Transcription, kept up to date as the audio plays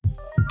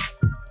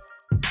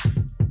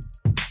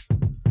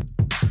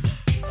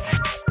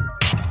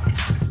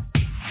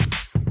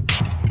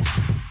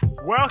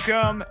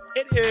Welcome.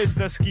 It is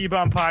the Ski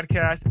Bum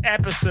Podcast,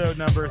 episode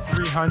number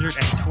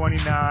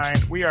 329.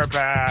 We are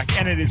back,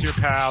 and it is your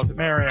pals,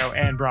 Mario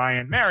and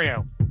Brian.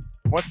 Mario,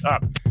 what's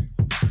up?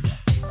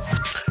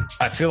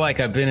 I feel like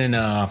I've been in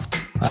a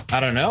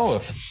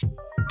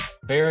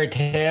fairy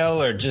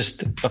tale or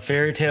just a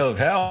fairy tale of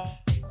hell.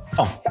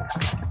 Oh.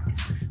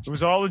 It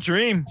was all a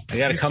dream. I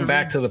got to come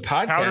back to the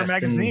podcast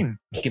magazine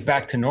and get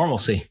back to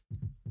normalcy.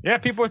 Yeah,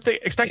 people were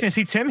expecting to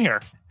see Tim here,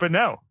 but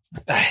no.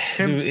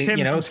 Tim it's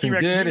been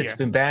good. Media. It's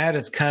been bad.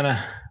 It's kind of,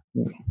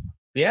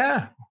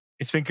 yeah.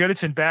 It's been good.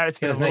 It's been bad. It's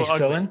been a nice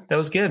fill-in. That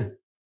was good.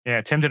 Yeah,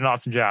 Tim did an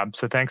awesome job.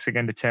 So thanks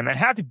again to Tim. And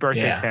happy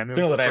birthday, Tim. It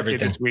was his birthday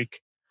this week.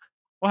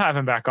 We'll have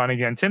him back on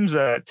again. Tim's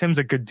a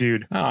good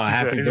dude. Oh,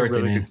 happy birthday, a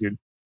really man. Good dude.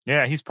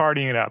 Yeah, he's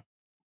partying it up.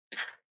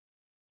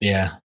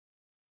 Yeah.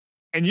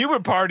 And you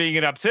were partying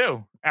it up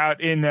too, out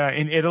in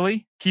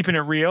Italy, keeping it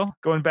real,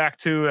 going back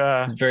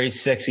to very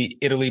sexy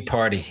Italy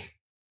party.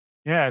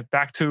 Yeah,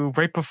 back to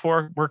right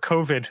before where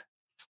COVID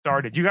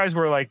started. You guys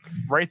were like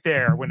right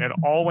there when it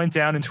all went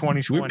down in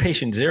 2020. We were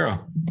patient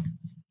zero.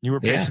 You were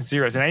patient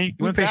zeros, and you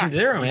went patient back.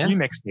 Zero, man. You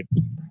mixed it.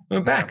 We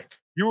went back.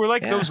 You were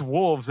like those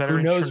wolves that are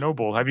in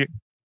Chernobyl. Have you?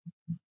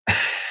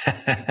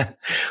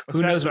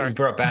 Who knows what we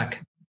brought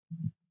back?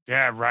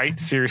 Yeah, right.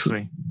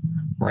 Seriously,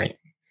 right.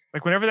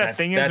 Like whenever that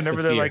thing is,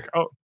 whenever they're like,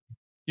 oh,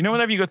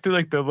 whenever you go through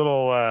like the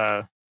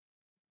little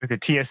like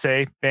the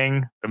TSA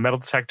thing, the metal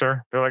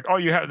detector, they're like, oh,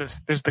 you have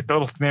this. There's like the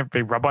little thing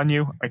they rub on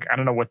you. Like I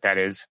don't know what that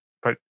is,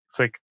 but it's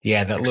like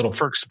that little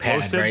for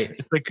explosives. Pad, right?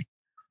 It's like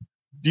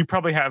you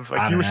probably have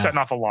like you were setting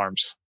off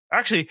alarms.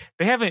 Actually,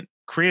 they haven't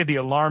created the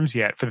alarms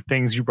yet for the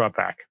things you brought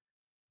back.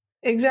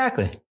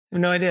 Exactly. I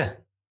have no idea.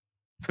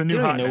 It's the new.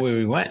 You don't even know where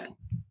we went.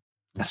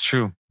 That's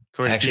true.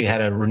 I actually had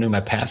to renew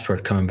my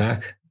passport coming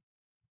back.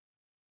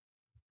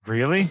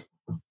 Really?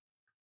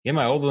 Yeah,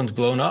 my old one's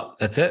blown up.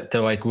 That's it. They're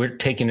like, we're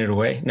taking it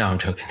away. No, I'm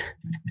joking.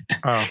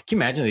 Oh. Can you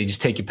imagine they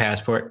just take your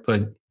passport?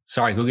 Like,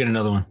 sorry, go get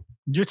another one.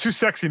 You're too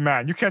sexy,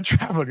 man. You can't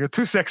travel. You're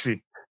too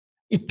sexy.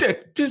 You're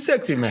too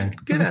sexy, man.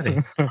 Get out of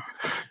here.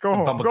 Go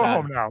home. Go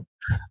home now.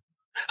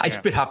 I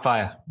spit hot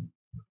fire.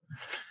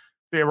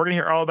 Yeah, we're going to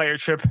hear all about your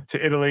trip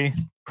to Italy.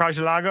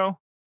 Pregelato?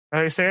 How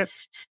do you say it?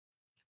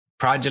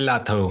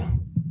 Pregelato.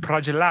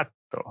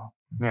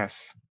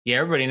 Yes. Yeah,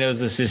 everybody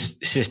knows this is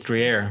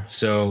Sistriere.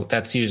 So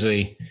that's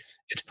usually,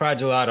 it's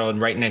Pregelato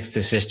and right next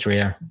to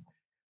Sistriere.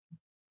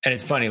 And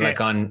it's funny, like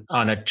on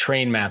a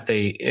train map,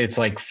 it's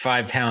like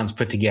 5 towns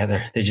put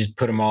together. They just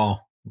put them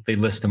all, they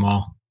list them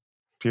all.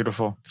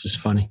 Beautiful. It's just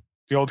funny.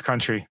 The old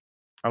country.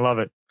 I love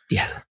it.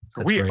 Yeah.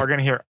 So we are going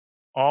to hear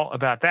all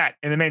about that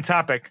in the main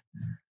topic.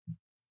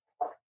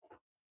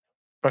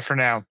 But for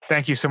now,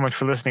 thank you so much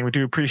for listening. We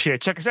do appreciate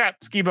it. Check us out,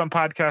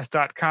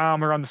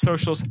 skibumpodcast.com. We're on the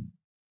socials,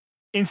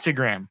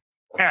 Instagram,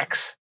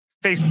 X,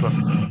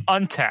 Facebook,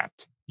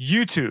 Untapped,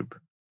 YouTube.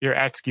 You're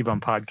at Ski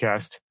Bum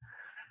Podcast.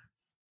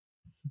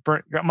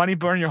 Got money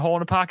burning your hole in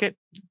the pocket?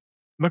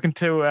 Looking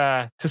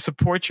to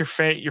support your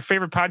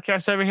favorite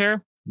podcast over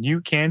here? You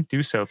can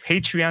do so.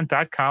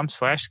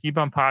 Patreon.com/Ski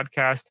Bum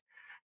Podcast.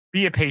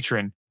 Be a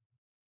patron.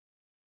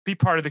 Be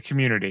part of the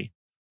community.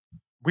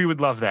 We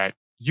would love that.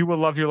 You will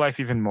love your life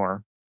even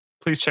more.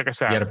 Please check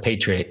us out. You got to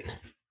patriate.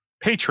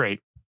 Patriate.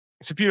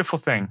 It's a beautiful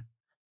thing.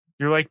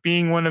 You're like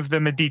being one of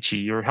the Medici.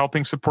 You're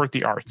helping support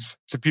the arts.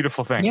 It's a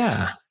beautiful thing.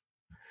 Yeah.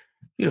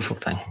 Beautiful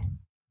thing.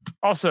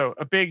 Also,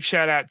 a big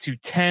shout out to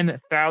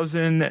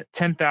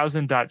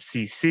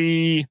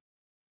 10,000.cc.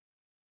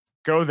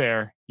 Go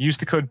there. Use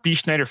the code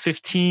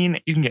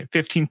BSchneider15. You can get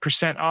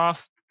 15%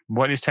 off.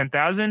 What is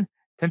 10,000?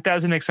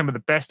 10,000 makes some of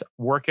the best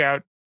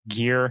workout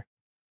gear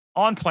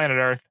on planet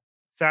Earth.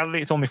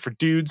 Sadly, it's only for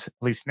dudes, at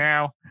least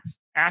now.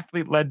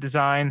 Athlete-led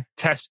design,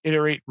 test,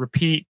 iterate,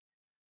 repeat.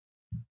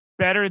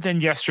 Better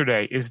than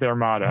yesterday is their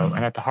motto.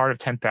 And at the heart of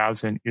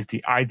 10,000 is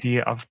the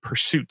idea of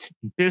pursuit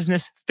in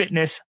business,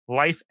 fitness,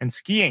 life, and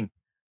skiing.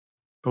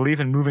 Believe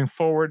in moving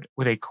forward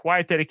with a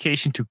quiet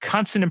dedication to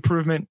constant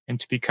improvement and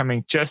to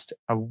becoming just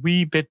a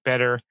wee bit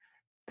better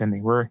than they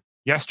were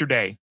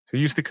yesterday. So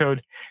use the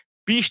code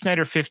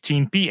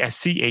BSchneider15,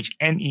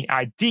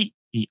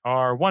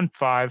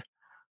 BSCHNEIDER15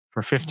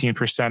 for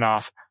 15%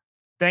 off.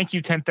 Thank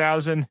you,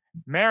 10,000.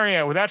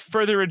 Mario, without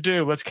further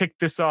ado, let's kick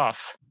this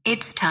off.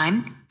 It's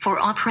time for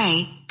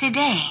Après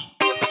Today.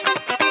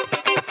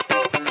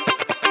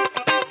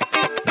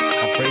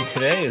 Après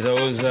Today is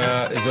always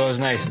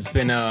nice. It's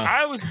been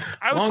I was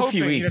long hoping,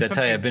 few weeks. I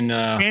tell you, I've been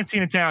fancy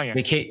in Italian.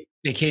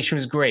 Vacation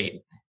was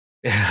great.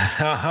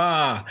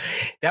 That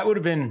would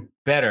have been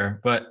better,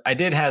 but I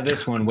did have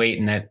this one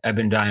waiting that I've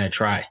been dying to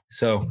try.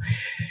 So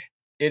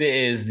it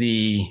is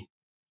the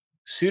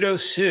Pseudo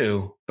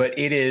Sue, but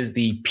it is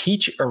the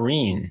Peach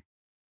Arene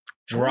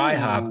dry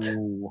hopped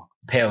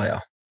pale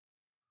ale.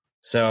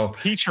 So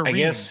Peach I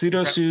guess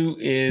Pseudo Sue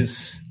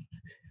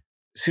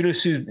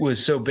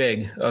was so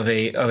big of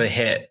a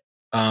hit.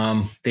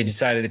 They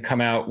decided to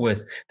come out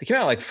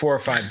like 4 or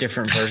 5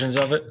 different versions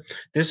of it.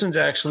 This one's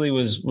actually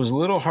was a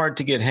little hard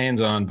to get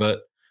hands on,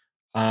 but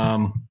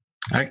I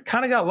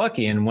kind of got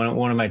lucky in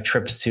one of my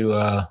trips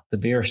to the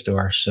beer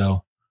store.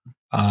 So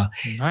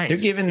Nice. They're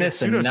giving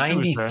this a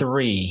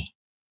 93.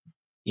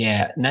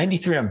 Yeah,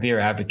 93 on Beer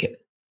Advocate,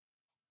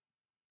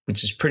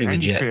 which is pretty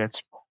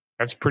legit.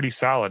 That's pretty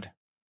solid.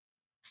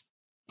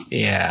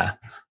 Yeah.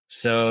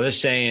 So they're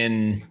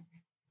saying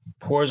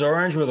pours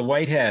orange with a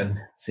white head.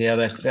 See how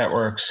that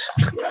works.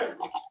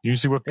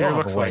 Usually what beer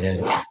looks like.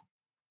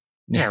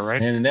 Yeah,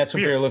 right. And that's what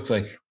beer looks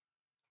like.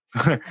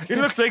 It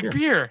looks like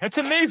beer. That's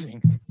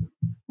amazing.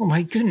 Oh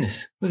my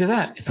goodness. Look at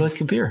that. It's like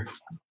a beer.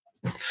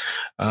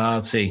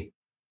 Let's see.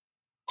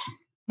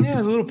 Yeah,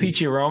 it's a little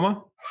peachy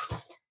aroma.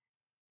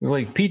 It's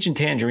like peach and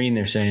tangerine,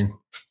 they're saying.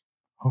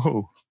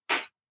 Oh.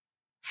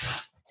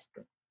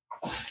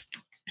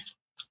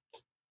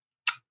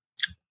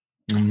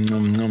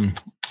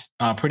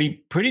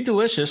 Pretty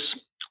delicious. A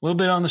little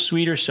bit on the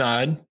sweeter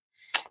side.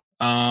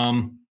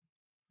 Not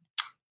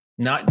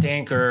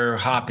dank or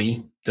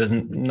hoppy.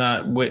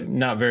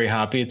 Not very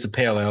hoppy. It's a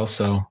pale ale,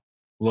 so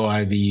low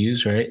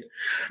IBUs, right?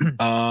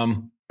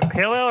 A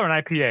pale ale or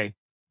an IPA?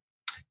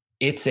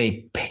 It's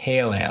a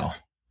pale ale.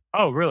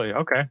 Oh, really?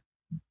 Okay.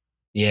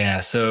 Yeah.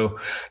 So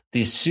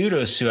the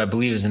Pseudo Sue, I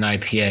believe, is an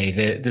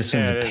IPA. This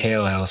one's a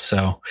pale ale,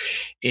 so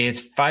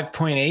it's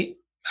 5.8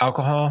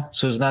 alcohol,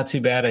 so it's not too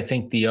bad. I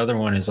think the other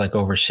one is like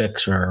over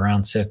 6 or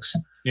around 6.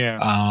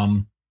 Yeah.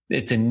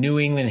 It's a New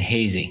England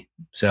hazy.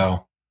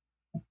 So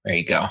there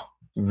you go.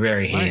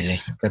 Very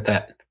hazy. Got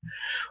that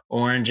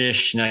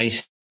orangish,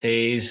 nice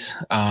haze.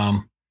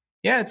 Yeah,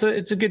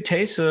 it's a good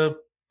taste. So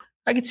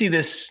I could see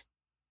this.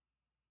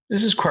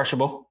 This is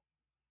crushable.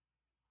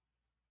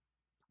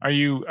 Are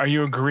you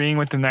agreeing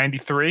with the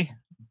 93?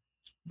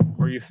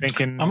 Or are you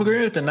thinking? I'm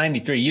agreeing with the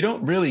 93. You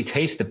don't really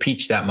taste the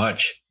peach that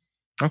much.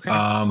 Okay.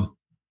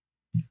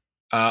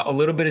 A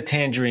little bit of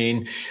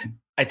tangerine.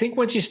 I think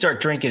once you start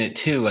drinking it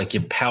too, like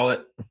your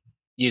palate,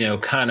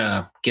 kind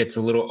of gets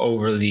a little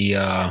over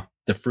the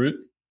fruit,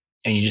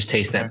 and you just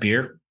taste that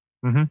beer.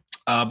 Mm-hmm.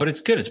 But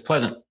it's good. It's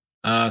pleasant.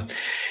 Got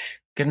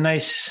a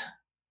nice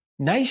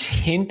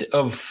hint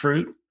of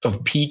fruit,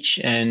 of peach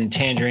and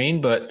tangerine,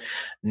 but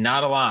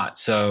not a lot.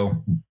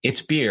 So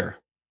it's beer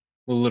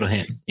with a little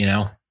hint,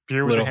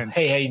 Beer with a hint.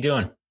 Hey, how you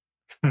doing?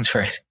 That's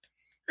right.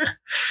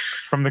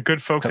 From the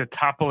good folks at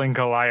Toppling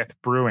Goliath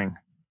Brewing.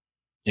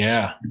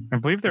 Yeah. I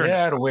believe they're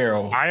out of where?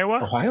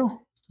 Iowa?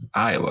 Ohio?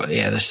 Iowa.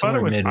 Yeah, they're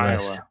somewhere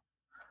Midwest. Iowa.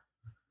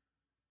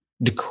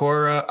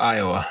 Decorah,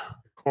 Iowa.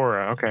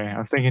 Decorah. Okay. I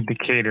was thinking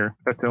Decatur.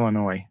 That's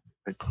Illinois.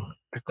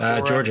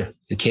 Georgia.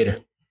 Decatur.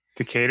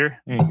 Decatur?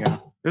 There you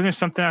go. Isn't there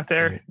something out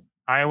there?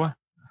 Iowa?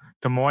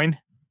 Des Moines?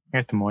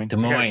 Yeah, Des Moines. Des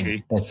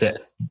Moines. That's it.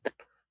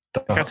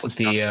 They got some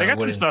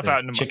stuff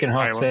out in the chicken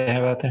hawks Iowa. they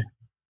have out there.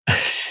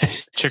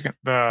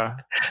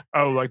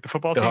 Like the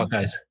football team? The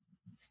Hawkeyes.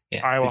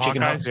 Yeah. Iowa the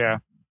chicken Hawkeyes? hawks. Yeah.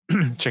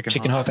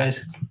 Chicken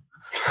Hawkeyes.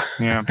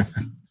 Yeah.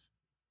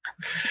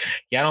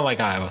 Yeah, I don't like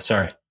Iowa.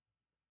 Sorry.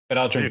 But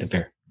I'll drink the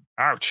beer.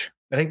 Ouch.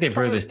 I think they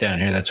brew this down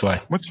here. That's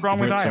why. What's wrong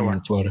with Iowa?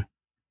 In Florida.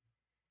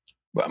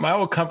 But my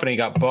old company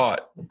got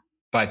bought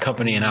by a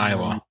company in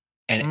Iowa,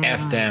 and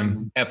F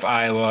them, F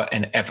Iowa,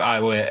 and F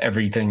Iowa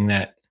everything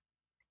that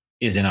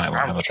is in Iowa.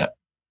 Ouch. How about that?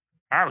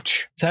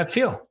 Ouch. That's how I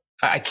feel.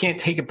 I can't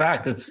take it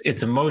back.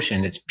 It's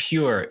emotion. It's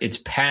pure. It's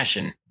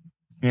passion.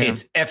 Yeah.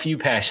 It's FU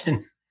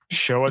passion.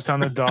 Show us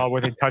on the doll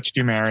where they touched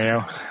you,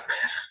 Mario.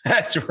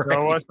 That's right.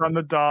 Show us on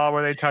the doll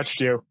where they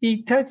touched you.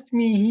 He touched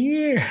me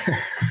here.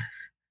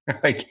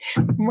 Like,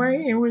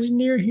 it was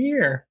near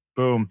here.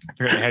 Boom.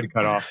 You're getting your head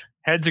cut off.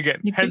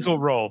 Heads will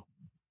roll.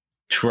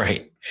 That's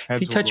right.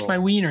 He touched my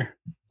wiener.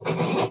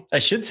 I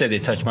should say they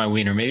touched my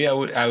wiener. Maybe I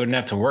wouldn't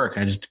have to work.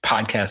 I just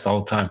podcast the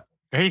whole time.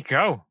 There you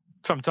go.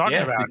 That's what I'm talking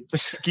about.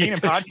 Just skiing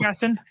and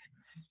podcasting.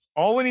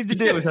 All we need to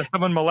do is have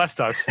someone molest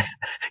us.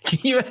 Can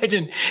you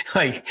imagine,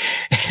 like,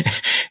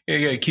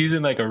 you're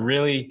accusing like a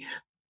really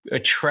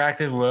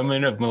attractive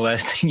woman of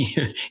molesting you?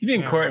 You've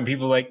been in court and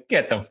people are like,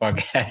 get the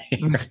fuck out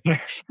of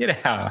here.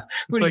 Get out.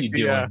 What are you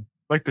doing?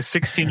 Like the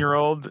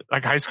 16-year-old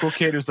like high school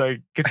kid who's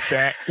like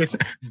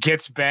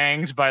gets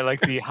banged by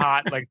like the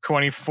hot like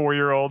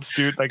 24-year-old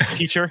student like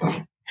teacher.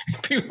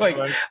 People like,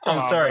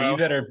 I'm sorry, bro. You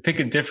better pick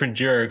a different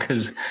juror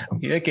because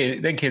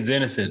that kid's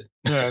innocent.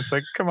 Yeah, it's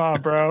like, come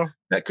on, bro.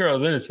 That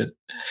girl's innocent.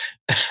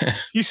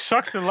 You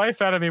sucked the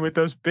life out of me with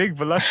those big,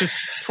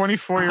 voluptuous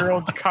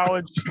 24-year-old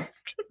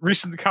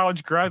recent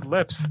college grad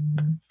lips.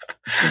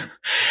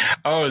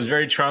 Oh, it was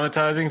very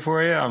traumatizing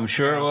for you? I'm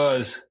sure it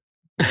was.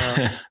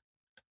 Yeah.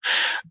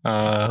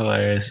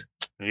 Hilarious.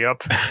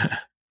 Yep.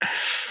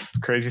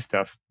 Crazy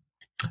stuff.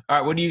 All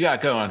right, what do you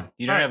got going?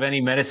 You don't have any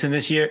medicine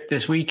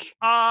this week?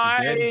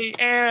 I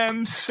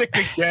am sick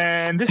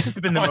again. This has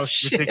been the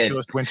most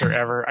ridiculous winter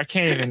ever. I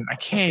can't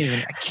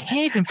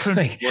even put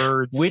in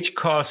words. Which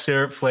cough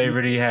syrup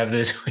flavor do you have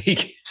this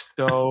week?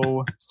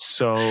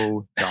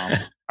 So dumb.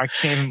 I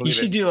can't even believe it.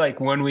 You should do like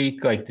 1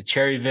 week, like the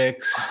cherry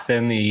Vicks,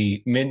 then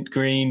the mint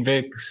green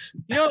Vicks.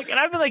 And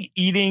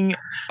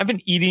I've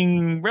been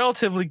eating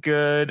relatively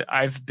good.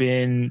 I've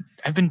been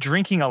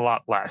drinking a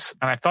lot less,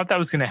 and I thought that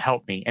was going to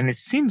help me. And it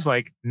seems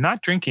like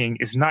not drinking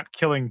is not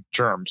killing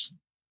germs.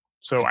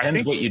 So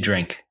Depends what you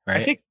drink,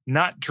 right? I think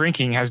not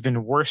drinking has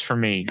been worse for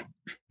me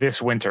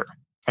this winter.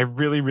 I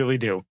really, really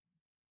do.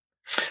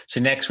 So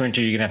next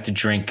winter, you're going to have to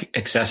drink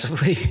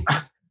excessively.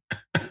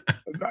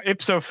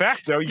 Ipso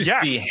facto, Just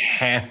yes. be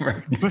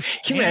hammered.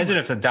 Just Can you imagine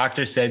if the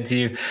doctor said to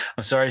you,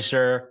 I'm sorry,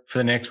 sir, for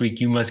the next week,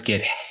 you must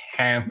get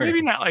hammered.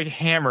 Maybe not like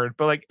hammered,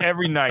 but like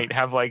every night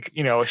have like,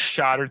 a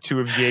shot or two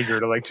of Jaeger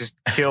to like just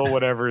kill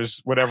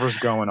whatever's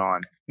going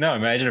on. No,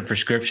 imagine a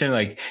prescription.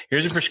 Like,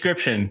 here's a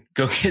prescription.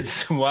 Go get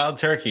some wild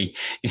turkey.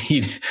 You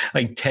need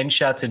like 10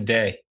 shots a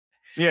day.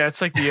 Yeah,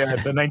 it's like the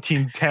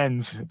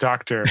 1910s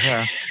doctor.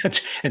 Yeah.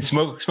 And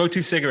smoke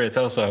 2 cigarettes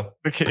also.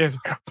 Because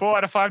 4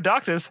 out of 5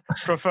 doctors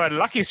prefer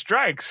Lucky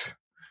Strikes.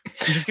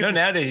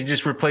 Nowadays you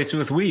just replace it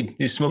with weed.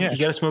 You got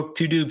to smoke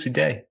 2 doobs a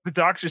day. The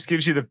doctor just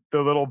gives you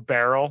the little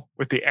barrel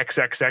with the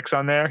XXX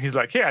on there. He's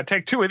like, yeah,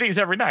 take 2 of these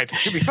every night.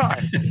 You'll be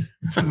fine.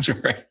 That's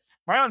right.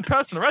 My own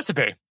personal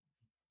recipe.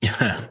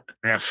 Yeah.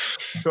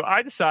 So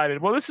I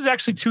decided, well, this is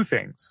actually 2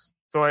 things.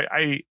 So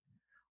I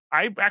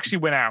actually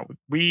went out.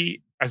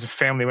 We, as a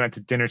family, went out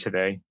to dinner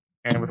today,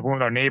 and with one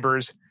of our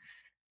neighbors.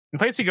 The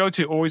place we go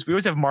to we always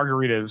have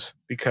margaritas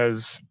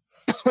because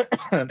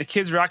the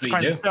kids were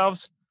occupying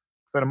themselves.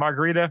 Got a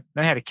margarita.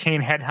 Then I had a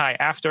cane head high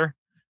after,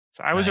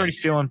 so I was already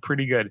feeling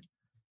pretty good.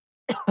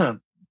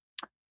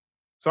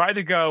 So I had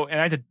to go and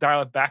I had to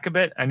dial it back a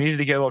bit. I needed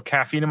to get a little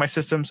caffeine in my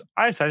systems.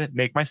 I decided to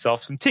make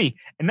myself some tea,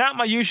 and not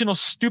my usual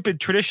stupid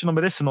traditional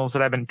medicinals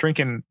that I've been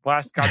drinking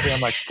last goddamn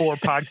like 4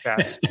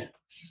 podcasts.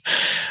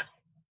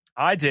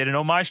 I did an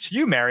homage to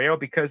you, Mario,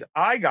 because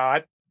I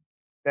got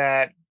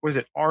that,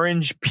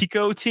 orange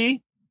pico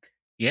tea?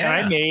 Yeah.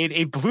 And I made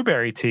a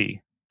blueberry tea,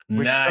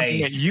 which is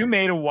something that you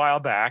made a while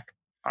back.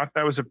 I thought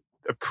that was a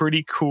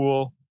pretty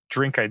cool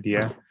drink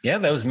idea. Yeah,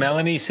 that was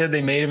Melanie said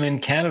they made them in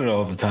Canada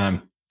all the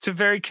time. It's a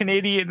very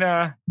Canadian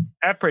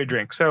après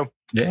drink. So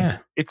yeah,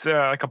 it's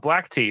like a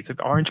black tea. It's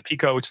like orange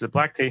pico, which is a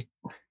black tea.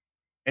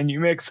 And you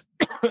mix,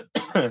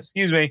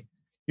 excuse me,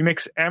 you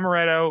mix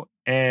amaretto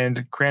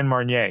and Grand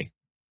Marnier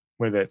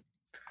with it.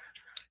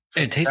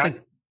 So it tastes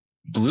like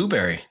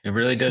blueberry. It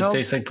really does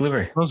taste like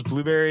blueberry. It smells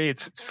blueberry.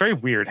 It's very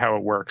weird how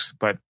it works,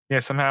 but yeah,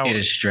 somehow it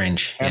is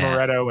strange.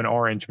 Amaretto and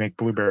orange make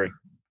blueberry.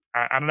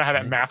 I don't know how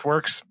that math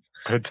works,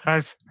 but it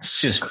does. It's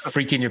just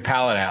freaking your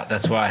palate out.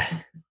 That's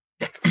why.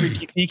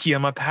 Freaky deaky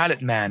on my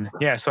palate, man.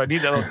 Yeah, so I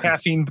need a little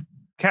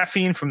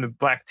caffeine from the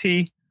black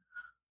tea,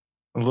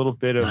 a little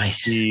bit of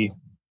the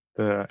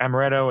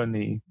amaretto and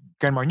the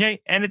Grand Marnier,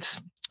 and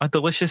it's a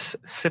delicious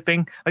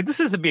sipping. Like, this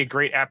is to be a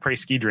great après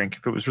ski drink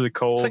if it was really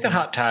cold. It's like a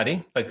hot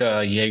toddy, like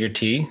a Jaeger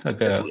tea.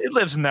 It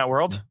lives in that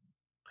world.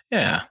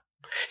 Yeah.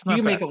 You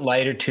can make it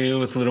lighter too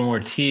with a little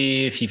more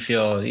tea if you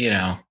feel,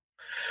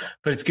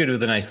 but it's good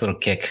with a nice little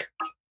kick.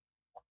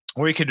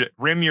 Or you could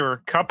rim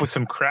your cup with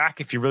some crack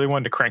if you really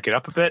wanted to crank it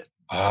up a bit.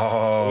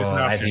 Oh,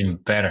 that's even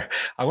better.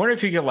 I wonder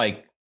if you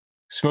could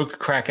smoke the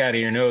crack out of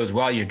your nose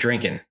while you're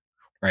drinking,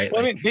 right?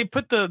 Well, I mean, they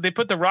put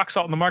the rock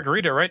salt in the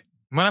margarita, right?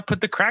 Why not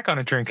put the crack on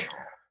a drink?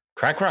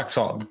 Crack rock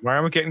salt. Why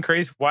are we getting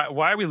crazy? Why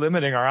are we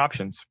limiting our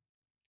options?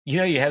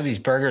 You have these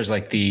burgers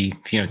like the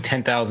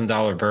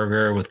 $10,000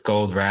 burger with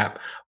gold wrap.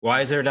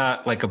 Why is there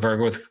not like a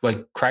burger with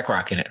like crack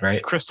rock in it,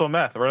 right? Crystal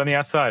meth right on the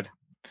outside.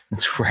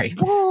 That's right.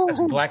 That's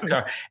black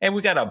tar. And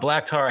we got a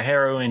black tar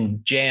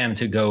heroin jam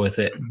to go with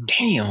it.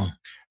 Damn. I mean,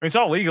 it's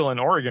all legal in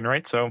Oregon,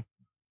 right? So,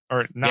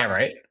 or not, yeah,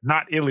 right.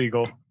 Not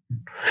illegal.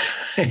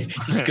 You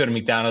just go to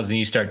McDonald's and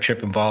you start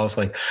tripping balls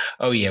like,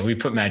 oh yeah, we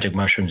put magic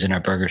mushrooms in our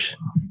burgers.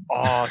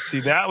 Oh, see,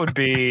 that would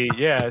be,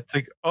 it's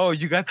like, oh,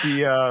 you got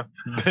the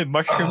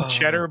mushroom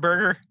cheddar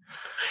burger?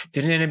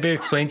 Didn't anybody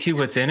explain to you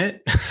what's in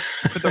it?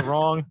 Put the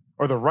wrong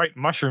or the right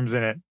mushrooms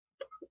in it.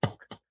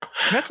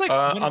 That's like,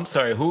 I'm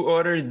sorry. Who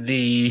ordered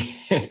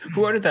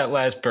that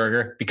last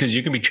burger? Because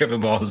you can be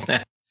tripping balls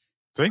now.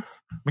 See,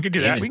 we could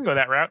do that. We can go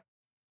that route.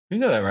 We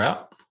can go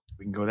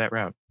that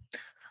route.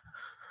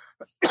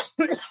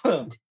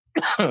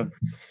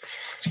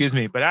 Excuse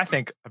me, but I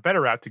think a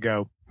better route to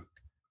go.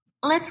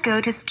 Let's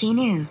go to ski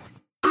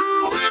news.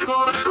 That's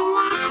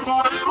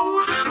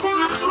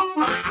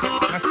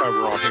why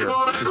we're all here,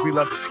 because we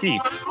love to ski,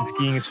 and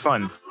skiing is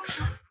fun.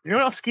 You know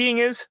what else skiing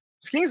is?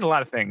 Skiing is a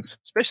lot of things,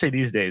 especially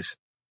these days.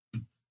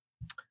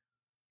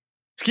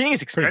 Skiing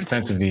is expensive. Pretty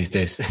expensive these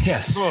days.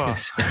 Yes.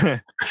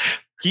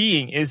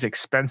 Skiing is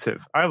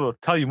expensive. I will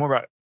tell you more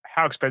about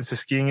how expensive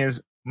skiing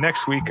is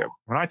next week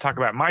when I talk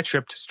about my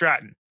trip to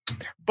Stratton.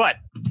 But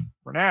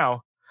for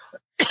now,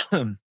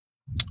 the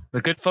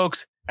good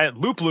folks at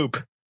Loop Loop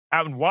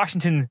out in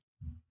Washington,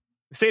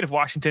 the state of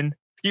Washington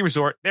ski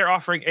resort, they're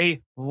offering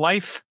a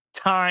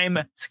lifetime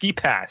ski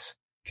pass.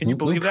 Can you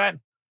believe that?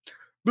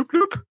 Loop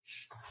Loop.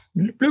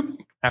 Loop Loop.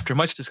 After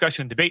much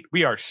discussion and debate,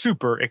 we are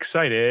super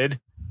excited.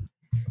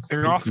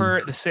 They're going to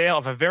offer the sale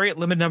of a very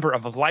limited number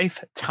of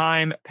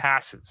lifetime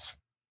passes.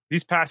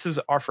 These passes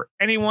are for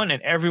anyone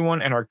and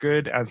everyone and are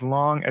good as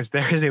long as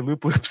there is a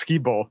Loop Loop ski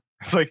bowl.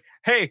 It's like,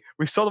 hey,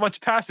 we sold a bunch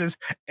of passes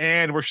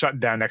and we're shutting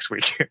down next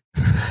week.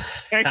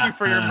 Thank you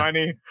for your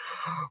money.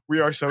 We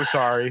are so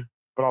sorry,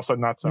 but also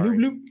not sorry.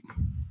 Loop Loop.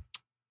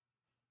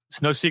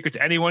 It's no secret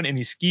to anyone in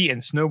the ski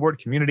and snowboard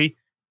community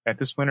that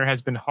this winter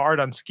has been hard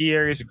on ski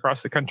areas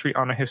across the country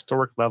on a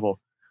historic level.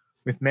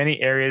 with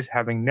many areas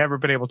having never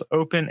been able to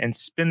open and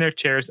spin their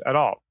chairs at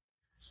all.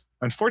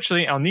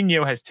 Unfortunately, El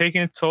Nino has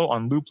taken its toll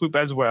on Loop Loop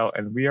as well,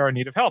 and we are in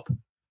need of help.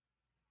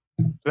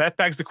 So that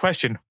begs the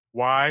question,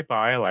 why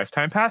buy a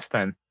lifetime pass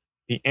then?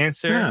 The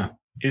answer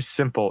is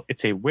simple.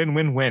 It's a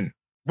win-win-win.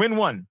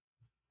 Win-one.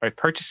 By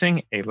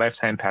purchasing a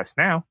lifetime pass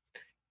now,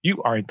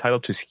 you are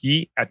entitled to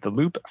ski at the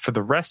Loop for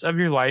the rest of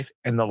your life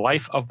and the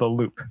life of the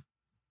Loop.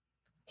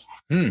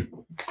 The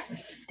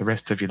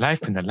rest of your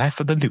life and the life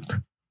of the Loop.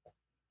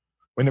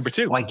 Win number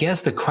two. Well, I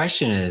guess the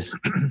question is,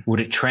 would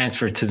it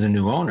transfer to the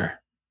new owner?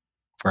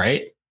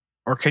 Right?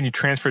 Or can you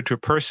transfer it to a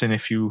person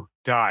if you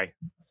die?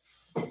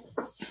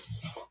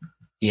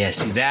 Yeah,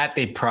 see that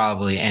they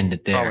probably end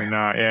it there. Probably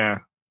not, yeah.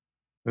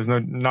 There's no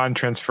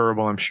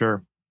non-transferable, I'm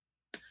sure.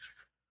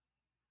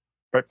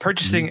 By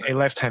purchasing a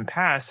lifetime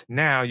pass,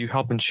 now you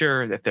help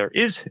ensure that there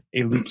is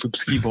a Loop Loop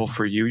ski bowl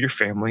for you, your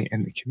family,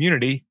 and the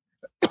community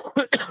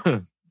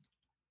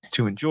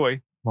to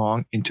enjoy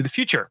long into the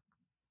future.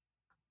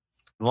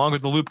 The longer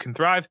the Loop can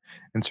thrive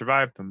and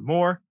survive, the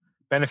more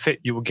benefit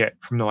you will get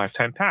from the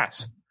lifetime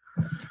pass.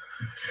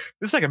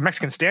 This is like a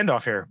Mexican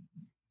standoff here.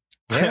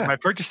 Yeah. By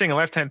purchasing a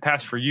lifetime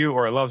pass for you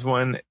or a loved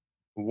one,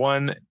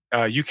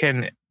 you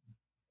can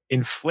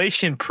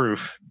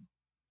inflation-proof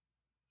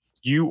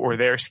you or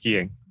their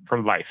skiing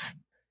for life.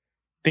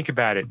 Think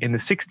about it. In the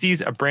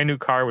 60s, a brand new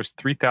car was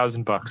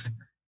 $3,000.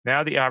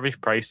 Now the average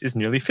price is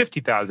nearly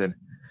 $50,000.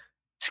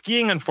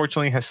 Skiing,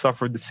 unfortunately, has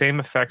suffered the same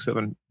effects of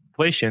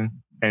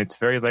inflation, and it's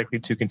very likely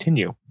to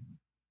continue.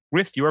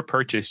 With your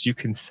purchase, you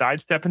can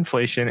sidestep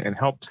inflation and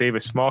help save a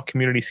small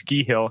community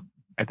ski hill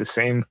at the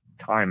same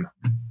time.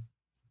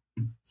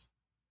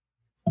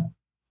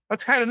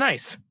 That's kind of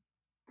nice.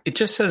 It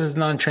just says it's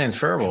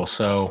non-transferable,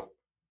 so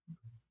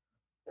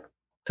it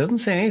doesn't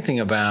say anything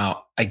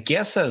about, I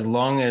guess as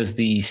long as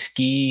the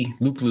ski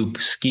Loop Loop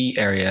ski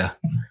area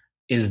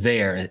is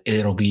there,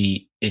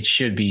 it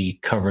should be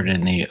covered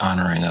in the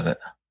honoring of it.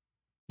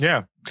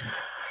 Yeah.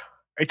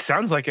 It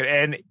sounds like it.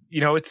 And,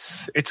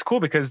 it's cool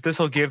because this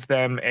will give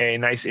them a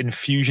nice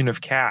infusion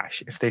of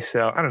cash. If they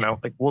sell, I don't know,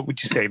 like what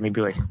would you say?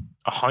 Maybe like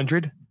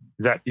 100?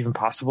 Is that even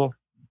possible?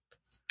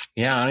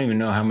 Yeah, I don't even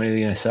know how many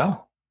they're going to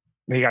sell.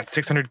 They got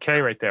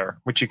 $600K right there,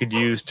 which you could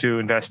use to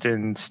invest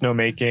in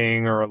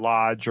snowmaking or a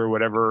lodge or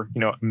whatever,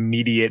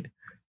 immediate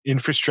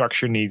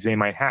infrastructure needs they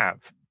might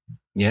have.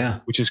 Yeah.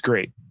 Which is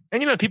great.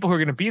 And, the people who are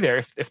going to be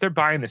there, if they're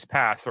buying this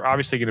pass, they're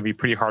obviously going to be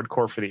pretty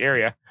hardcore for the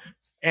area.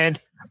 And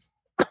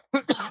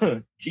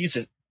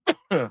Jesus,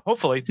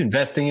 hopefully it's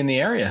investing in the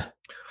area.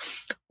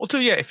 Well, too,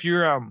 yeah. If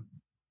you're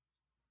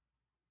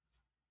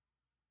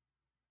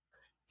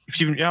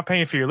not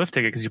paying for your lift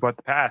ticket because you bought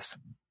the pass,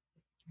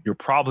 you're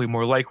probably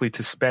more likely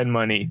to spend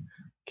money,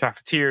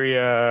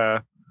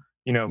 cafeteria,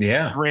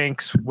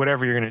 drinks,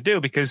 whatever you're going to do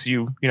because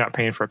you're not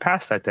paying for a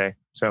pass that day.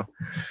 So,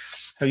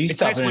 you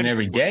stop in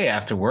every day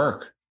after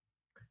work.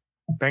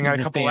 Bang out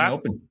a couple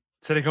laps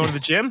instead of going to the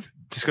gym.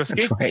 Just go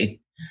ski. That's right.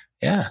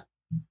 Yeah.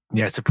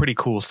 Yeah, it's a pretty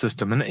cool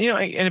system, and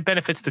and it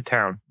benefits the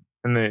town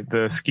and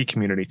the ski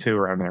community too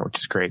around there, which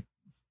is great.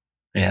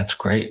 Yeah, that's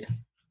great.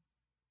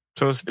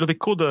 So it'll be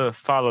cool to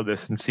follow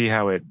this and see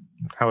how it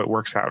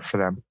works out for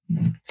them.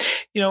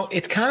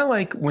 It's kind of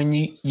like when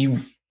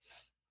you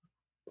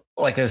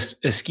like a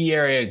ski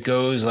area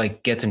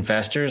gets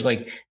investors.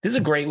 Like this is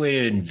a great way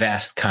to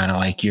invest. Kind of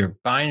like you're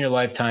buying your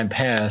lifetime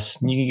pass,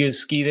 and you can go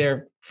ski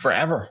there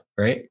forever,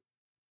 right?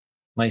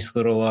 Nice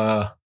little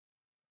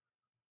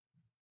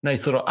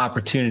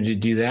opportunity to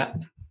do that.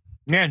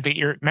 Yeah, but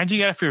imagine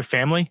you got it for your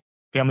family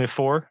of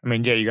four. I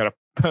mean, yeah, you got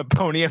a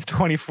pony of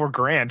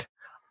 $24,000.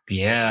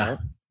 Yeah. Right?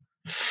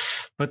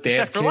 But they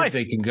have kids, life.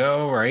 They can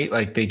go, right?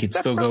 Like they could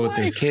still go with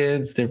their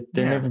kids. They're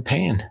never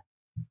paying.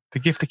 The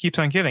gift that keeps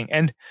on giving.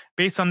 And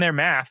based on their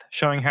math,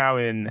 showing how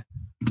in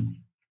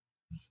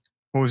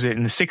the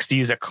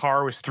 60s, a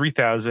car was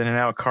 $3,000 and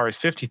now a car is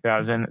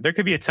 $50,000. There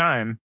could be a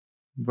time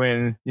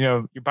when,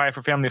 you buy it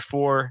for a family of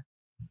four,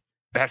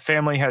 that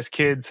family has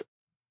kids.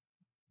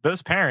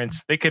 Those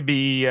parents, they could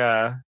be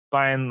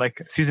buying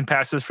like season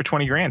passes for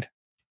 $20,000.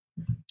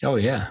 Oh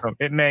yeah. So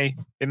it may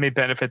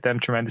benefit them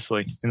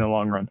tremendously in the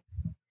long run.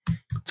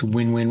 It's a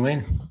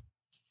win-win-win.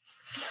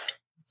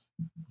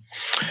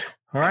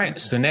 All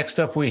right. So next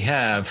up we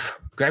have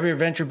grab your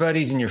adventure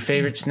buddies and your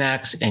favorite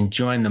snacks and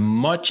join the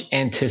much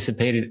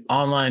anticipated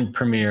online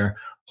premiere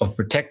of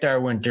Protect Our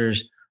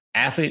Winters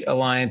Athlete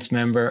Alliance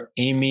member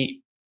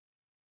Amy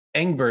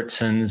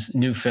Engerbretson's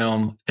new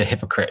film, The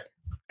Hypocrite.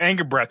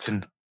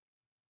 Engerbretson.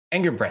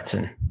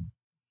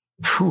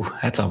 Whew,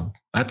 that's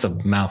a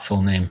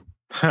mouthful name.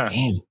 Huh.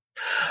 Damn.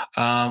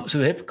 So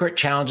The Hypocrite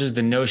challenges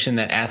the notion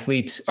that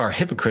athletes are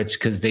hypocrites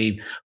because they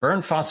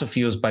burn fossil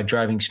fuels by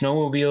driving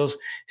snowmobiles,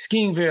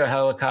 skiing via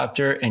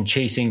helicopter, and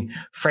chasing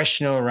fresh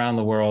snow around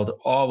the world,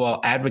 all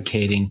while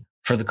advocating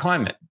for the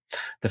climate.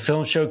 The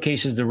film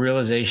showcases the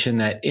realization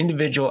that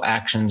individual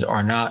actions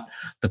are not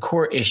the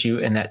core issue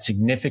and that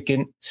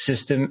significant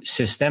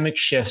systemic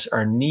shifts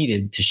are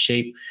needed to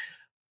shape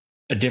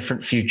a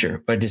different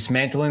future. By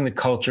dismantling the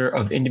culture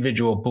of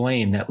individual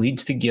blame that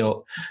leads to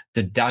guilt,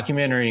 the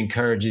documentary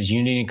encourages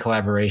unity and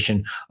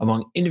collaboration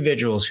among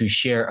individuals who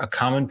share a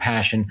common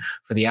passion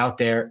for the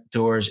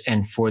outdoors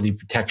and for the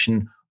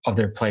protection of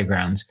their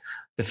playgrounds.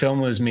 The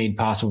film was made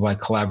possible by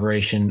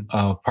collaboration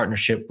of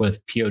partnership with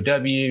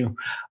POW,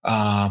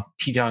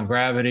 Teton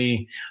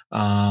Gravity,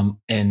 and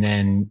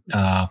then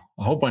a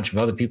whole bunch of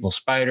other people,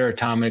 Spider,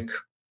 Atomic,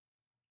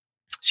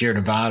 Sierra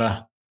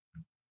Nevada,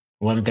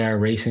 11th Hour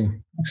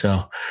Racing.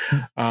 So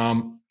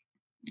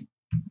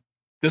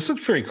this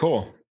looks pretty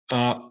cool.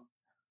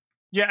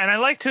 Yeah, and I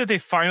like to they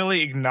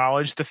finally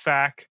acknowledge the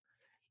fact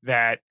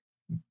that,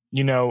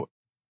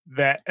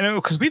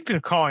 because we've been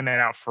calling that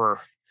out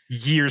for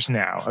years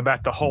now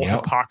about the whole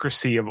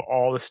hypocrisy of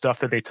all the stuff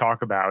that they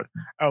talk about.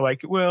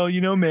 Like, well,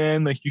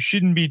 man, like you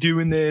shouldn't be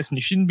doing this and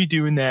you shouldn't be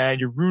doing that.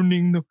 You're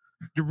ruining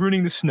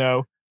the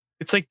snow.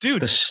 It's like,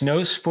 dude, the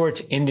snow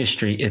sports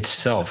industry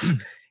itself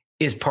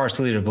is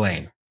partially to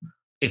blame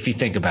if you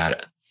think about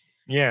it.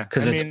 Yeah.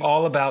 Because it's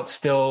all about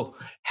still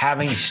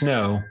having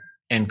snow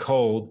and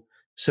cold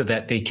so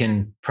that they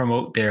can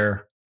promote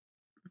their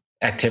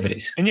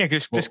activities. And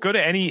just go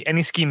to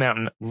any ski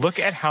mountain. Look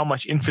at how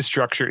much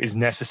infrastructure is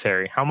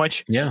necessary. How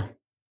much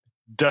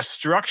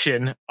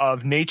destruction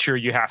of nature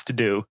you have to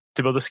do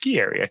to build a ski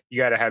area.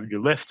 You got to have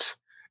your lifts.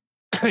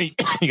 You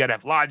got to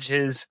have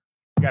lodges.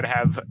 You got to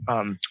have,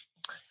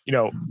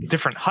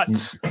 different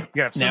huts. You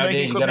got to have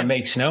nowadays. You got to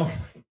make snow.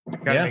 You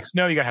got to make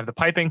snow. You got to have the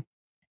piping.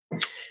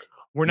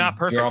 We're not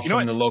perfect. Draw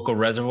from the local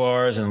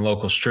reservoirs and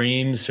local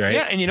streams, right?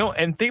 Yeah,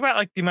 and think about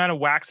like the amount of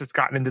wax that's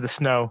gotten into the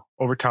snow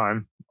over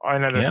time. I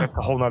know that's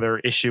a whole nother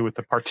issue with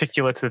the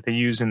particulates that they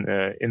use in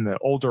the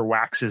older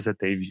waxes that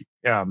they've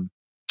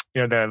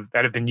that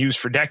have been used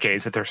for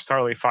decades that they're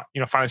finally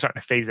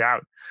starting to phase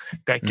out,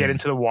 that get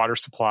into the water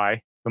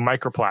supply, the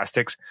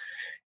microplastics,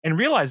 and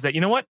realize that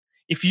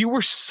if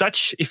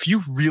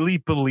you really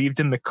believed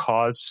in the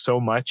cause so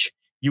much,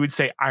 you would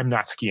say, I'm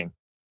not skiing.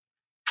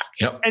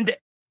 Yep. And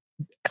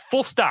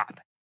full stop.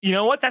 You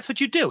know what? That's what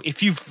you do.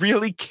 If you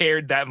really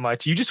cared that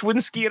much, you just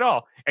wouldn't ski at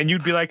all. And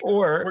you'd be like,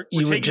 or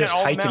you would just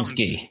hike and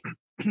ski,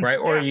 right?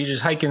 Or you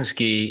just hike and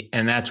ski,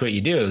 and that's what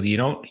you do. You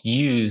don't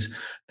use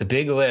the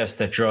big lifts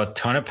that draw a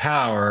ton of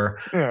power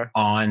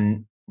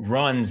on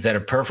runs that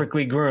are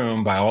perfectly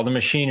groomed by all the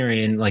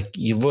machinery. And like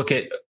you look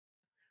at,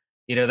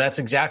 that's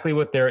exactly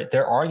what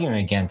they're arguing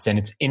against. And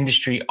it's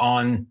industry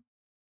on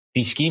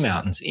these ski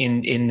mountains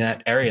in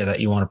that area that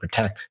you want to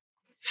protect.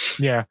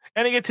 Yeah.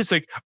 And it gets just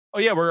like, oh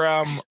yeah,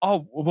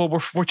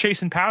 we're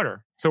chasing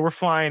powder. So we're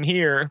flying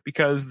here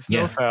because the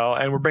snow fell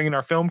and we're bringing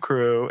our film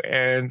crew.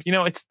 And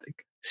it's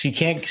like, so you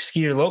can't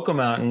ski your local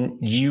mountain.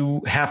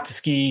 You have to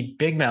ski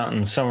big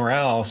mountains somewhere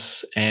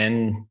else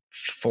and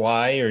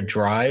fly or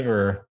drive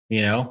or,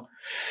 and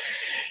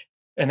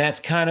that's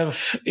kind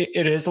of,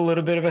 it is a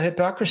little bit of a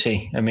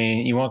hypocrisy. I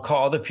mean, you want to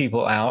call other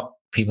people out.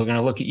 People are going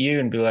to look at you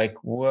and be like,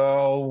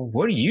 well,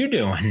 what are you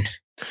doing?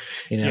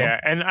 Yeah,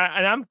 and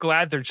I'm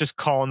glad they're just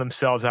calling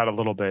themselves out a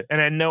little bit. And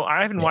I know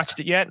I haven't watched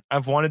it yet.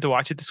 I've wanted to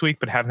watch it this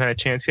week, but haven't had a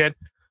chance yet.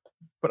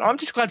 But I'm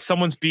just glad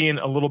someone's being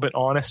a little bit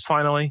honest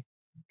finally.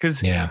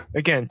 Because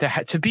again,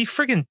 to be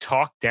friggin'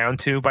 talked down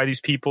to by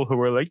these people who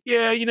were like,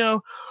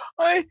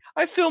 I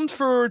filmed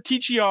for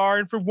TGR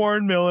and for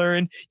Warren Miller,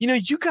 and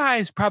you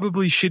guys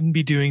probably shouldn't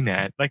be doing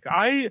that. Like,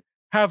 I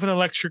have an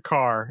electric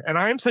car, and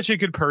I am such a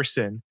good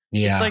person.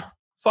 Yeah. It's like,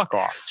 fuck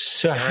off.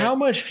 So how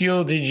much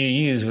fuel did you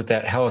use with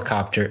that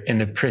helicopter in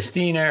the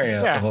pristine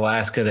area of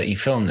Alaska that you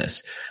filmed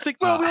this? It's like,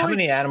 well, how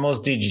many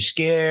animals did you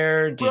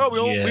scare? We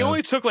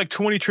only took like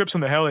 20 trips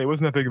on the heli. It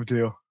wasn't that big of a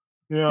deal.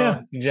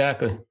 Yeah,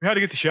 exactly. We had to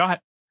get the shot.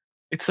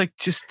 It's like,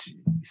 just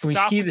we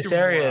ski this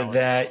area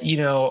that,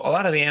 a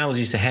lot of the animals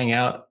used to hang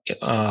out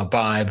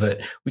by, but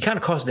we kind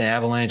of caused an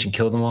avalanche and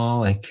killed them all.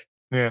 Like,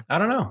 I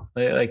don't know.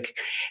 Like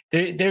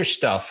there's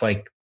stuff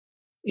like,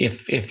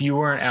 if you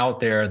weren't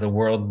out there, the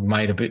world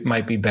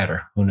might be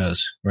better. Who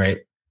knows, right?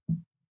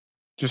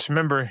 Just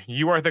remember,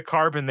 you are the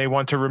carbon they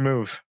want to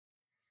remove.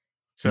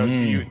 So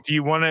do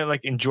you want to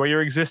like enjoy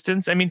your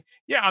existence? I mean,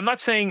 I'm not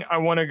saying I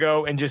want to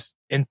go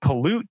and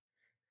pollute,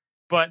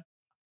 but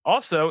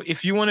also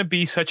if you want to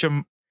be such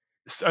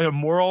a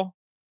moral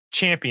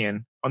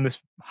champion on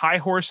this high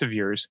horse of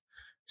yours,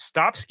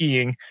 stop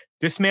skiing,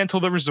 dismantle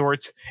the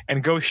resorts,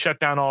 and go shut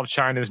down all of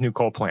China's new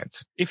coal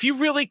plants. If you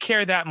really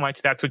care that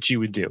much, that's what you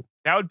would do.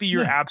 That would be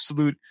your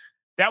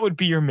that would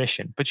be your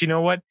mission. But you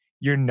know what?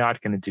 You're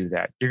not going to do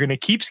that. You're going to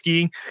keep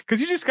skiing because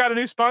you just got a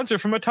new sponsor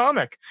from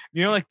Atomic.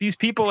 Like these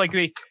people, like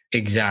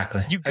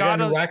exactly. You got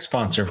a new wax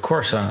sponsor, of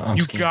course.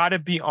 You got to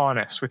be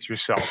honest with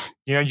yourself.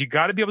 You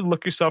got to be able to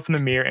look yourself in the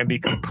mirror and be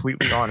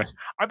completely honest.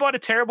 I bought a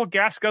terrible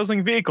gas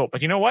guzzling vehicle,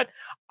 but you know what?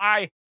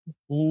 I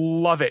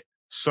love it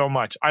so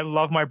much. I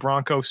love my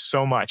Bronco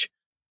so much.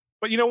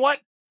 But you know what?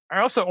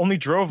 I also only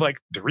drove like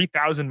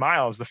 3,000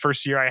 miles the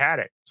first year I had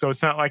it. So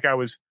it's not like I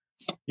was,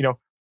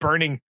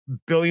 burning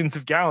billions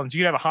of gallons. You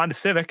could have a Honda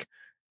Civic,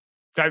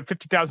 drive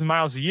 50,000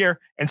 miles a year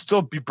and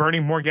still be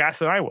burning more gas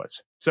than I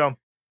was. So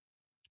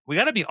we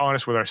got to be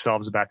honest with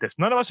ourselves about this.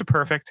 None of us are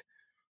perfect.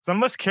 Some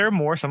of us care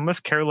more, some of us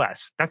care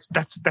less.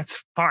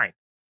 That's fine.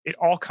 It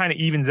all kind of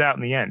evens out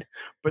in the end.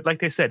 But like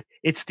they said,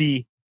 it's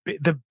the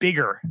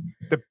bigger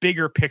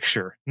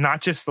picture,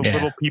 not just the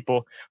little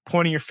people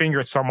pointing your finger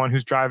at someone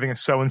who's driving a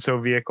so-and-so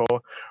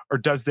vehicle or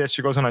does this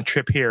or goes on a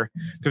trip here.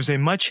 There's a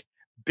much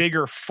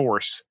bigger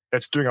force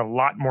that's doing a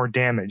lot more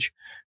damage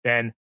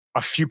than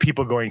a few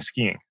people going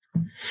skiing.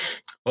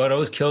 Well, it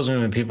always kills me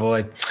when people are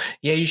like,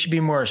 yeah, you should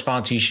be more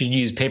responsible. You should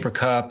use paper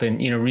cup and,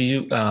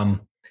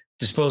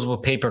 disposable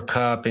paper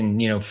cup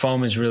and,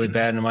 foam is really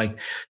bad. And I'm like,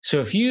 so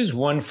if you use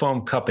one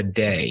foam cup a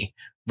day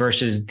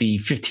versus the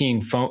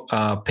 15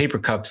 paper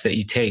cups that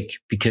you take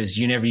because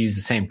you never use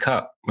the same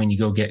cup when you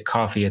go get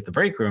coffee at the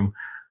break room,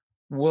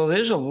 well,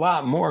 there's a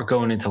lot more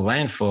going into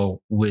landfill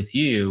with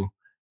you.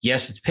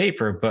 Yes, it's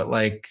paper, but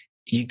like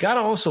you got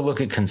to also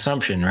look at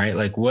consumption, right?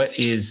 Like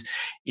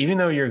even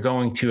though you're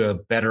going to a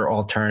better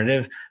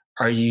alternative,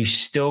 are you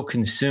still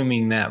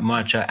consuming that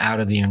much out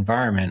of the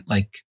environment?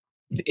 Like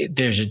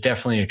there's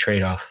definitely a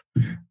trade-off.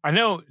 I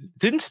know.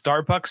 Didn't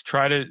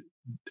Starbucks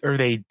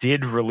they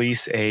did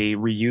release a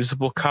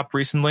reusable cup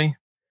recently?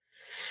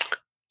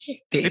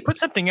 They put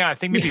something out. I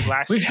think maybe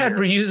last year. We've had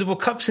reusable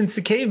cups since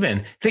the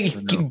cavemen.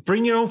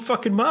 Bring your own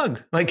fucking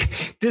mug.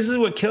 Like this is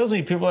what kills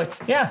me. People are like,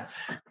 yeah,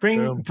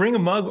 bring a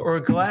mug or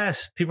a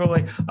glass. People are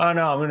like, oh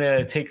no, I'm going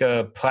to take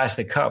a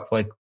plastic cup.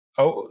 Like,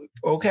 oh,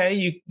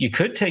 okay. You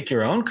could take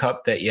your own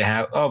cup that you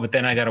have. Oh, but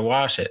then I got to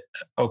wash it.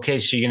 Okay.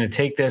 So you're going to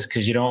take this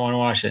because you don't want to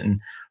wash it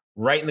and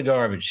right in the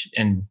garbage.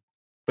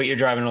 But you're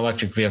driving an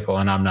electric vehicle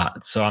and I'm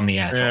not. So I'm the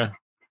asshole. Yeah.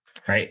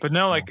 Right. But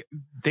no, like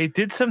they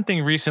did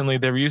something recently,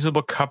 the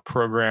reusable cup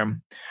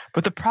program.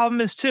 But the problem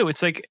is too,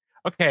 it's like,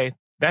 okay,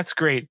 that's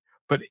great.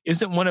 But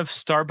isn't one of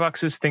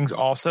Starbucks' things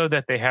also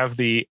that they have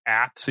the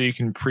app so you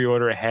can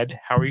pre-order ahead?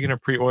 How are you going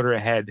to pre-order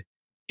ahead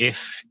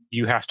if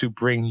you have to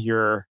bring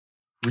your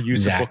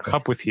reusable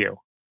cup with you?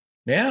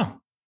 Yeah.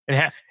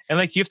 And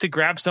like you have to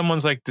grab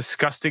someone's like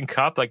disgusting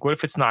cup. Like what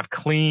if it's not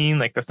clean?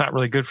 Like that's not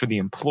really good for the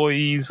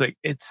employees. Like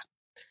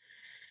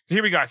So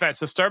here we go.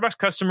 So Starbucks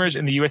customers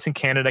in the US and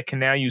Canada can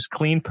now use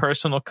clean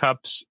personal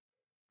cups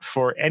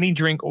for any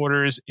drink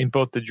orders in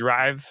both the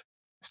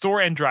store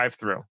and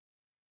drive-through.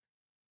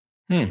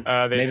 Maybe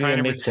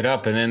they mix it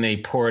up and then they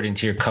pour it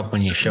into your cup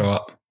when you show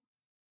up.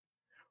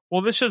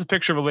 Well, this shows a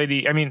picture of a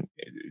lady. I mean,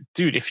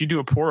 dude, if you do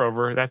a pour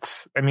over,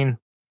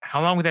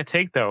 how long would that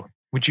take though?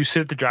 Would you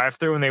sit at the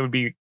drive-through and they would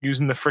be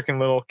using the freaking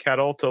little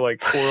kettle to like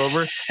pour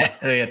over?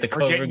 They got the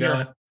clover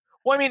going.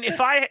 Well,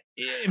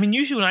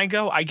 usually when I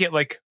go, I get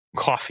like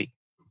coffee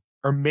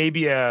or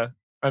maybe a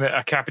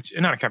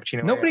cappuccino, not a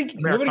cappuccino.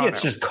 Nobody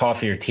gets just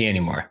coffee or tea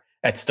anymore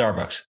at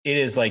Starbucks. It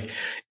is like,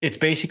 it's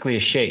basically a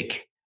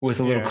shake with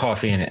a little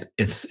coffee in it.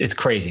 It's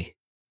crazy.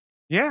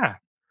 Yeah.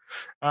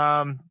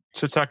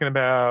 So talking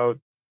about,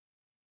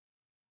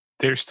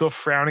 they're still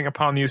frowning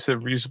upon the use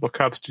of reusable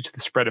cups due to the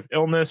spread of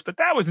illness, but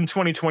that was in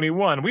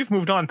 2021. We've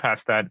moved on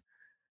past that.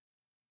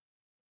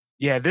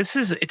 Yeah,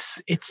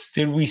 it's.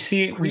 Did we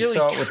see it? Really we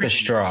saw it with the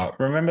straw.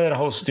 Remember that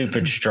whole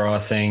stupid straw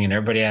thing, and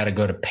everybody had to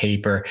go to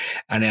paper.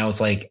 And I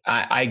was like,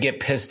 I get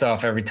pissed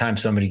off every time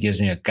somebody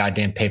gives me a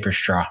goddamn paper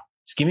straw.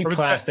 Just give me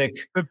plastic.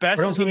 The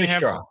best is when they have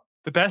straw.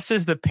 The best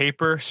is the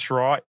paper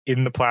straw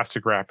in the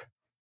plastic wrap.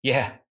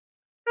 Yeah.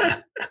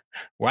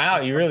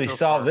 Wow, you really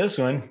solved this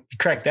one. You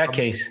cracked that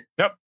case.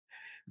 Yep.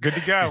 Good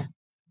to go.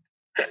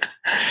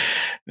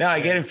 No,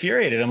 I get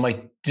infuriated. I'm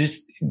like,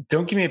 just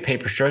don't give me a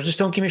paper straw. Just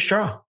don't give me a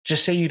straw.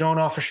 Just say you don't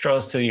offer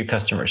straws to your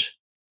customers.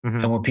 Mm-hmm.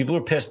 And when people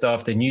are pissed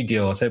off, then you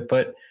deal with it.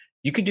 But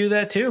you could do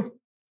that too.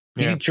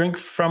 You can drink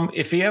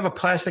if you have a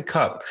plastic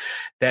cup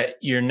that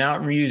you're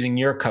not reusing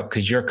your cup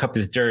because your cup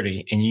is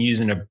dirty and you're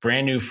using a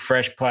brand new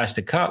fresh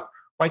plastic cup,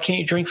 why can't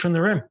you drink from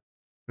the rim?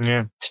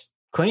 Yeah. It's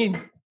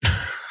clean.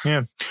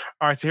 Yeah.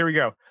 All right. So here we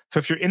go. So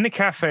if you're in the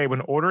cafe,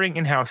 when ordering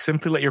in-house,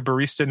 simply let your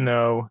barista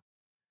know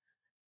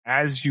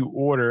as you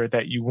order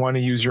that you want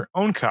to use your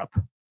own cup.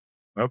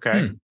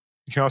 Okay.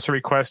 You can also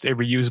request a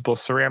reusable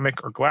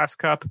ceramic or glass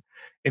cup.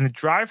 In the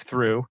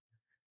drive-thru,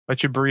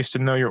 let your barista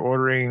know you're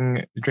ordering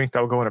a drink that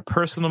will go in a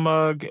personal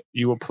mug.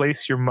 You will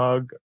place your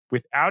mug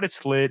without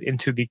its lid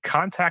into the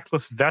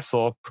contactless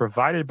vessel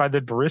provided by the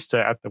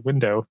barista at the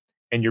window,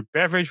 and your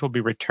beverage will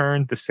be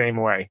returned the same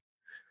way.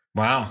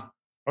 Wow.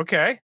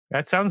 Okay.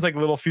 That sounds like a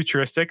little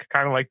futuristic,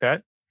 kind of like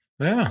that.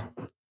 Yeah.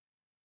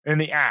 In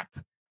the app,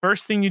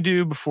 first thing you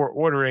do before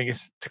ordering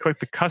is to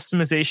click the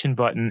customization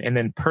button and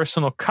then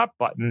personal cup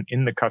button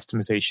in the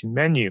customization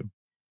menu.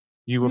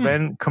 You will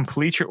then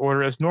complete your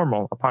order as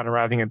normal. Upon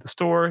arriving at the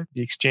store,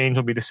 the exchange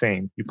will be the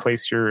same. You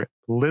place your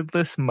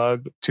lidless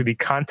mug to the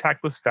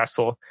contactless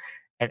vessel,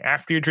 and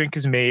after your drink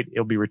is made,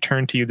 it'll be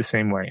returned to you the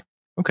same way.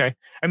 Okay.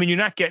 I mean, you're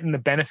not getting the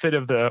benefit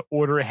of the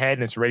order ahead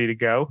and it's ready to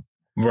go.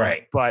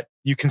 Right. But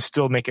you can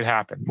still make it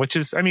happen, which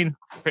is, I mean,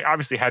 they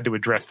obviously had to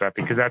address that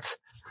because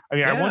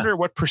I wonder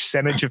what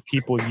percentage of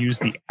people use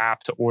the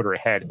app to order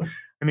ahead.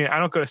 I mean, I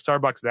don't go to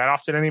Starbucks that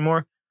often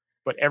anymore,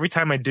 but every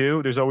time I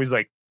do, there's always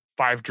like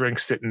 5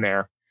 drinks sitting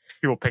there.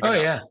 People pick it up.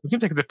 Yeah. It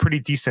seems like it's a pretty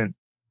decent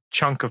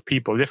chunk of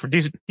people,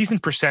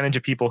 decent percentage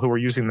of people who are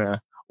using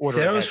the order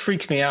That always ahead.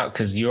 freaks me out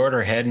because you order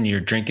ahead and your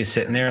drink is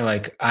sitting there.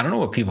 Like, I don't know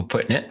what people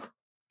put in it.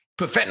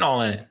 Put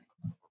fentanyl in it.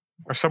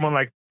 Or someone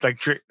like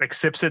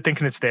sips it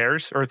thinking it's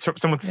theirs, or it's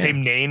someone with the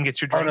same name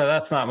gets your Oh drink. no,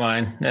 that's not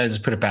mine. I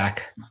just put it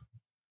back.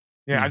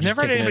 Yeah, You're I've just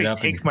never had picking it anybody up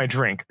take my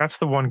drink. That's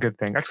the one good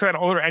thing. Actually, I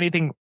don't order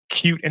anything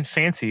cute and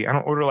fancy. I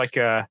don't order like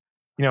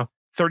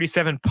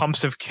 37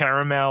 pumps of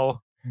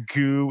caramel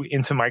goo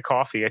into my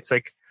coffee. It's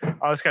like,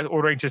 oh, this guy's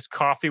ordering just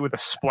coffee with a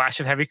splash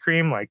of heavy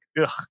cream. Like,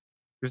 ugh,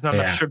 there's not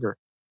enough sugar.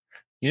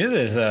 You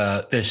know,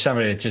 there's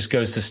somebody that just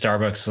goes to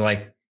Starbucks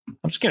like,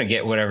 I'm just gonna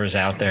get whatever's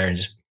out there and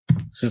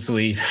just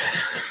leave.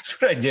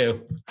 That's what I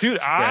do. Dude,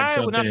 I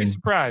would not be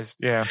surprised.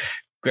 Yeah.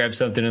 Grab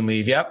something and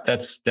leave. Yep,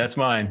 that's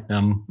mine.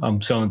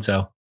 I'm so and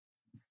so.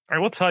 I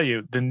will tell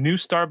you, the new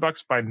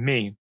Starbucks by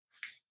me,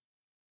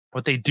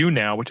 what they do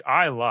now, which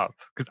I love,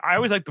 because I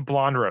always like the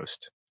blonde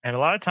roast. And a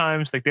lot of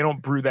times, like, they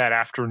don't brew that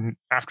after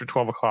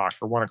 12 o'clock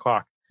or 1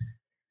 o'clock.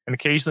 And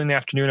occasionally in the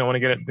afternoon, I want to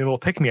get a little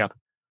pick-me-up.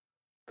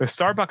 The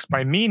Starbucks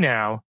by me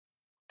now,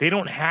 they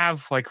don't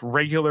have like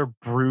regular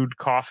brewed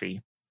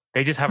coffee.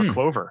 They just have a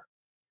clover,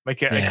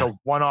 like a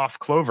one-off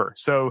clover.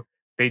 So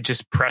they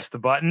just press the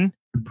button,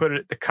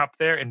 put the cup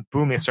there, and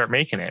boom, they start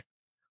making it.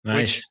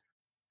 Nice. Which,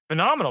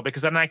 phenomenal,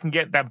 because then I can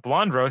get that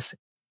blonde roast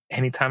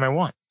anytime I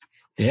want.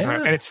 Yeah.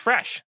 And it's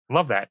fresh.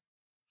 Love that.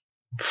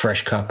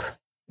 Fresh cup.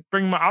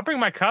 I'll bring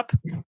my cup.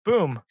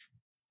 Boom.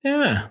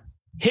 Yeah.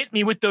 Hit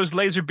me with those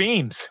laser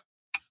beams.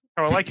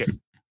 How I like it.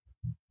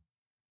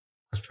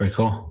 That's pretty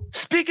cool.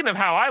 Speaking of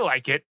how I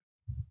like it,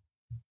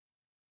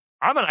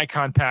 I'm an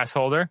Icon Pass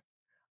holder.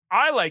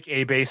 I like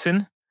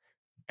A-Basin,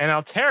 and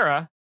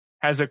Alterra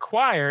has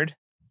acquired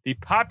the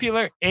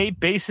popular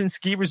A-Basin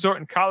ski resort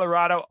in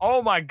Colorado.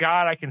 Oh my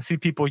God, I can see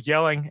people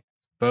yelling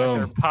at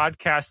their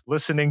podcast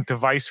listening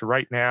device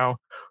right now.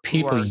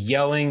 People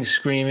yelling,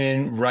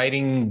 screaming,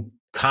 writing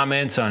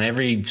comments on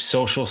every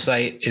social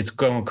site. It's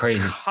going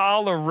crazy.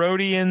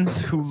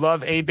 Coloradans who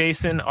love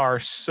A-Basin are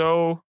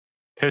so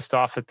pissed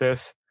off at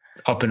this.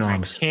 Up in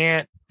arms. I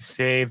can't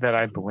say that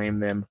I blame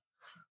them.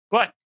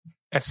 But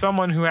as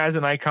someone who has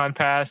an Icon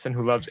Pass and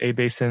who loves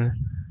A-Basin,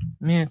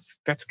 I mean,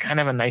 that's kind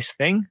of a nice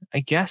thing, I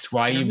guess.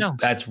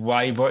 That's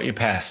why you bought your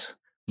pass.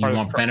 You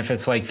want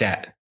benefits like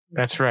that.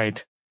 That's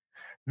right.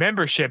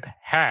 Membership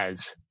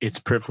has its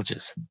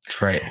privileges.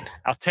 That's right.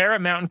 Alterra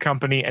Mountain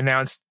Company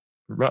announced,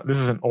 this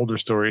is an older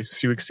story, a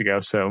few weeks ago,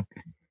 so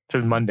it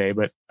says Monday,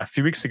 but a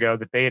few weeks ago,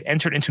 that they had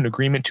entered into an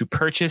agreement to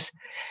purchase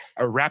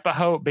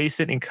Arapahoe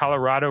Basin in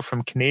Colorado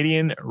from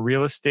Canadian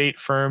real estate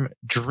firm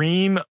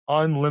Dream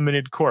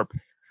Unlimited Corp.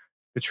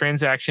 The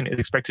transaction is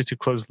expected to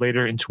close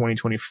later in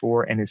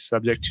 2024 and is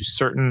subject to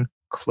certain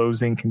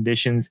closing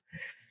conditions,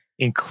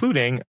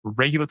 including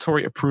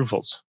regulatory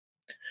approvals.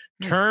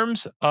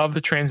 Terms of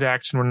the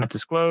transaction were not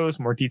disclosed.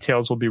 More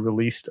details will be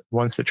released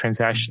once the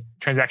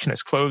transaction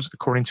is closed,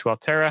 according to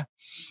Alterra.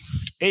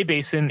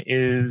 A-Basin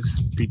is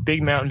the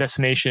big mountain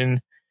destination.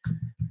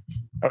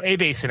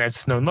 A-Basin,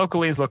 as known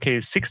locally, is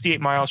located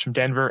 68 miles from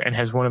Denver and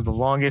has one of the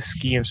longest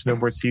ski and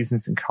snowboard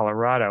seasons in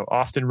Colorado,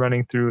 often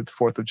running through the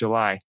 4th of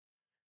July.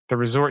 The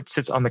resort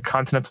sits on the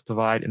Continental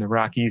Divide in the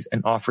Rockies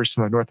and offers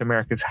some of North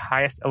America's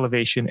highest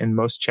elevation and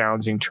most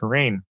challenging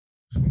terrain.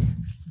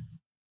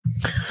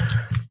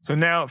 So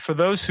now, for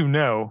those who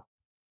know,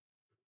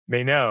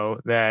 they know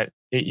that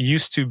it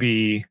used to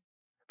be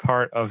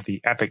part of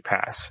the Epic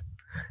Pass,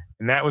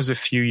 and that was a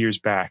few years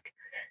back.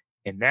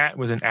 And that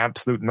was an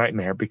absolute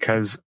nightmare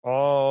because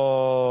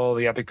all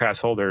the Epic Pass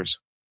holders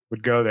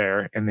would go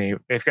there, and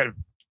they've got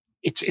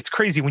it's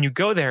crazy when you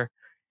go there.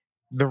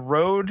 The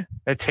road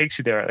that takes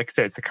you there, like I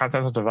said, it's the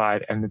Continental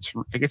Divide, and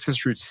I guess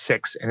it's Route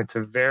 6, and it's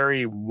a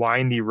very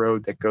windy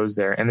road that goes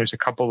there. And there's a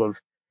couple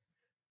of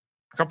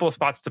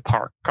spots to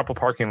park, a couple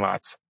parking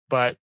lots,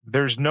 but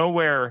there's no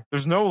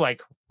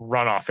like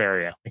runoff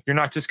area. Like, you're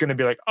not just going to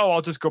be like, oh,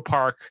 I'll just go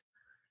park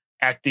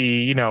at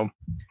the,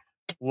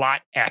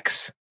 lot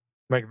X.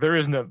 Like,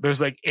 there's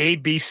like A,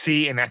 B,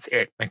 C, and that's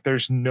it. Like,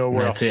 there's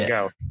nowhere else to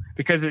go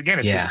because, again,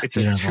 it's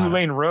a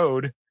 2-lane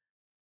road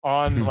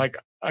on like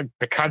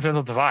the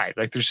Continental Divide.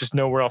 Like, there's just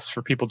nowhere else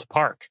for people to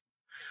park.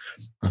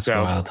 That's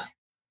wild.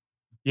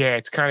 Yeah,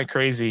 it's kind of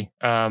crazy.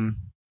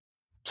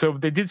 So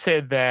they did say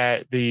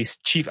that the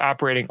chief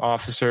operating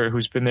officer,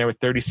 who's been there with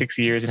 36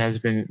 years and has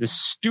been the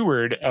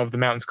steward of the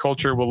mountain's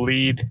culture, will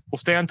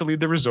stay on to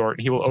lead the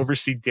resort. He will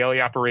oversee daily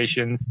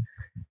operations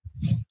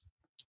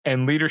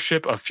and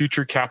leadership of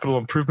future capital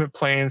improvement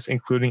plans,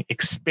 including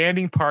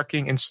expanding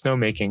parking and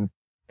snowmaking.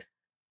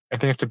 I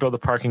think they have to build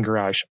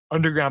a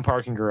underground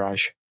parking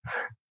garage.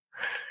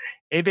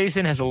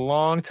 A-Basin has a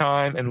long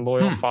time and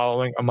loyal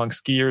following among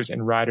skiers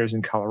and riders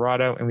in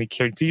Colorado, and we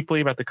care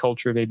deeply about the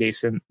culture of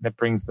A-Basin that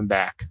brings them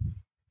back.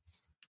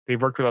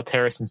 They've worked with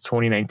Alterra since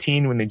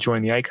 2019 when they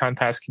joined the Icon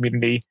Pass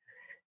community,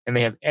 and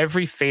they have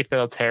every faith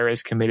that Alterra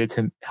is committed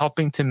to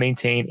helping to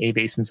maintain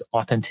A-Basin's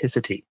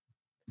authenticity.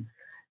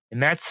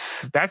 And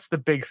that's the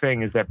big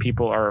thing, is that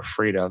people are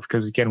afraid of,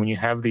 because, again, when you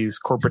have these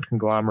corporate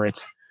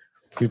conglomerates,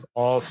 we've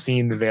all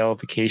seen the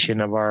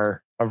vilification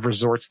of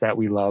resorts that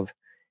we love.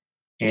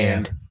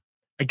 And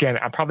again,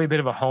 I'm probably a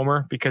bit of a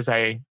homer because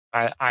I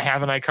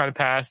have an Icon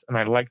Pass and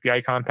I like the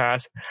Icon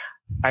Pass.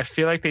 I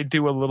feel like they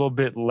do a little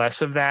bit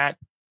less of that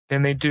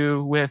than they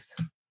do with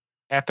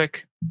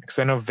Epic, because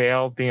I know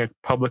Vail, being a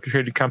publicly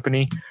traded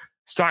company,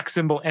 stock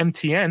symbol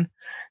MTN,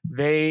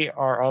 they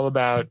are all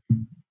about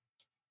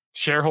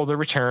shareholder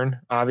return,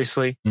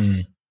 obviously,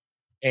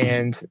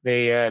 and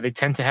they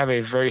tend to have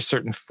a very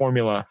certain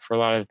formula for a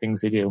lot of the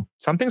things they do.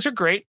 Some things are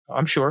great,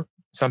 I'm sure.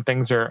 Some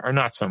things are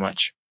not so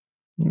much.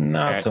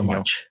 Not so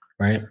much,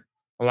 right?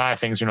 A lot of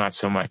things are not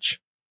so much.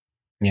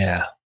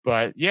 Yeah.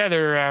 But yeah,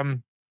 they're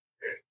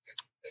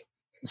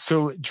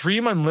so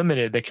Dream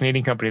Unlimited, the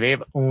Canadian company, they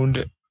have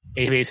owned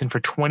A Basin for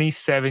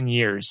 27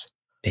 years.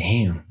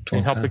 Damn.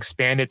 And helped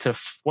expand it to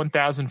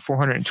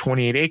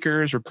 1,428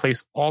 acres,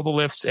 replace all the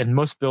lifts and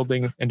most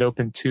buildings, and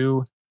open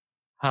 2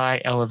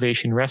 high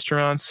elevation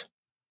restaurants.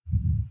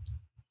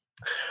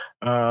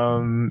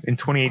 In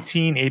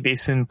 2018, A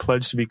Basin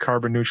pledged to be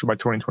carbon neutral by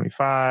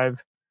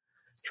 2025,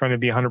 trying to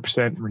be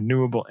 100%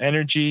 renewable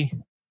energy.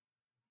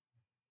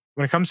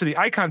 When it comes to the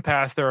Icon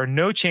Pass, there are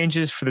no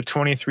changes for the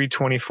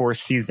 23-24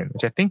 season,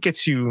 which I think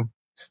gets you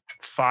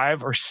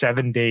 5 or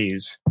 7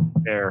 days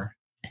there,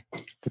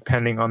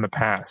 depending on the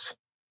pass.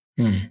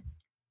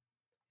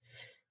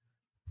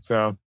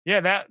 So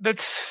yeah,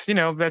 that's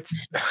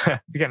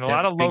again,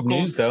 Lot of locals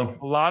news, though.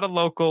 A lot of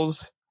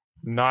locals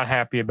not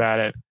happy about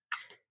it.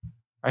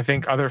 I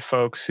think other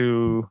folks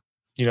who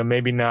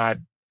maybe not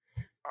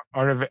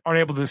aren't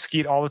able to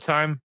ski all the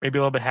time, maybe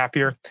a little bit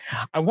happier.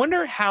 I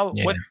wonder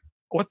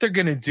what they're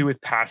going to do with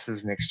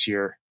passes next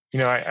year.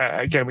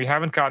 Again, we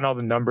haven't gotten all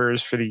the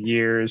numbers for the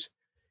years.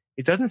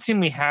 It doesn't seem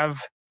we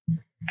have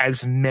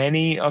as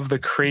many of the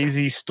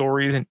crazy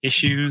stories and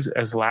issues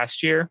as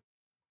last year.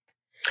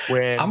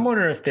 I'm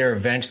wondering if they're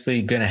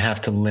eventually going to have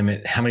to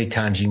limit how many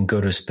times you can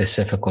go to a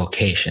specific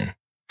location.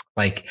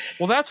 Like,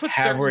 well, that's what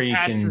certain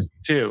passes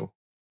do.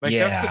 Like,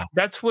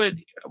 that's with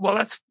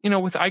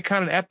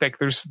Icon and Epic,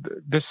 there's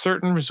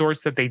certain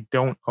resorts that they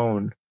don't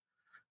own,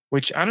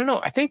 which I don't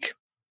know. I think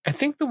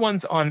the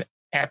ones on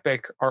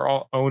Epic are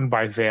all owned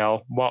by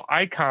Vail, while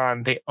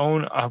Icon, they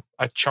own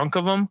a chunk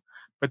of them,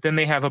 but then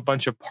they have a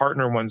bunch of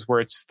partner ones where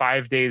it's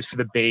 5 days for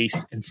the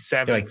base and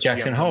 7. Like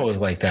Jackson Hole is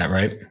like that,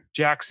 right?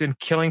 Jackson,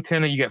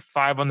 Killington, you get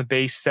 5 on the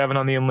base, 7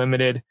 on the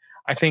unlimited.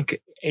 I think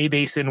A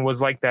Basin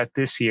was like that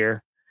this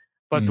year,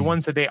 but the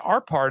ones that they are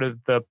part of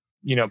the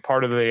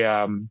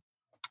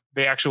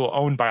actual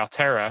owned by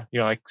Alterra,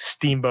 like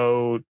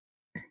Steamboat,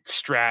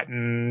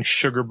 Stratton,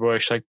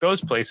 Sugarbush, like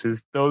those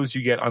places, those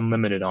you get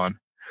unlimited on.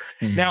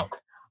 Now,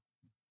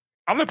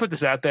 I'm going to put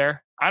this out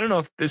there. I don't know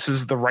if this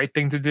is the right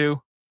thing to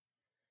do.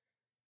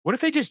 What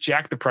if they just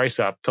jack the price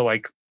up to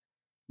like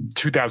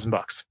 $2,000?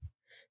 That's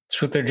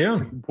what they're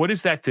doing. What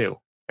does that do?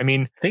 I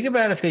mean, think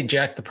about if they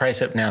jacked the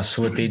price up now.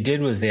 So what they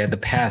did was they had the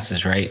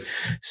passes, right?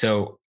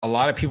 So a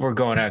lot of people were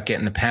going out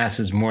getting the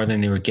passes more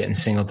than they were getting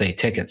single day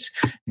tickets.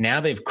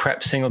 Now they've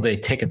crept single day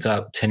tickets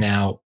up to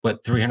now,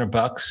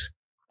 $300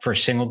 for a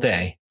single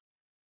day.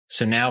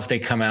 So now if they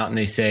come out and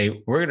they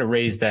say, we're going to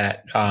raise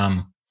that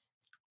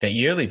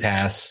yearly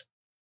pass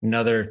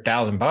another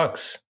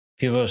 $1,000,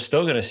 people are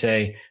still going to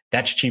say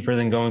that's cheaper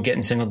than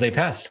getting single day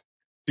pass.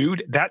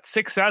 Dude, that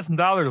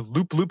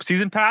 $6,000 loop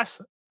season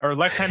pass or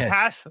lifetime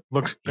pass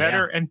looks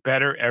better and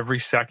better every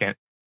second.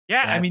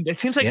 Yeah, I mean, it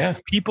seems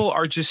like people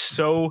are just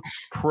so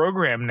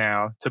programmed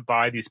now to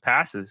buy these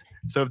passes.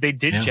 So if they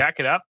did jack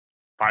it up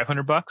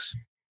 $500,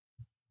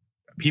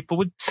 people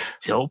would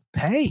still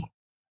pay.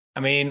 I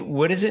mean,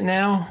 what is it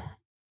now?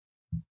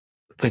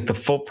 Like the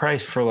full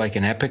price for like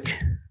an Epic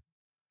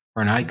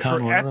or an Icon?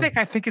 For Epic,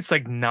 I think it's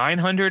like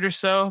 $900 or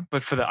so.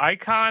 But for the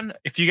Icon,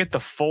 if you get the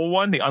full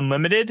one, the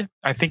unlimited,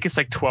 I think it's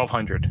like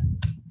 $1,200.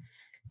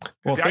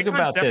 Well, think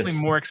about this.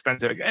 Definitely more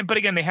expensive. But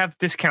again, they have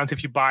discounts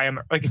if you buy them.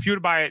 Like if you were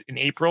to buy it in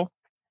April,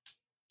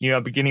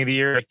 beginning of the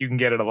year, you can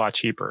get it a lot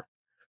cheaper.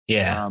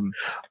 Yeah.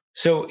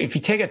 So if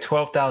you take it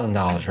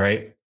 $12,000,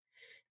 right?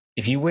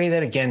 If you weigh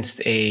that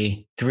against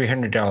a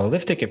 $300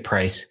 lift ticket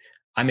price,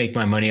 I make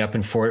my money up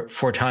in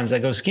four times I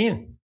go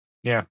skiing.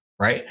 Yeah.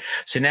 Right.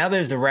 So now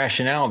there's the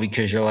rationale,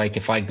 because you're like,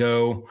 if I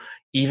go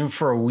even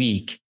for a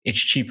week, it's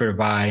cheaper to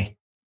buy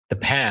the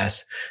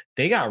pass.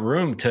 They got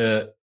room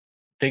to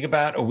think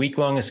about a week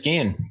long of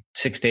skiing,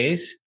 6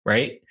 days,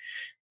 right?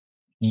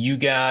 You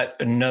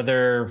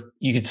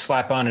could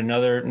slap on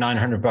another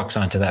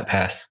 $900 onto that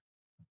pass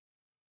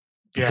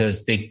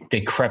because they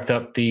crept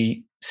up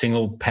the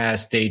single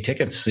pass day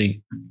tickets. So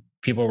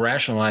people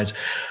rationalize,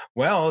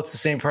 well, it's the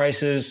same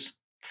price as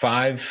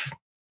 5,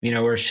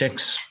 or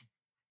 6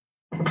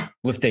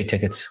 lift day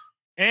tickets.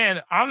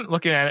 And I'm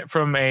looking at it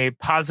from a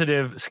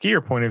positive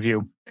skier point of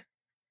view.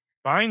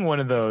 Buying one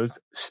of those,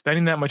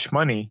 spending that much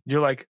money,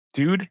 you're like,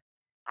 dude,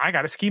 I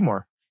got to ski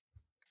more.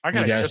 I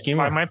got to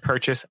justify my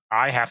purchase.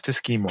 I have to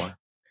ski more.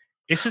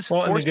 This is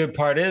and the good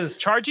part is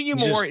charging you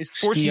more is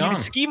forcing you to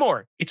ski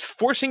more. It's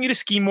forcing you to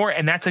ski more,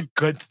 and that's a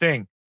good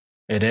thing.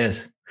 It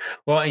is.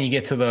 Well, and you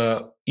get to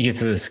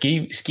the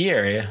ski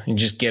area and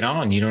just get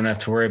on. You don't have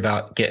to worry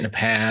about getting a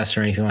pass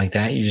or anything like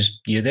that.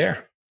 You're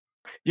there.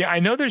 Yeah, I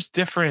know there's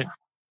different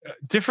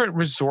different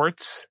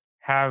resorts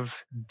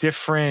have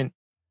different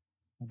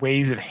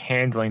ways of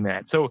handling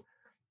that. So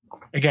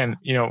again,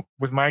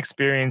 with my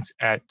experience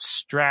at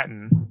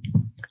Stratton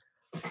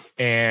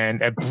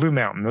and at Blue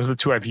Mountain, those are the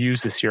two I've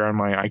used this year on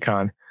my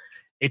icon.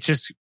 It's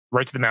just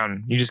right to the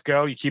mountain. You just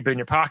go, you keep it in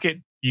your pocket,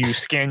 you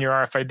scan your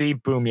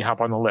RFID, boom, you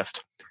hop on the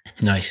lift.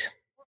 Nice.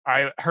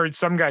 I heard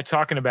some guy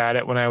talking about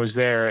it when I was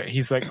there.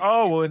 He's like,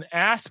 oh, well,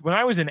 when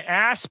I was in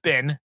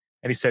Aspen,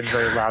 and he said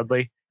very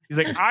loudly, he's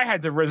like, I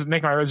had to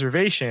make my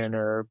reservation,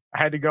 or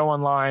I had to go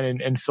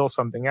online and fill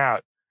something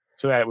out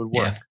so that it would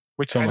work. Yeah.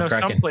 Which I know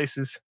some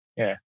places,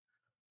 yeah.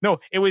 No,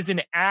 it was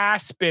in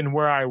Aspen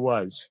where I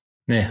was.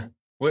 Yeah.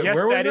 Where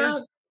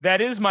was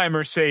that is my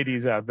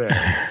Mercedes out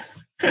there.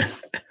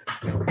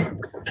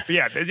 But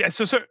yeah,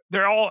 so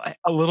they're all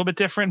a little bit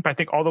different, but I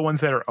think all the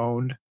ones that are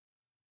owned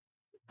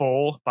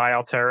full by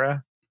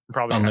Alterra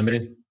probably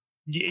unlimited.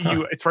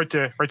 It's right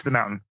to the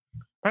mountain.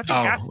 But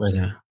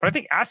I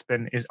think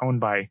Aspen is owned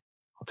by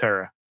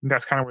Alterra.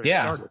 That's kind of where they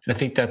started. I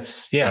think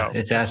it's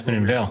Aspen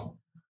and Vail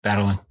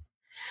battling.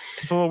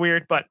 It's a little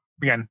weird, but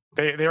again,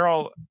 they're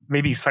all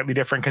maybe slightly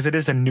different because it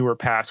is a newer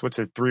pass. What's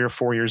it, 3 or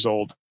 4 years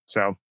old?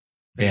 So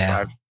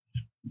yeah, 5.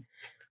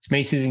 It's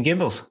Macy's and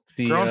Gimbals. It's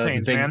the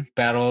big man.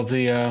 Battle of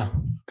the.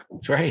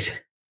 That's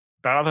right.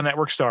 Battle of the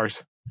Network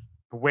Stars.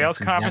 The Wales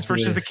Conference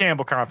versus the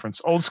Campbell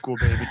Conference. Old school,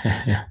 baby.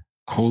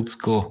 Old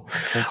school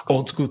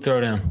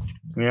throwdown.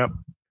 Yep.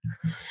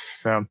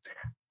 So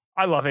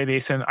I love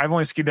A-Basin. I've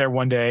only skied there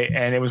one day,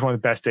 and it was one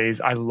of the best days.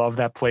 I love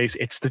that place.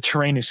 The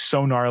terrain is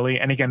so gnarly.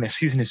 And again, the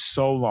season is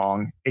so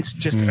long. It's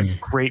just a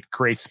great,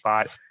 great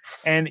spot.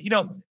 And,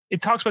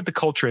 it talks about the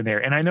culture in there.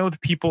 And I know the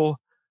people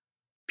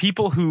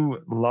who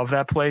love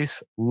that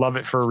place love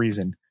it for a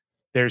reason.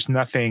 There's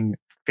nothing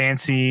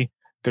fancy.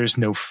 There's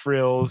no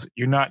frills.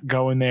 You're not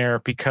going there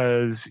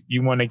because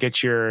you want to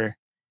get your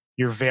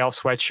Vail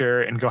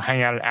sweatshirt and go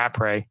hang out at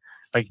Après.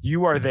 Like,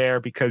 you are there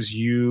because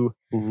you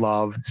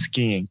love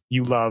skiing.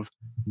 You love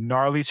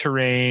gnarly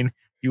terrain.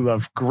 You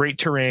love great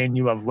terrain.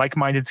 You love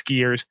like-minded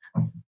skiers.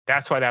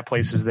 That's why that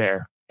place is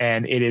there.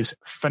 And it is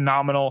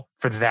phenomenal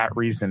for that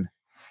reason.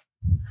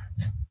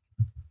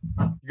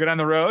 You go down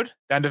the road,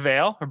 down to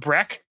Vail or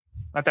Breck,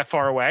 not that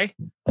far away.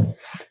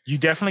 You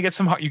definitely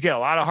get you get a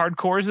lot of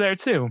hardcores there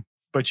too,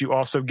 but you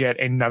also get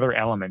another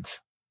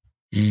element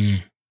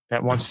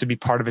that wants to be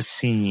part of a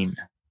scene.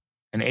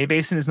 And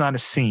A-Basin is not a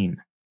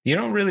scene. You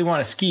don't really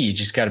want to ski. You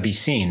just got to be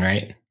seen,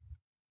 right?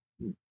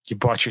 You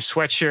bought your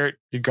sweatshirt.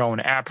 You're going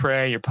to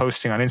Après. You're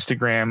posting on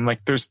Instagram.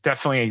 Like, there's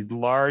definitely a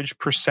large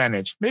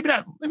percentage. Maybe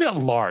not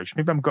large.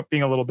 Maybe I'm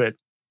being a little bit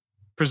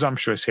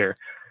presumptuous here.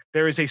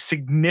 There is a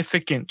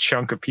significant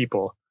chunk of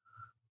people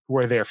who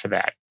are there for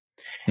that.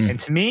 And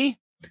to me,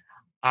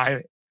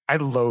 I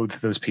loathe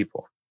those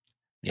people.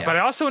 Yeah. But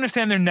I also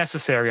understand they're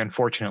necessary,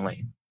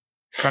 unfortunately.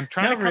 So I'm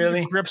trying to come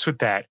to grips with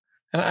that.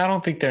 I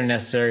don't think they're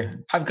necessary.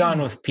 I've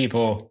gone with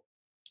people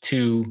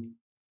to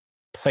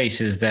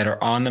places that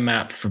are on the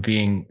map for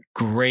being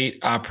great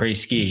après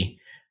ski.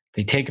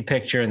 They take a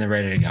picture and they're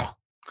ready to go.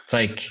 It's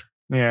like,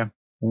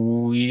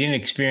 we didn't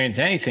experience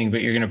anything,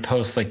 but you're going to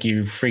post like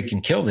you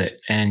freaking killed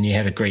it and you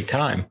had a great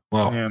time.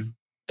 Well,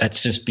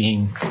 that's just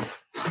being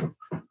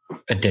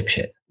a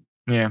dipshit.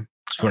 Yeah.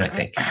 That's what I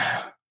think.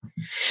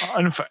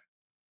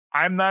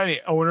 I'm not an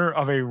owner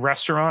of a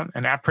restaurant,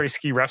 an après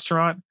ski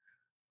restaurant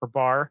or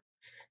bar.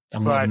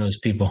 I'm loving those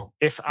people.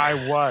 If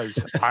I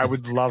was, I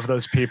would love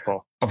those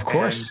people. Of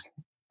course.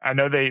 And I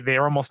know they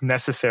are almost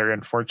necessary,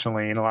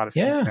 unfortunately, in a lot of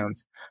ski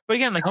towns. But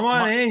again, like, come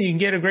on in, you can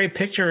get a great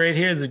picture right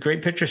here. There's a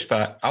great picture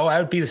spot. Oh, I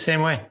would be the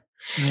same way.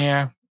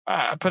 Yeah.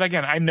 But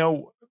again, I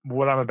know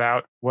what I'm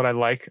about, what I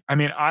like. I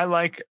mean, I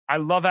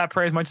love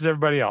après as much as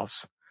everybody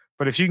else.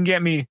 But if you can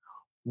get me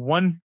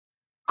one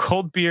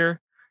cold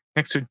beer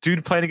next to a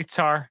dude playing a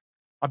guitar,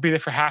 I'll be there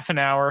for half an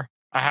hour.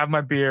 I have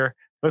my beer,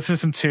 listen to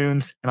some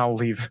tunes, and I'll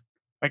leave.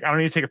 Like, I don't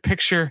need to take a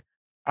picture.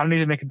 I don't need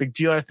to make a big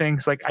deal out of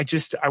things. Like,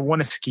 I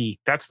want to ski.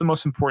 That's the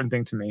most important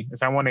thing to me,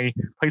 is I want a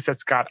place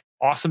that's got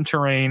awesome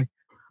terrain,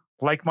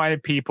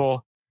 like-minded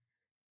people,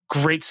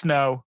 great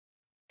snow,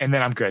 and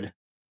then I'm good.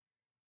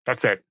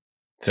 That's it.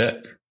 That's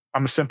it.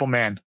 I'm a simple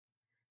man.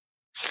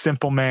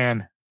 Simple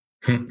man.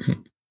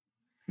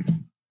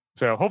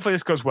 So hopefully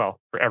this goes well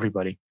for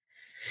everybody.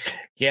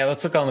 Yeah,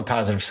 let's look on the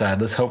positive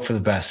side. Let's hope for the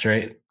best,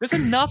 right? There's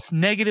enough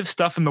negative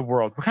stuff in the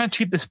world. We're trying to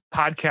keep this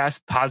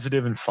podcast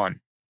positive and fun.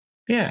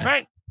 Yeah.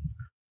 Right?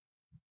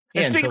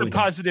 And speaking of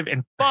positive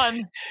and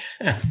fun,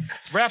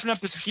 wrapping up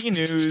the ski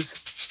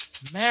news,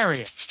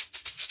 Marion,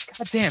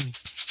 goddamn,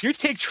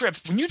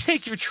 when you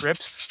take your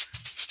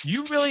trips,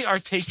 you really are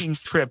taking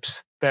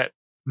trips that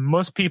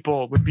most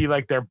people would be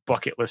like their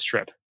bucket list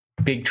trip.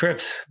 Big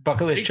trips,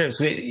 bucket list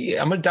trips. I'm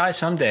going to die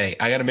someday.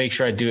 I got to make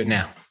sure I do it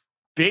now.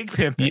 Big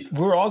pimping.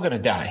 We're all going to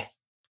die.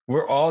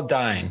 We're all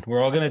dying.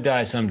 We're all going to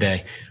die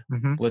someday.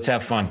 Mm-hmm. Let's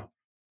have fun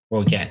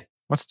while we can.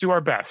 Let's do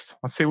our best.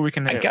 Let's see what we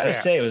can do. I got to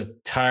say, it was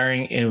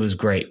tiring and it was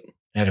great.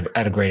 I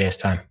had a great ass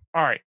time.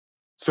 All right.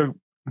 So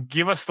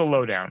give us the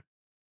lowdown.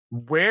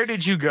 Where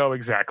did you go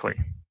exactly?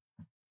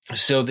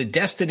 So the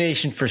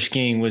destination for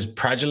skiing was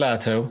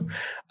Pregelato.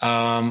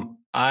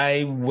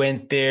 I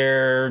went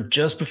there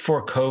just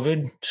before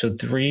COVID. So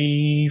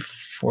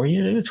 4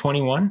 years,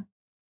 21.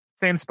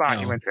 Same spot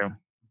you No. went to.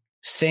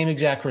 Same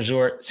exact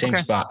resort, same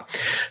Okay. spot.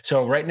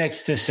 So right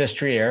next to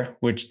Sestriere,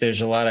 which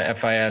there's a lot of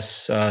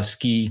FIS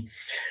ski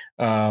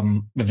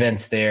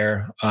events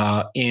there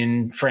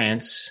in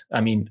France.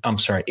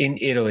 In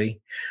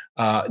Italy,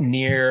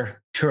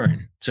 near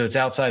Turin. So it's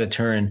outside of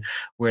Turin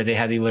where they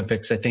had the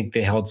Olympics. I think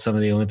they held some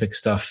of the Olympic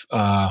stuff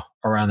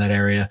around that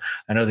area.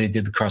 I know they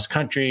did the cross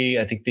country.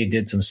 I think they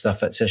did some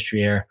stuff at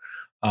Sestriere.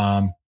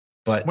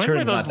 But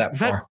Turin's not that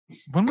far.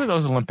 When were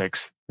those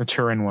Olympics? The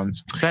Turin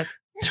ones? Was that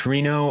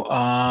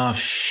Torino?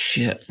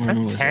 Shit.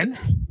 When was 10?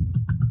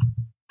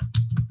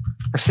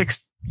 it?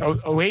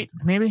 Or 08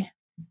 maybe?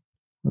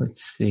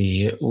 Let's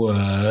see. It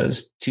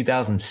was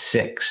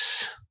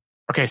 2006.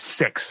 Okay,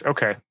 6.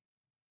 Okay.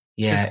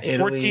 Yeah.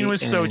 14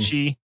 was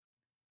Sochi.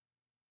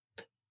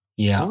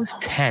 Yeah. What was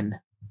 10?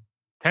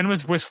 10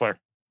 was Whistler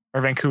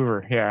or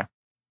Vancouver. Yeah.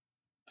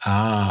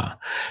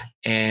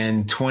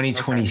 And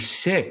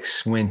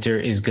 2026 winter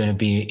is going to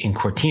be in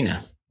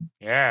Cortina.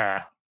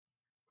 Yeah.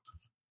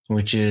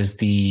 Which is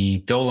the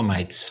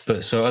Dolomites,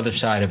 but so other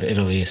side of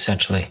Italy,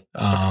 essentially.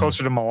 It's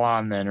closer to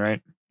Milan then,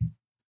 right?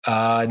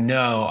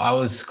 No, I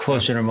was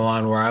closer to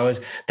Milan where I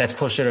was. That's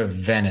closer to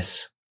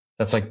Venice.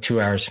 That's like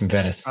 2 hours from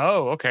Venice.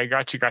 Oh, okay.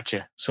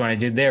 Gotcha. So when I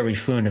did there, we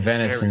flew into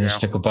Venice and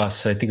just took a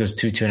bus. I think it was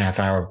 2.5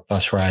 hour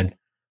bus ride.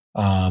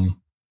 And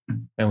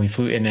we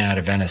flew in and out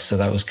of Venice. So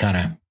that was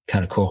kind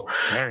of cool.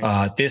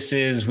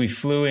 We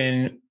flew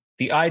in.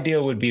 The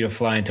ideal would be to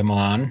fly into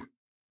Milan.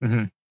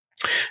 Mm-hmm.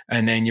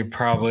 And then you're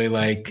probably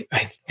like, I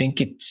think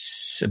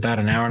it's about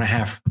an hour and a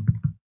half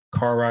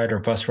car ride or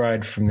bus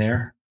ride from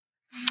there.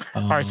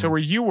 All right. So where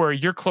you were,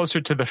 you're closer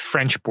to the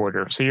French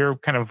border. So you're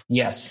kind of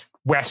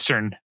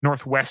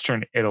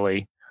northwestern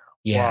Italy.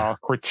 Yeah. While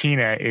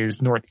Cortina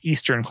is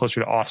northeastern, closer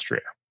to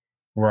Austria.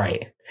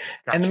 Right.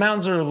 Gotcha. And the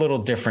mountains are a little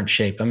different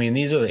shape. I mean,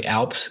 these are the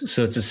Alps.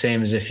 So it's the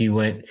same as if you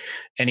went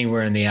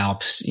anywhere in the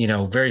Alps,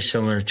 very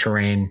similar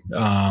terrain.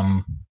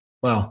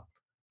 Well,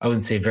 I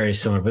wouldn't say very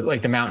similar, but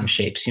like the mountain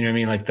shapes, you know what I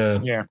mean? Like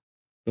the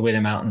way the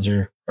mountains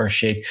are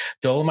shaped.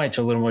 Dolomites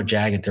are a little more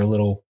jagged. They're a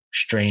little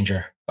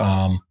stranger.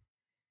 Had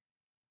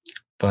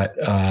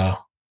a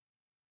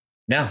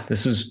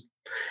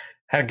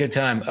good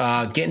time.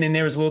 Getting in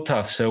there was a little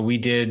tough. So we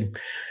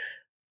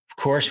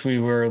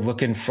were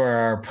looking for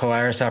our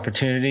Polaris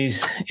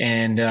opportunities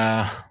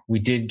and we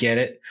did get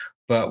it,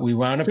 but we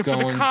wound up going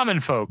for the common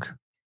folk.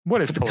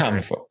 What is for the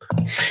common folk?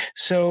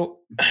 So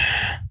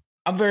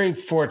I'm very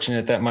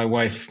fortunate that my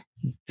wife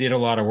did a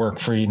lot of work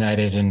for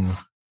United and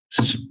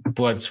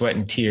blood, sweat,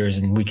 and tears,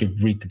 and we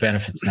could reap the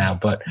benefits now.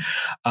 But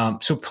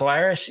so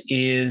Polaris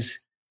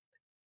is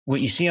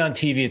what you see on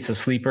TV. It's the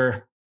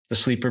sleeper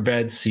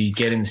bed. So you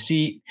get in the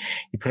seat,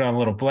 you put on a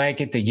little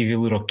blanket. They give you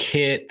a little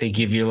kit. They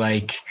give you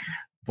like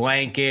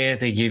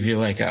blanket. They give you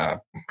like a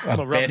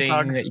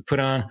bedding that you put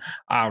on,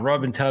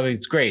 rub and tub.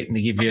 It's great. And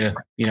they give you,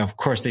 of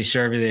course they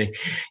serve you.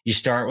 You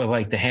start with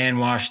like the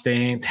hand wash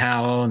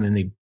towel, and then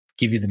they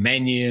give you the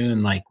menu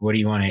and like, what do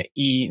you want to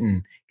eat?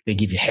 And they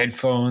give you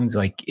headphones.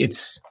 Like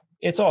it's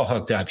all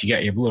hooked up. You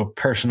got your little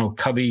personal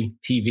cubby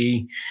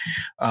TV.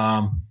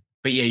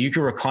 But yeah, you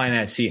can recline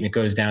that seat and it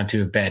goes down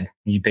to a bed.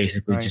 You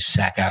basically just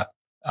sack out.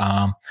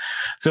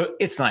 So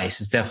it's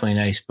nice. It's definitely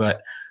nice,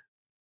 but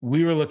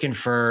we were looking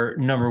for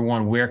number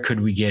one, where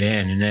could we get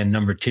in? And then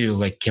number two,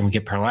 like, can we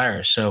get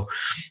Polaris? So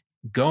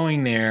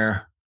going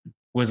there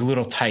was a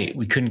little tight.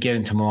 We couldn't get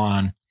into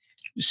Milan.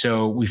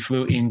 So we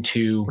flew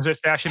into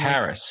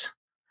Paris.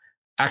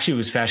 Actually, it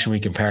was Fashion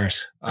Week in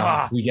Paris.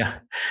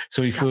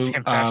 We flew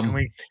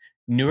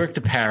Newark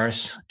to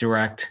Paris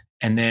direct,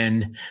 and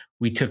then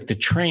we took the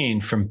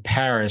train from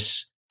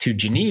Paris to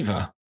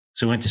Geneva.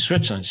 So we went to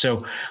Switzerland.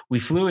 So we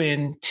flew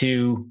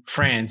into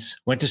France,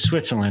 went to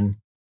Switzerland,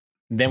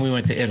 then we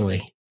went to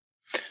Italy.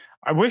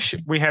 I wish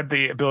we had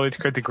the ability to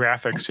create the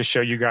graphics to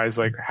show you guys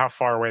like how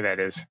far away that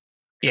is.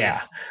 Yeah.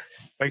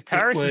 Like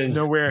Paris is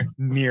nowhere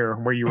near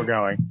where you were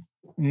going.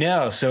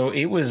 No. So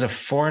it was a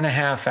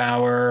 4.5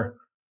 hour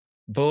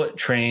bullet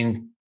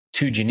train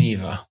to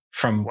Geneva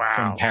from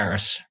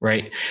Paris,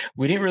 right?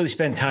 We didn't really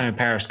spend time in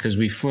Paris because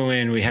we flew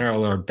in, we had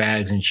all our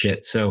bags and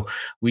shit. So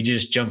we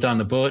just jumped on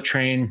the bullet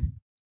train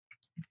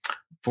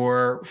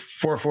for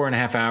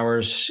 4.5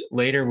 hours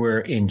later. We're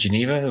in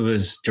Geneva. It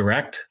was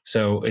direct.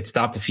 So it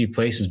stopped a few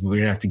places, but we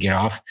didn't have to get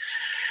off.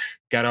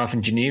 Got off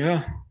in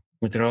Geneva,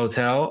 went to the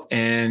hotel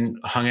and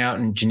hung out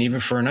in Geneva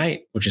for a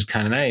night, which is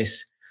kind of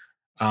nice.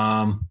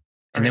 And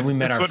then we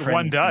met our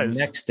friends the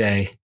next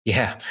day.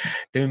 Yeah.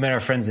 Then we met our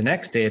friends the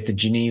next day at the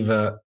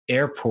Geneva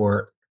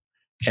airport,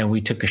 and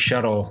we took a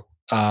shuttle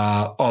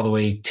all the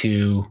way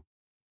to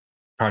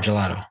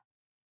Pregelato.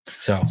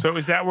 So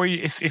is that where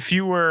you, if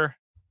you were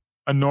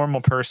a normal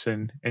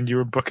person and you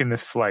were booking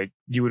this flight,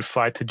 you would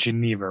fly to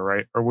Geneva,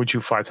 right? Or would you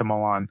fly to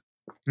Milan?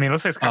 I mean, it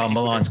looks like it's kind of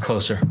Milan's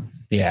closer.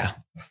 Yeah.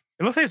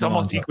 It looks like it's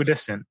almost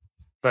equidistant,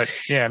 but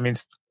yeah, I mean,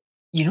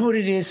 You know what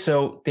it is?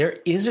 So there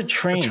is a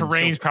train. The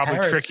terrain's So probably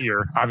Paris-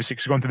 trickier, obviously,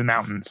 because you're going through the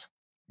mountains.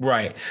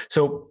 Right.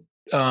 So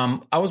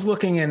I was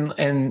looking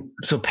and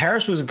so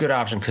Paris was a good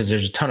option because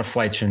there's a ton of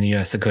flights from the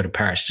US that go to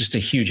Paris, just a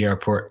huge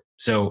airport.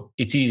 So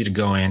it's easy to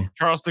go in.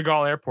 Charles de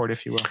Gaulle Airport,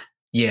 if you will.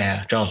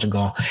 Yeah, Charles de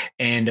Gaulle.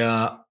 And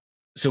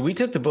so we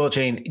took the bullet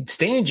train.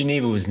 Staying in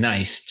Geneva was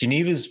nice.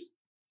 Geneva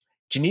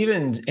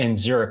and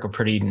Zurich are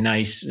pretty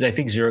nice. I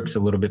think Zurich's a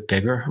little bit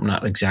bigger. I'm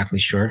not exactly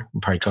sure. I'm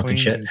probably talking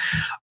shit.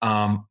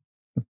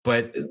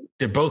 But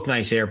they're both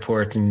nice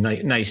airports and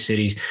nice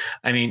cities.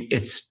 I mean,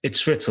 it's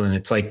Switzerland.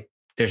 It's like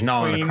there's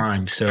not a lot of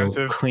crime. So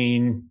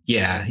clean.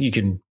 Yeah, you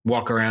can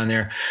walk around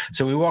there.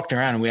 So we walked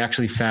around and we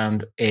actually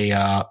found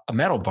a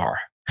metal bar.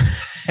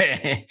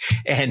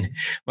 And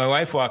my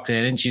wife walked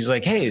in and she's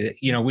like, "Hey,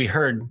 we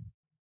heard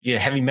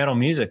heavy metal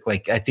music.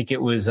 Like I think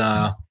it was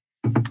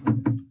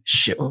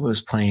shit, what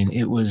was playing?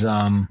 It was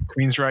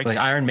Queensryche. Like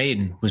Iron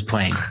Maiden was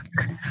playing."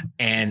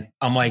 And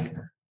I'm like,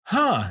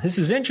 this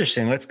is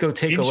interesting. Let's go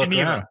take a look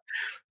around.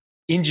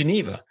 In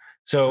Geneva.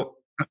 So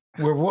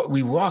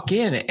we walk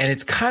in and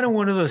it's kind of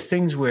one of those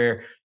things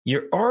where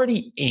you're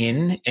already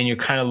in and you're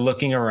kind of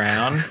looking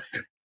around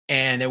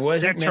and there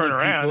wasn't many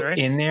people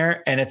in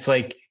there. And it's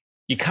like,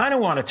 you kind of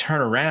want to turn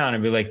around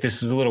and be like,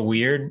 this is a little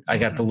weird. I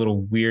got the little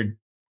weird,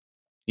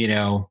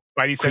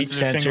 creep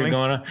sensor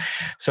going on.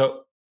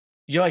 So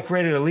you're like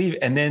ready to leave.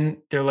 And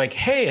then they're like,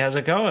 "Hey, how's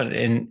it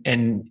going?"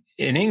 And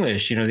in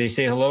English, they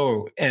say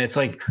hello. And it's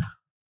like,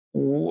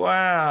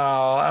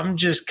 wow, I'm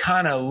just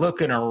kind of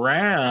looking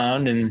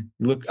around and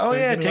look,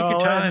 take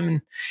your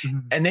time.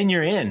 And then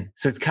you're in.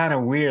 So it's kind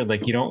of weird.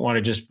 Like you don't want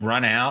to just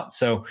run out.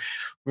 So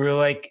we were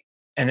like,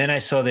 and then I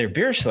saw their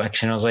beer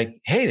selection. I was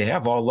like, hey, they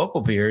have all local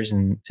beers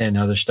and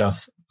other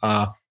stuff. So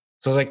I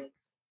was like,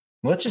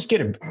 let's get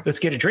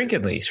a drink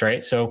at least.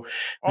 Right. So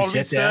all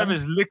we serve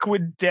is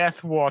liquid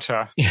death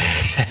water.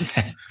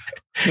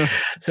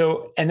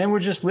 So, and then we're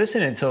just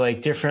listening to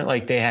like different,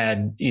 like they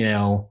had,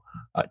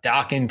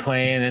 Dokken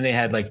playing, and they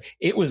had they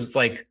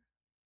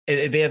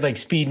had like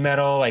speed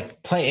metal,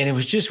 like playing, and it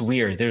was just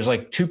weird. There's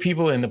like two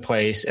people in the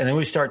place, and then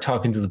we start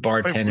talking to the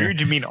bartender. By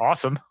weird, you mean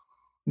awesome?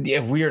 Yeah,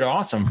 weird,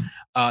 awesome.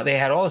 They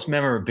had all this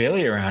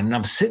memorabilia around, and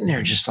I'm sitting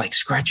there just like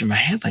scratching my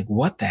head, like,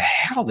 what the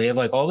hell? They have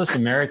like all this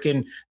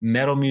American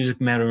metal music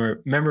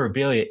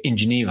memorabilia in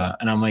Geneva,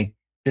 and I'm like,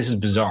 this is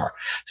bizarre.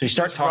 So we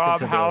start talking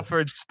to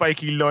Halford's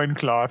spiky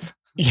loincloth.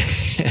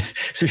 Yeah.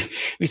 So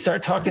we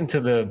start talking to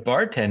the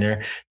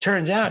bartender.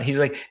 Turns out he's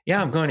like,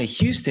 "Yeah, I'm going to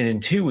Houston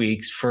in 2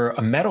 weeks for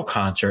a metal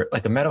concert,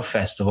 like a metal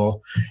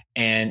festival."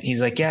 And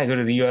he's like, "Yeah, I go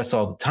to the US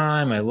all the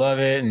time. I love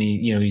it." And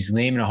he's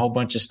naming a whole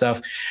bunch of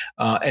stuff.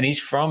 And he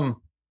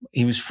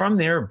was from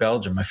there,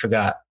 Belgium. I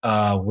forgot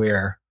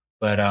where,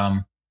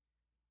 but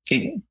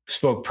he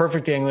spoke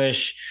perfect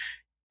English.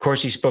 Of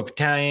course, he spoke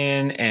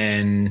Italian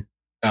and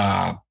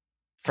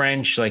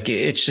French. Like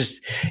it's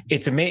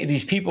amazing.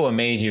 These people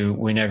amaze you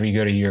whenever you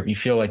go to Europe. You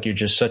feel like you're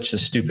just such the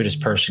stupidest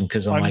person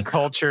because I'm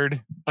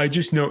uncultured. I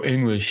just know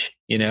English,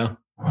 I know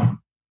a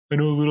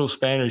little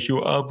Spanish. Yo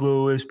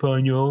hablo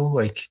español.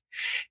 Like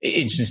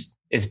it's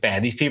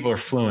bad. These people are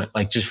fluent,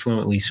 like just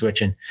fluently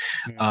switching.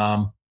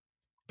 Yeah.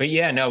 But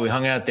yeah, no, we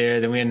hung out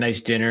there. Then we had a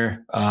nice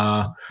dinner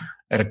at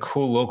a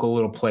cool local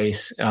little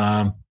place.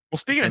 Well,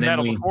 speaking of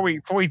metal,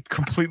 before we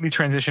completely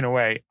transition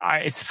away,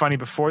 it's funny.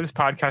 Before this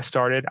podcast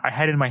started, I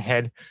had in my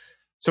head.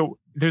 So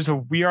there's a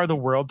 "We Are the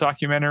World"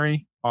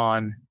 documentary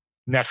on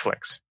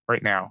Netflix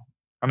right now.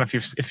 I don't know if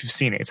you've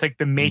seen it. It's like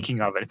the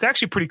making of it. It's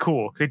actually pretty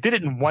cool. They did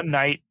it in one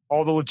night.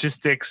 All the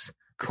logistics,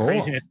 cool. The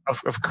craziness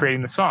of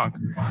creating the song,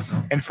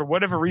 and for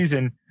whatever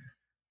reason,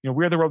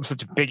 "We Are the World" was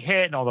such a big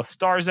hit, and all the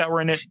stars that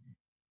were in it.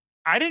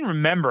 I didn't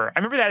remember. I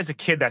remember that as a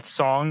kid, that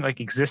song like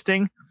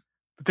existing.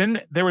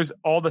 Then there was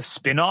all the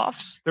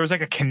spin-offs. There was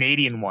like a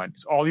Canadian one.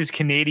 It's all these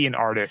Canadian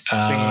artists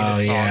singing the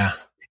song. Yeah.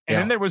 And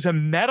then there was a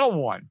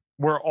metal one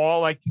where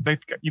all like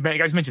you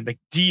guys mentioned, like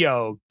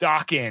Dio,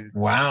 Dokken,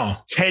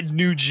 wow, Ted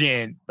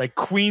Nugent, like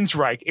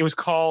Queensryche. It was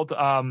called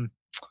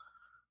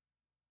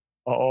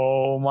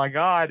oh my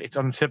God, it's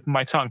on the tip of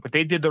my tongue. But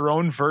they did their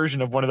own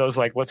version of one of those,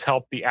 like, let's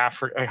help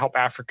help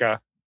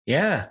Africa.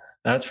 Yeah.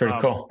 That's pretty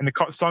cool. And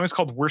the song is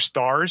called "We're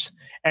Stars."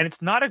 And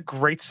it's not a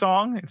great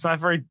song. It's not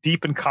very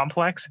deep and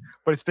complex,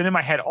 but it's been in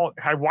my head.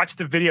 I watched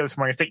the video this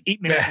morning. It's like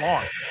 8 minutes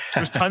long.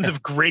 There's tons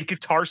of great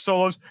guitar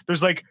solos.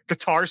 There's like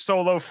guitar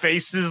solo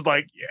faces.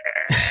 Like,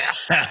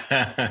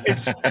 yeah.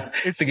 It's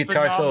the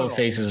guitar phenomenal. solo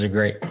faces are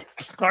great.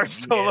 Guitar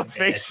solo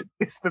face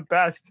is the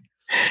best.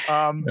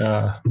 I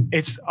gotta,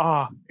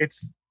 awesome.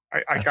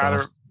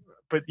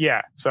 But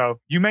yeah.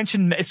 So you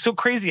mentioned, it's so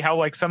crazy how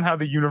like somehow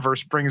the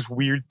universe brings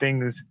weird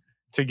things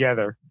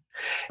together.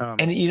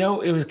 And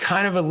it was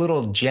kind of a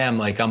little gem.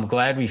 Like, I'm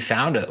glad we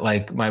found it.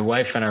 Like, my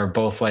wife and I were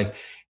both like,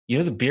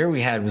 the beer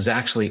we had was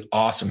actually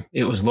awesome.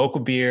 It was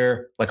local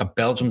beer, like a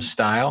Belgium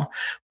style,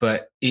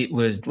 but it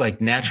was like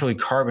naturally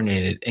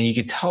carbonated. And you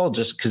could tell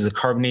just because the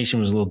carbonation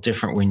was a little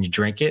different when you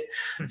drink it.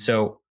 Mm-hmm.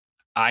 So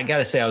I got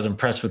to say, I was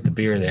impressed with the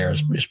beer there.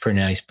 It was pretty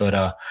nice. But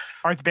all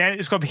right, the band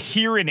is called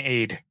Hearing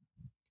Aid.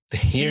 The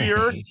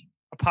Hearing Aid.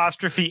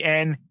 apostrophe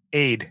N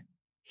aid.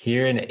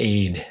 Here in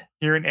aid.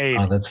 Here in aid.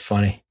 Oh, that's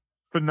funny.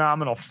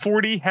 Phenomenal.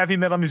 40 heavy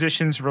metal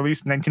musicians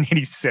released in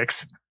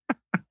 1986.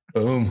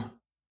 Boom.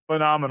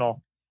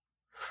 Phenomenal.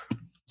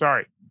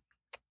 Sorry.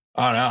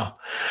 Oh no.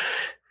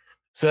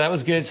 So that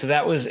was good.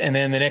 And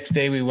then the next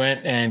day we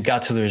went and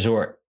got to the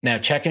resort. Now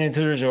checking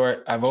into the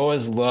resort, I've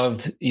always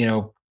loved,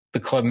 the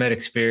Club Med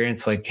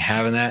experience, like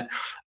having that.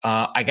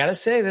 I got to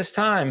say this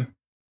time,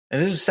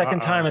 and this is the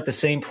second time at the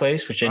same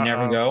place, which I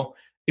never go.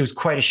 It was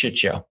quite a shit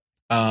show.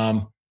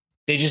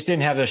 They just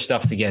didn't have their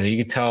stuff together.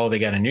 You could tell they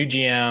got a new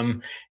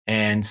GM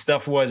and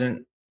stuff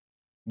wasn't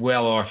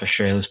well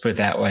orchestrated. Let's put it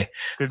that way.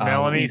 Did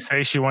Melanie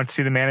say she wants to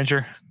see the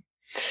manager?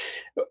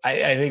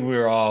 I think we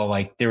were all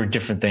like, there were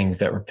different things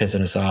that were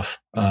pissing us off.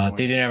 They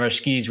didn't have our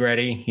skis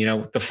ready.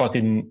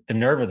 The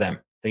nerve of them.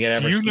 They got to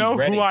have our skis ready. Do you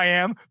know who I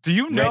am? Do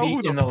you know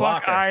who the fuck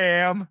locker. I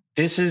am?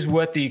 This is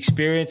what the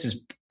experience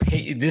is.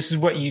 This is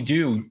what you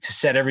do to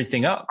set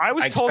everything up. I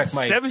was told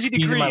 70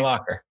 degrees. In my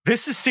locker.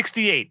 This is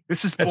 68.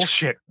 This is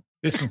bullshit.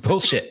 This is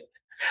bullshit.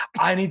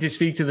 I need to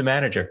speak to the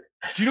manager.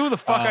 Do you know who the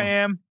fuck I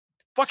am?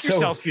 Fuck your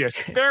Celsius.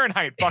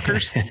 Fahrenheit,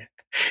 fuckers.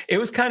 It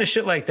was kind of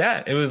shit like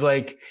that. It was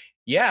like,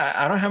 yeah,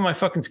 I don't have my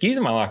fucking skis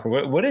in my locker.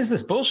 What is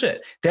this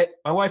bullshit? That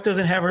my wife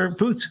doesn't have her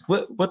boots.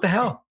 What the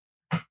hell?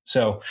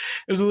 So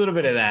it was a little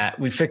bit of that.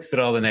 We fixed it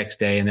all the next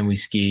day and then we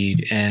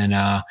skied. And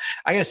I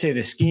got to say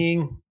the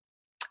skiing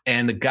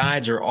and the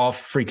guides are all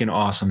freaking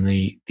awesome.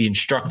 The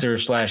instructor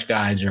 /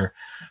 guides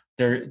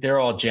they're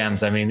all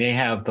gems. I mean, they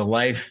have the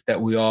life that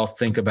we all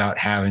think about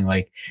having.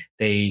 Like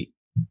I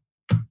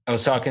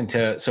was talking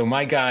so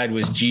my guide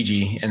was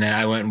Gigi and then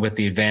I went with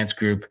the advanced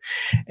group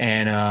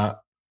and,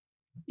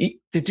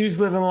 the dude's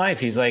living life.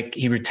 He's like,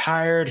 he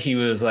retired. He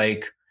was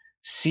like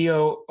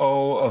COO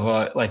of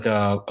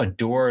a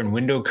door and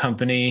window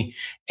company.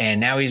 And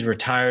now he's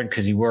retired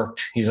because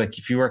he's like,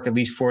 if you work at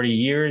least 40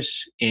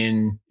 years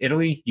in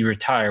Italy, you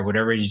retire,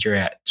 whatever age you're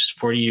at. Just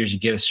 40 years, you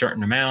get a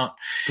certain amount,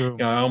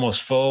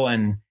 almost full.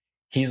 And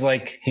he's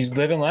like, he's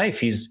living life.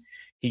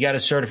 He got a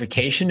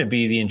certification to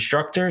be the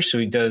instructor. So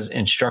he does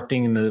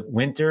instructing in the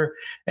winter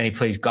and he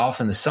plays golf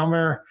in the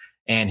summer.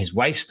 And his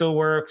wife still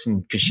works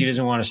and because she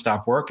doesn't want to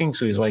stop working.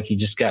 So he's like, he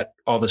just got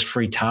all this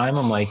free time.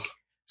 I'm like,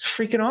 it's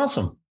freaking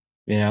awesome,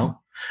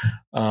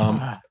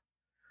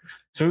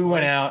 So we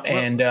went out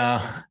and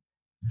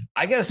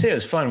I got to say it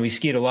was fun. We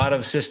skied a lot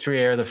of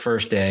Sestriere the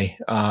first day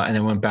and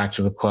then went back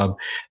to the club.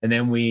 And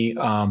then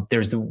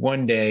there's the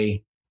one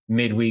day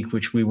midweek,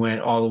 which we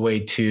went all the way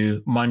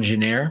to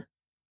Montgener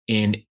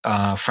in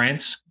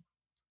France.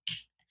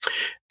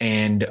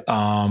 And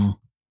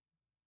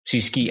so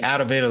you ski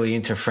out of Italy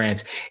into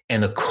France.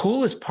 And the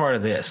coolest and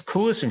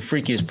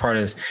freakiest part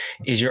of this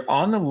is you're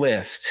on the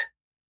lift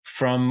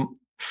from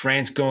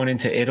France going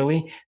into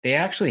Italy. They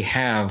actually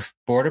have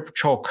Border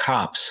Patrol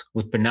cops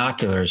with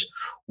binoculars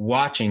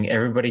watching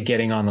everybody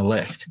getting on the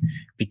lift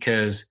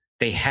because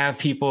they have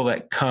people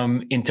that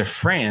come into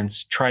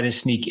France try to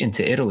sneak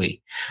into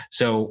Italy.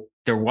 So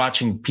they're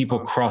watching people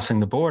crossing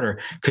the border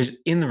because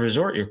in the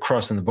resort, you're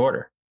crossing the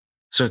border.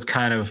 So it's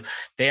kind of,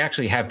 they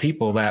actually have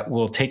people that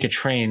will take a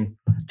train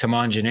to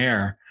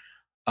Montgener.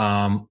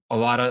 A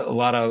lot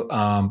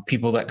of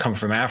people that come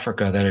from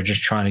Africa that are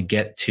just trying to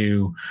get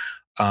to,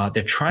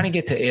 they're trying to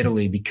get to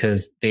Italy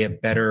because they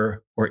have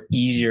better or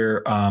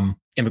easier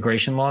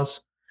immigration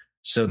laws.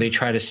 So they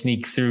try to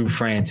sneak through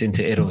France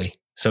into Italy.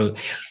 So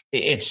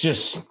it's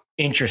just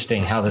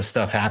interesting how this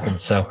stuff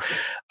happens. So,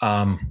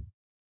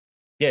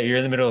 you're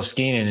in the middle of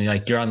skiing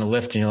and you're on the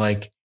lift and you're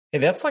like, hey,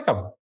 that's like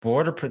a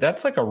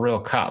that's like a real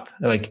cop.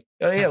 They're like,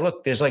 oh yeah,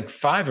 look, there's like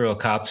 5 real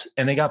cops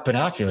and they got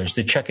binoculars.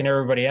 They're checking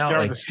everybody out.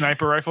 Like the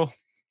sniper rifle.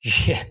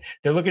 Yeah.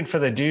 They're looking for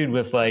the dude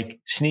with like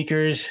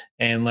sneakers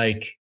and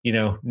like,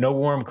 no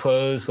warm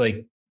clothes,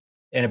 like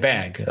in a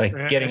bag,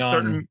 like getting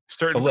on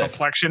certain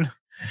complexion.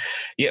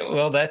 Yeah.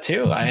 Well, that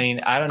too. I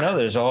mean, I don't know.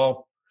 There's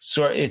all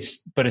but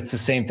it's the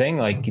same thing.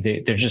 Like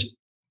they're just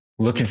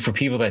looking for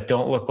people that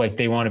don't look like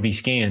they want to be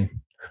skiing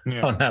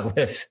on that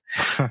lift.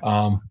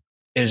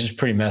 It was just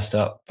pretty messed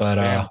up,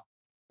 but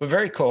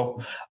very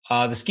cool.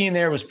 The skiing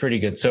there was pretty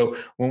good. So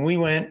when we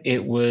went,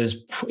 it was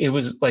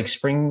like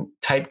spring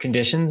type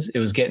conditions. It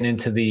was getting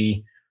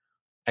into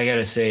I got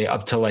to say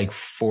up to like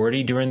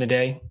 40 during the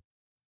day.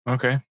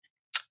 Okay.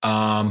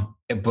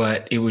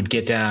 But it would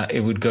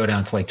go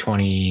down to like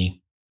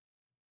 20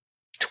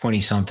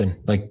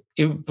 something, like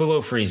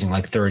below freezing,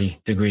 like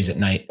 30 degrees at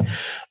night.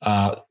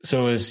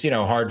 So it was,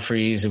 hard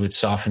freeze. It would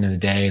soften in the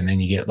day. And then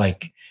it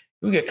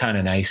would get kind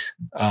of nice.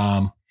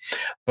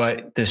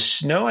 But the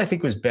snow, I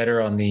think, was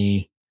better when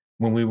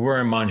we were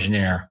in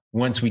Montgener.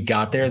 Once we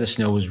got there, the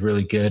snow was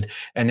really good.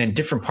 And then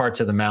different parts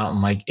of the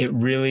mountain, like it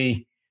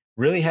really,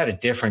 really had a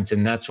difference.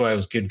 And that's why it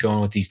was good going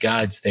with these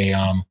guides. They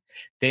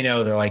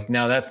know, they're like,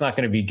 no, that's not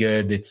going to be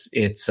good. It's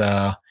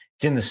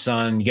in the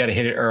sun. You got to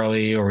hit it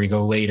early or you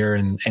go later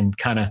and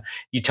kind of,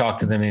 you talk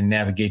to them and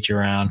navigate you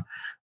around.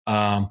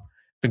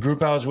 The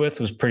group I was with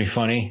was pretty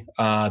funny.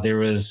 There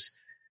was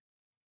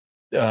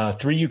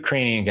 3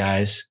 Ukrainian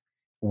guys.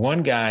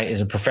 One guy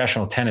is a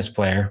professional tennis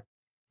player.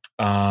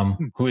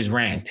 who is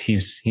ranked.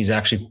 He's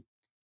actually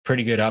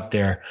pretty good up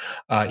there.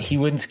 He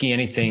wouldn't ski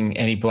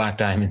any black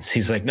diamonds.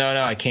 He's like,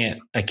 no, I can't.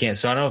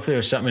 So I don't know if there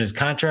was something in his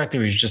contract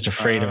or he's just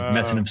afraid of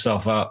messing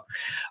himself up.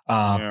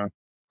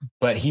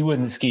 But he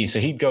wouldn't ski. So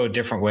he'd go a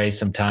different way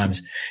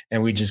sometimes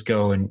and we'd just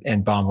go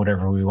and bomb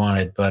whatever we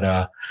wanted.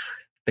 But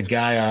the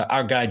guy,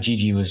 our guy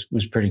Gigi was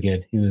pretty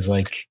good. He was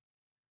like,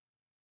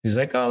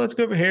 oh, let's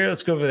go over here.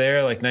 Let's go over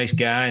there. Like nice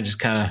guy and just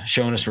kind of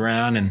showing us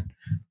around. And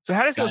so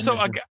how does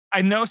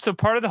I know. So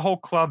part of the whole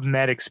Club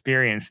Med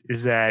experience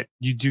is that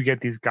you do get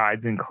these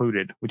guides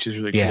included, which is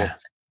really cool.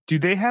 Do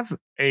they have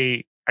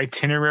a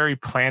itinerary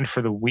planned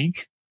for the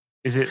week?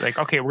 Is it like,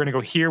 okay, we're going to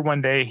go here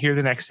one day, here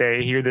the next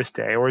day, here this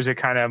day? Or is it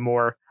kind of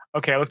more,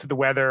 okay, I looked at the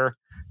weather,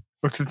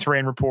 looked at the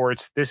terrain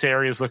reports. This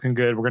area is looking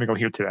good. We're going to go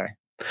here today.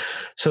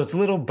 So it's a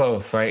little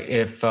both, right?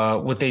 If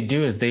what they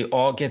do is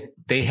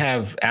they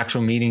have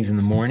actual meetings in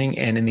the morning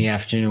and in the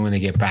afternoon when they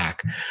get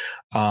back.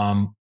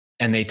 And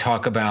they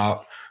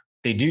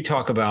do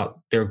talk about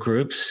their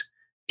groups,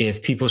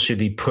 if people should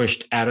be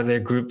pushed out of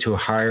their group to a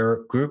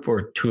higher group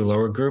or to a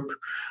lower group.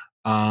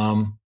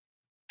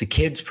 The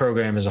kids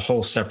program is a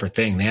whole separate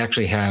thing.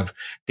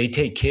 They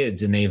take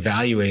kids and they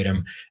evaluate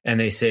them and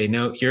they say,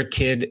 no, your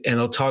kid, and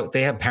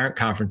they have parent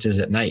conferences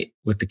at night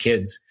with the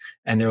kids.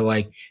 And they're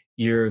like,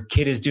 your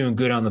kid is doing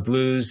good on the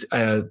blues.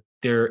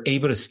 They're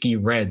able to ski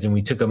reds and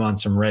we took them on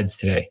some reds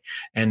today.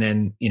 And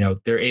then,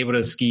 they're able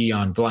to ski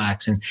on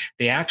blacks and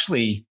they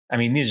actually,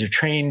 these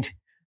are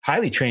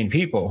highly trained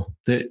people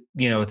that,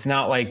 it's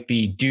not like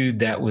the dude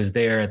that was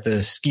there at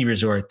the ski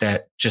resort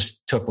that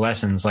just took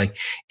lessons. Like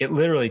it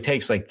literally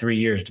takes like 3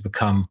 years to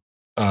become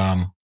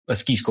a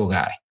ski school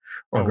guy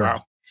or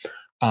girl.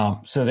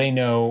 Wow. So they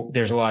know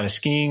there's a lot of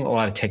skiing, a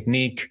lot of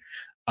technique,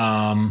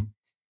 a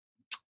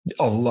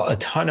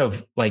ton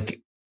of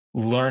like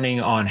learning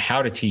on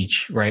how to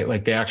teach, right?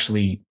 Like they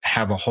actually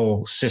have a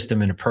whole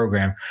system and a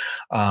program.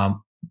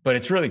 But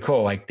it's really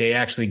cool. Like they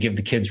actually give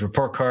the kids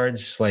report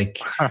cards, like,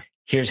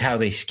 here's how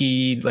they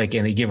skied, like,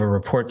 and they give a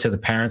report to the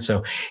parents.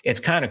 So it's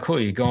kind of cool.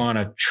 You go on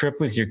a trip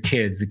with your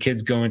kids, the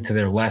kids go into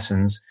their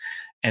lessons,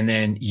 and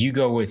then you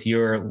go with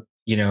your,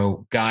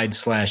 guide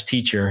 /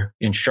 teacher,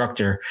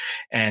 instructor,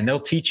 and they'll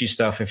teach you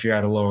stuff if you're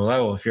at a lower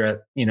level. If you're at,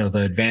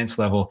 the advanced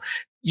level,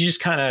 you just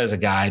kind of as a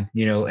guide,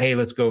 hey,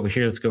 let's go over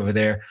here, let's go over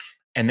there.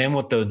 And then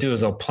what they'll do is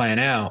they'll plan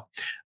out.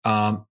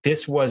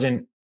 This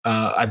wasn't,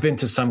 I've been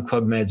to some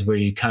Club Meds where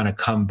you kind of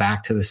come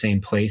back to the same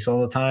place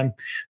all the time.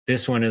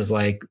 This one is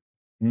like,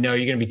 no,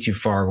 you're going to be too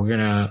far.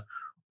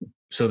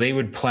 So they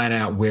would plan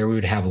out where we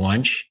would have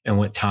lunch and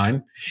what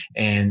time.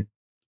 And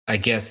I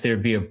guess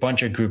there'd be a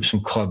bunch of groups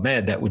from Club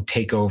Med that would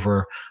take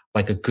over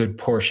like a good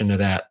portion of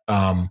that,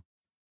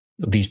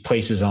 these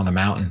places on the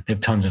mountain. They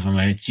have tons of them.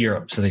 It's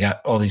Europe. So they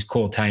got all these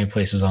cool Italian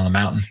places on the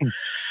mountain.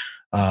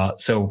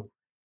 So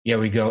yeah,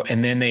 we go.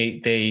 And then they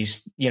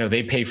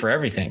pay for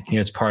everything.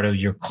 It's part of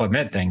your Club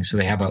Med thing. So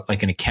they have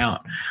an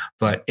account,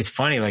 but it's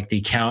funny, like the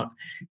account,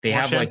 they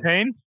more have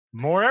champagne,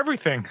 more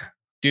everything.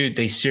 Dude,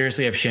 they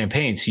seriously have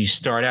champagne. So you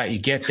start out, you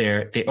get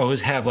there, they always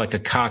have like a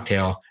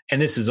cocktail.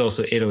 And this is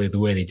also Italy, the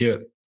way they do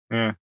it.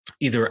 Yeah.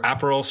 Either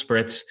Aperol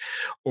Spritz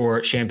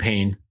or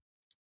champagne.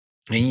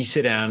 And you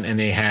sit down and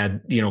they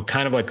had,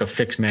 kind of like a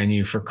fixed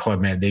menu for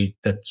Club Med.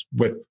 That's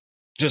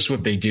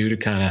what they do to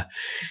kind of,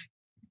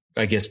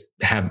 I guess,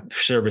 have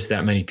service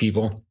that many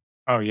people.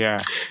 Oh yeah.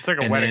 It's like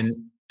a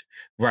wedding.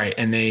 Right.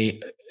 And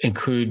they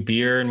include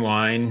beer and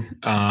wine.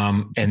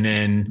 And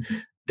then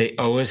they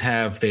always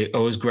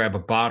grab a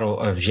bottle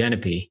of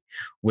Genepi,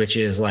 which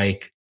is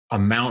like a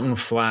mountain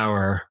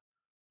flower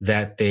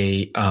that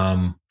they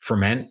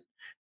ferment,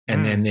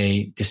 and then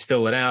they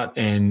distill it out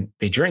and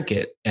they drink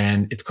it.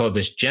 And it's called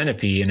this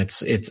Genepi, and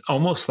it's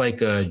almost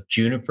like a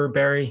juniper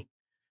berry,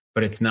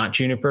 but it's not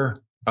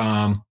juniper.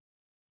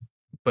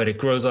 But it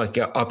grows like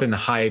up in the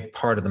high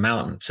part of the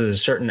mountain. So there's a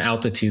certain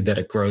altitude that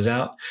it grows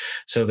out.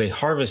 So they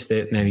harvest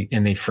it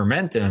and they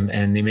ferment them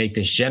and they make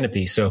this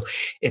Genepi. So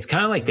it's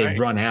kind of like they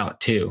run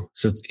out too.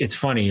 So it's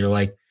funny. You're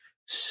like,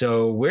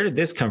 so where did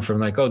this come from?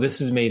 Like, oh,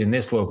 this is made in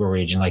this local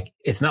region. Like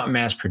it's not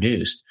mass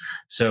produced.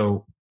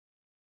 So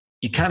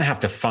you kind of have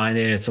to find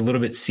it. It's a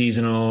little bit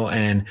seasonal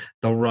and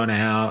they'll run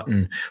out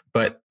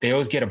but they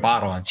always get a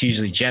bottle. It's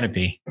usually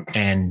Genepi.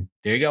 And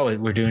there you go.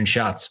 We're doing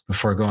shots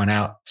before going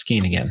out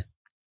skiing again.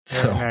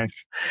 So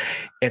nice.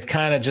 It's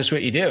kind of just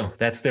what you do.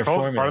 That's their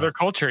formula. Part of their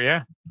culture,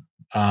 yeah.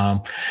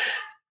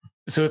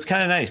 So it's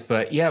kind of nice.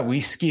 But yeah, we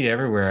skied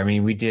everywhere. I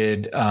mean, we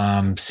did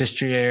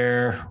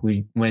Sistriere.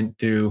 We went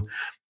through.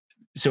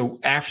 So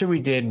after we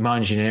did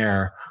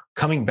Montgenèvre,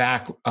 coming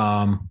back,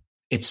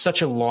 it's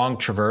such a long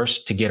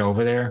traverse to get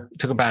over there. It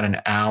took about an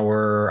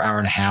hour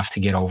and a half to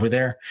get over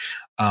there.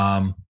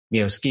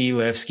 Ski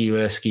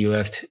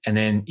lift. And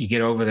then you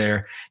get over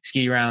there,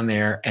 ski around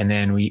there. And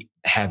then we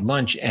had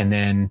lunch and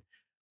then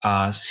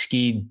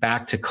skied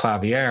back to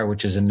Clavière,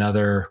 which is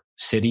another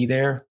city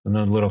there,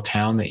 another little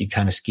town that you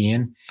kind of ski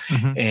in.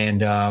 Mm-hmm.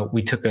 And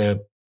we took a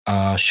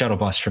shuttle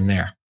bus from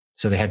there.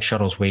 So they had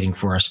shuttles waiting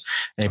for us.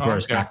 And they brought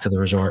us back to the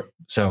resort.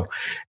 So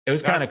it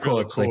was kind of cool.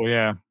 Really cool,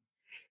 yeah.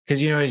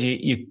 Because, as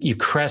you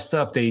crest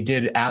up, they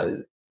did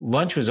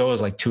lunch was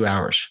always like 2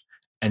 hours.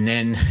 And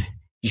then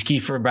you ski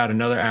for about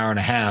another hour and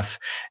a half.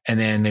 And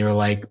then they were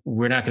like,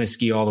 we're not going to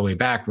ski all the way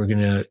back. We're going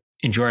to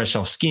enjoy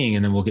ourselves skiing.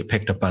 And then we'll get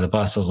picked up by the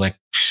bus. I was like,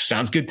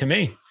 sounds good to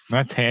me.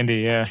 That's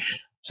handy. Yeah.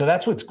 So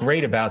that's what's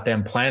great about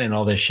them planning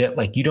all this shit.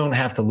 Like, you don't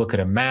have to look at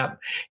a map.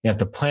 You have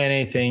to plan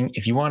anything.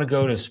 If you want to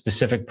go to a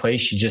specific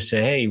place, you just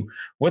say, hey,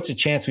 what's a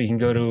chance we can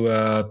go to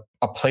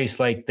a place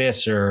like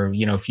this? Or,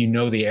 if you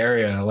know the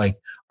area, like,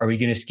 are we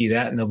going to ski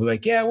that? And they'll be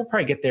like, yeah, we'll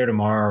probably get there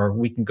tomorrow, or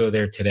we can go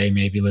there today.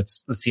 Maybe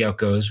let's see how it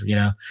goes.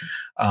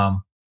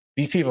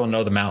 These people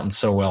know the mountains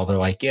so well. They're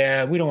like,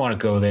 yeah, we don't want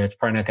to go there. It's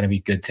probably not going to be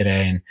good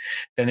today. And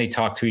then they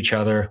talk to each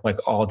other like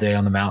all day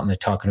on the mountain. They're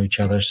talking to each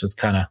other. So it's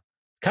kind of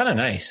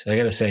nice. I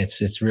got to say,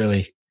 it's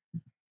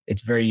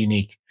very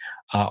unique.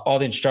 All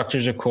the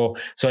instructors are cool.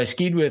 So I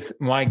skied with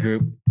my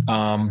group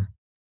for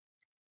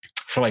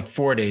like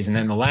 4 days. And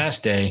then the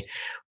last day,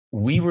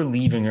 we were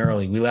leaving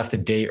early. We left a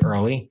day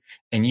early.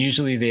 And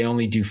usually they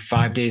only do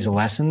 5 days of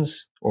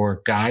lessons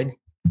or guide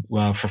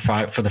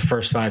for the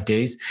first 5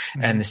 days.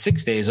 And the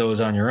 6 days always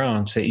on your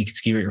own, so that you can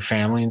ski with your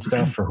family and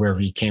stuff, or whoever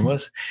you came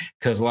with.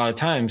 Because a lot of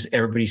times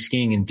everybody's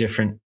skiing in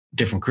different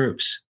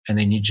groups, and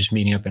then you're just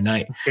meeting up at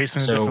night based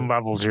on the different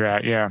levels you're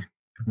at. Yeah.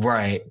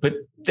 Right. But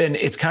then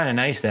it's kind of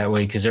nice that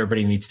way, because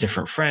everybody meets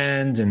different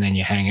friends, and then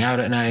you hang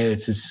out at night.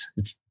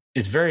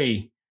 It's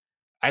very,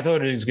 I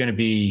thought it was going to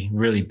be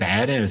really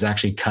bad, and it was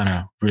actually kind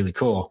of really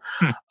cool.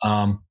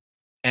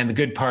 And the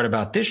good part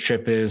about this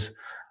trip is,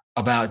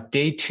 about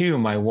day 2,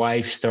 my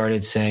wife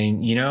started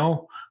saying,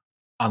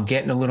 I'm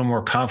getting a little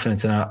more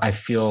confidence, and I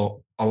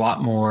feel a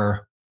lot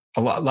more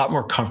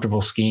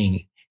comfortable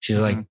skiing. She's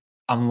like,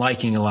 I'm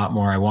liking a lot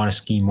more. I want to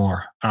ski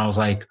more. And I was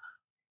like,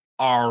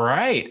 all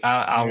right,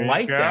 I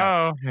like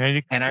that.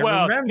 And I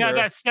remember. Now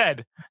that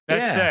said,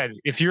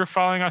 if you're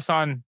following us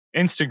on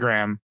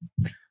Instagram,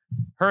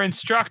 her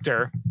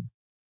instructor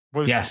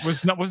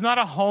was not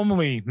a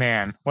homely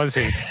man, was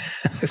he?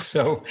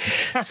 So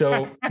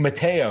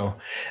Mateo.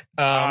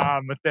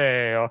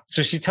 Mateo.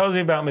 So she tells me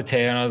about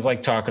Mateo, and I was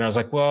like talking. I was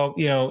like, well,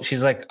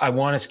 she's like, I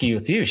want to ski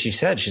with you.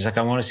 She's like,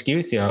 I want to ski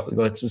with you.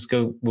 Let's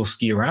go. We'll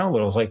ski around a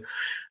little. I was like,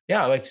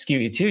 yeah, I like to ski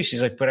with you too.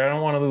 She's like, but I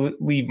don't want to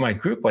leave my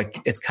group.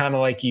 Like, it's kind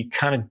of like you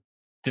kind of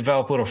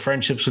develop little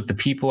friendships with the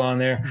people on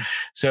there.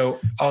 So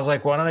I was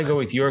like, why don't I go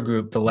with your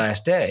group the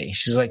last day?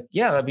 She's like,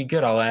 yeah, that'd be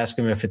good. I'll ask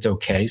him if it's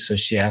okay. So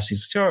she asked,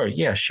 he's sure.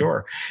 Yeah,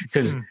 sure.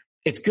 Because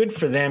it's good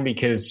for them,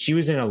 because she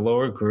was in a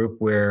lower group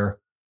where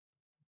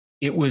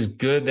it was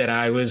good that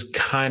I was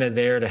kind of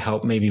there to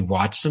help maybe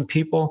watch some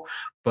people,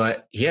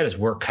 but he had his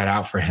work cut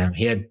out for him.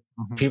 He had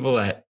people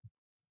that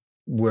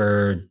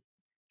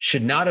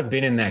should not have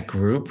been in that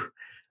group,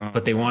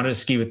 but they wanted to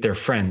ski with their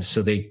friends.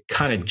 So they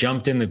kind of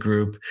jumped in the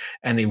group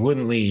and they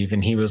wouldn't leave.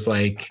 And he was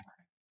like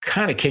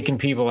kind of kicking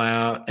people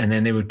out, and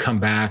then they would come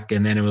back.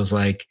 And then it was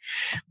like,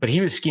 but he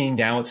was skiing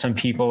down with some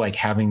people, like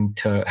having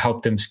to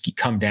help them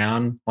come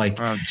down. Like,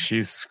 oh,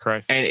 Jesus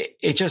Christ. And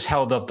it just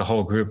held up the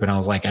whole group. And I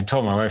was like, I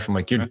told my wife, I'm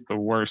like, that's the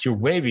worst. You're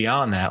way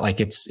beyond that. Like,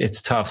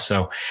 it's tough.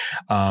 So,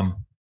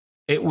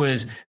 there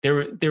was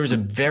a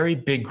very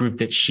big group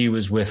that she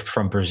was with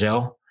from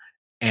Brazil,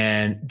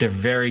 and they're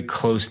very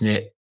close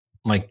knit,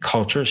 like,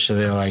 culture. So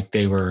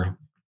they were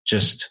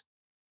just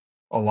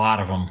a lot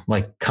of them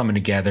like coming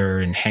together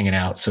and hanging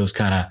out. So it was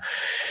kind of,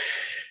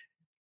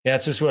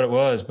 it's just what it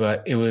was.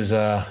 But it was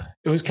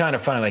kind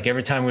of funny. Like,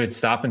 every time we would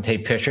stop and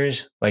take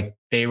pictures, like,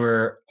 they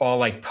were all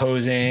like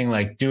posing,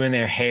 like doing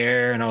their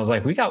hair. And I was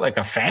like, we got like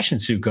a fashion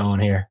suit going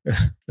here.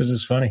 This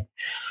is funny.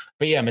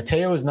 But yeah,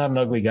 Mateo is not an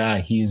ugly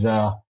guy. He's,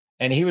 and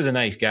he was a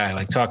nice guy.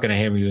 Like, talking to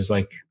him, he was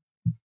like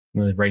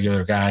a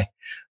regular guy,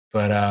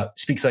 but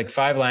speaks like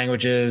 5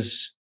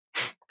 languages,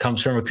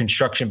 comes from a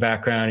construction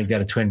background. He's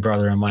got a twin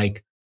brother. I'm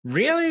like,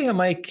 really? I'm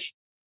like,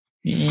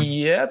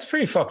 yeah, it's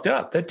pretty fucked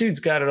up. That dude's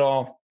got it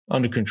all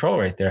under control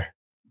right there.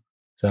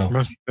 So,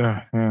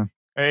 yeah.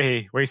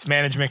 Hey, waste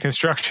management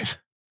construction.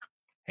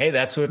 Hey,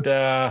 that's what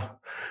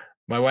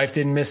my wife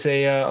didn't miss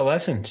a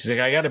lesson. She's like,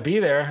 I got to be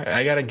there.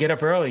 I got to get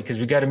up early because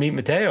we got to meet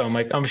Mateo. I'm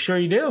like, I'm sure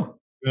you do.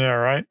 Yeah,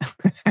 right.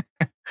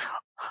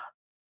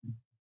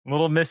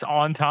 Little miss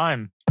on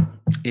time.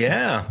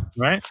 Yeah.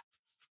 Right.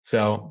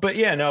 So, but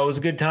yeah, no, it was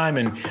a good time.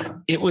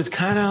 And it was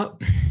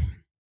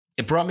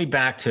it brought me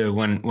back to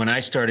when I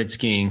started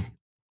skiing.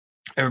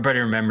 Everybody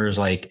remembers,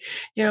 like,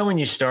 when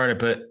you started,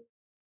 but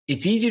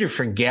it's easy to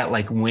forget,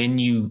 like, when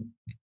you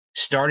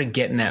started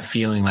getting that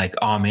feeling like,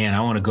 oh man,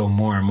 I want to go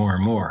more and more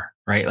and more,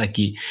 right? Like,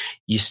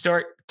 you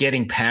start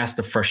getting past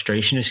the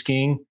frustration of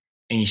skiing,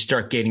 and you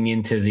start getting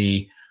into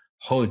the,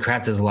 holy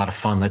crap, there's a lot of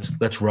fun.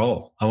 Let's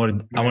roll. I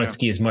want to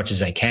ski as much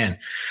as I can.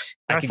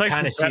 I can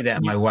kind of see that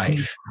in my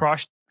wife.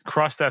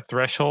 Cross that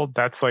threshold.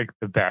 That's like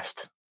the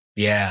best.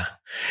 Yeah.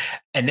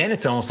 And then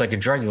it's almost like a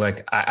drug. You're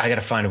like, I got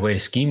to find a way to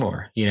ski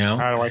more, you know?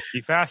 How do I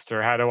ski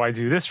faster? How do I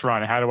do this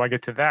run? How do I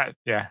get to that?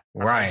 Yeah.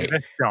 Right.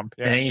 This jump.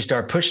 Yeah. And then you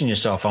start pushing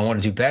yourself. I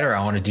want to do better.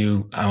 I want to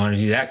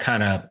do that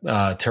kind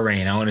of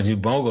terrain. I want to do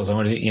moguls. I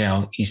want to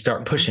do, you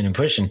start pushing and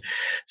pushing.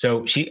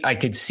 So I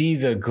could see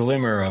the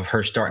glimmer of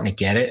her starting to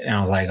get it. And I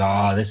was like,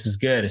 oh, this is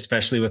good.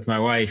 Especially with my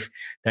wife.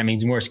 That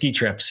means more ski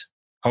trips.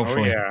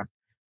 Hopefully. Oh, yeah.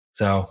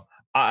 So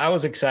I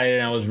was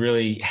excited. I was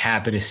really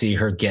happy to see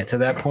her get to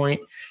that point.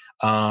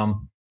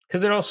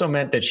 Because it also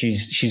meant that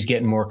she's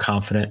getting more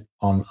confident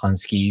on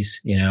skis,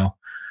 and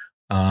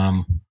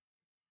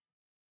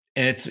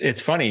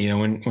it's funny,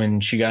 when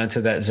she got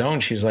into that zone,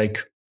 she's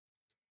like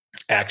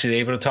actually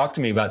able to talk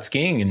to me about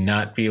skiing and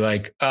not be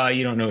like,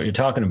 you don't know what you're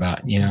talking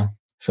about,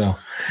 So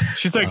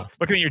she's like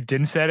looking at your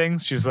DIN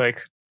settings. She's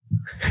like,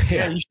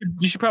 yeah,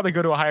 you should probably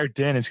go to a higher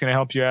DIN. It's going to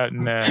help you out.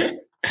 And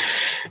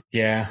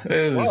yeah,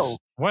 whoa,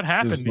 what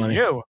happened to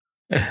you?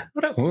 I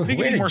think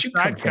you need more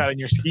side cut in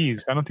your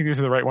skis. I don't think these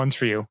are the right ones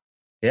for you.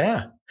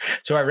 Yeah.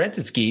 So I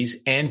rented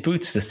skis and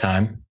boots this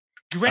time.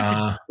 You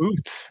rented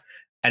boots?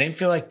 I didn't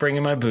feel like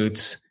bringing my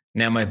boots.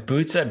 Now, my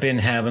boots I've been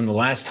having, the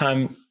last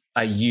time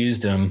I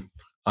used them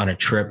on a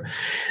trip,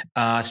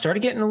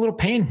 started getting a little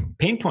pain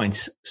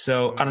points.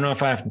 So I don't know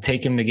if I have to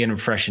take them to get them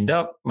freshened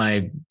up.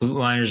 My boot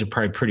liners are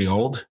probably pretty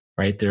old,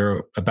 right?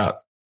 They're about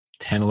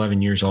 10,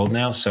 11 years old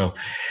now. So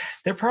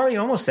they're probably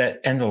almost at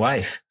end of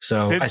life.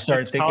 So I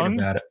started thinking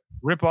about it.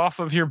 Rip off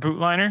of your boot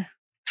liner?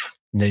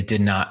 They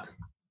did not.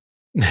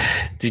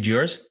 Did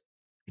yours?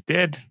 It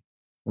did.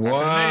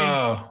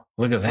 Whoa.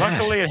 Look at that.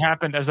 Luckily, it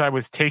happened as I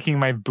was taking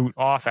my boot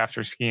off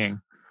after skiing.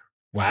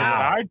 Wow. So what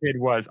I did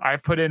was I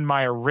put in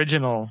my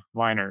original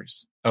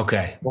liners.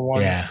 Okay. The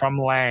ones from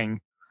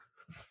Lang.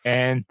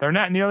 And they're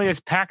not nearly as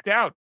packed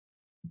out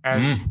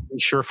as the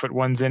Surefoot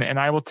ones in. And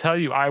I will tell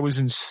you, I was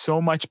in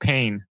so much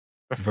pain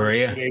the first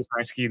 2 days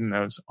when I skied in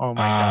those. Oh,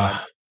 my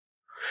God.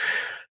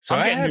 So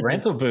I had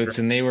rental boots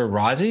and they were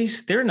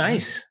Rossis. They're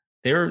nice.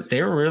 They were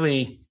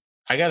really...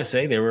 I got to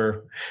say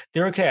they're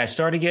okay. I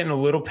started getting a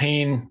little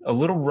pain, a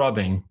little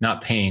rubbing,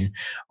 not pain,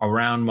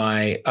 around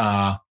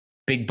my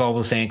big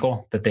bulbous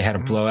ankle that they had to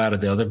blow out of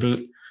the other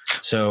boot.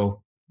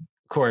 So,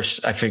 of course,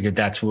 I figured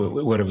that's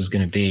what it was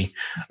going to be.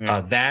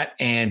 Yeah. That,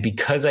 and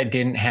because I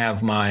didn't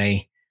have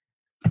my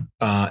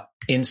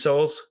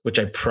insoles, which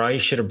I probably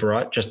should have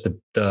brought, just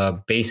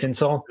the base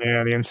insole.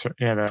 Yeah, the insole.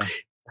 Yeah,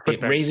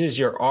 it raises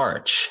your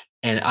arch,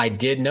 and I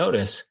did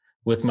notice.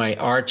 With my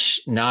arch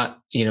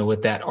not,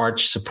 with that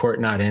arch support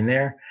not in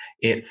there,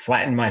 it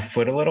flattened my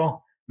foot a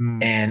little,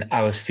 and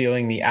I was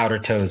feeling the outer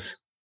toes.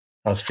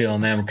 I was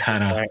feeling them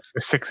kind of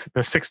the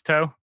sixth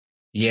toe.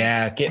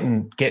 Yeah,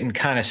 getting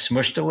kind of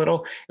smushed a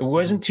little. It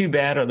wasn't too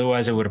bad.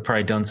 Otherwise, I would have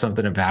probably done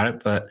something about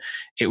it. But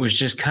it was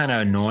just kind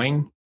of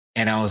annoying.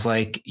 And I was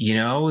like,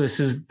 this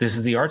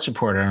is the arch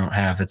support I don't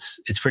have.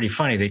 It's pretty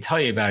funny. They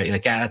tell you about it. You're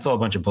like, that's all a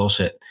bunch of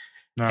bullshit.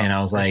 No, and I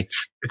was like,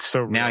 it's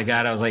so real. Now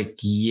I was like,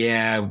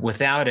 yeah,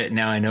 without it,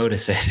 now I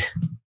notice it.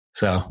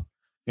 So,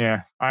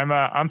 yeah,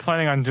 I'm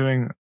planning on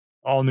doing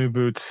all new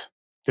boots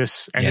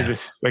this end of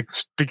this, like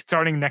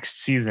starting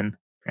next season.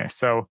 Yeah,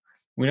 so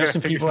we know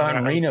some people out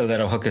in Reno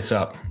that'll hook us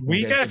up.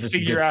 We got to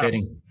figure out.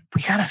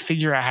 We got to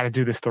figure out how to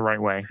do this the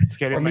right way. To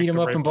get or meet them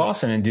up in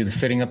Boston and do the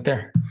fitting up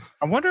there.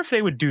 I wonder if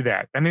they would do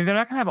that. I mean, they're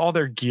not going to have all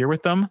their gear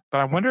with them, but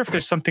I wonder if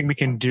there's something we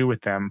can do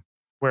with them.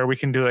 Where we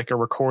can do like a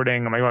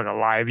recording, maybe like a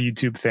live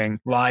YouTube thing.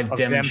 Live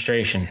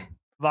demonstration.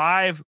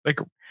 Live, like,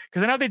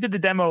 because I know they did the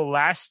demo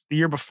the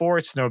year before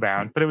at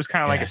Snowbound, but it was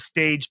kind of like a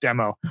stage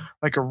demo,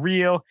 like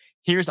a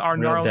here's our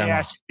gnarly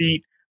ass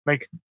feet.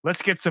 Like,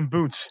 let's get some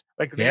boots.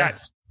 Like,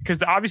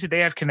 because obviously they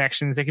have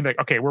connections. They can be like,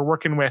 okay, we're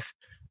working with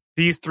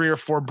these 3 or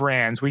 4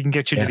 brands. We can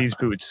get you to these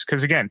boots.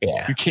 Because again,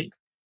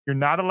 you're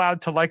not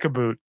allowed to like a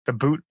boot. The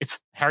boot, it's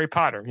Harry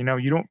Potter.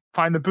 You don't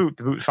find the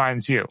boot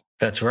finds you.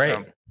 That's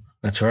right.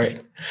 That's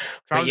right.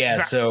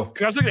 So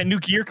I was looking at new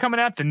gear coming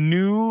out, the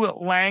new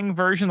Lang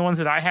version, the ones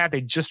that I had,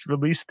 they just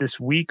released this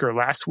week or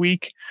last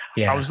week.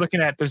 Yeah. I was looking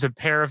at, there's a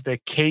pair of the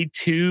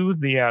K2,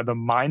 the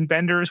Mind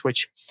Benders,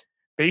 which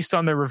based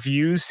on the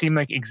reviews seem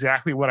like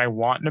exactly what I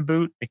want in a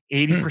boot, like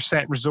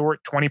 80%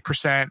 resort,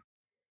 20%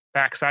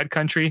 backside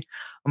country.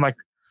 I'm like,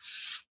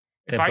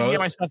 if I can get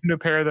myself into a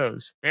pair of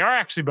those, they are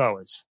actually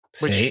boas.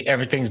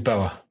 Everything's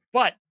boa.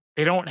 But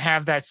they don't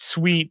have that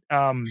sweet,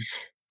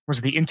 was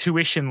the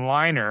Intuition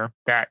liner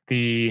that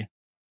the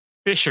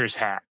Fishers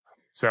have.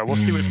 So we'll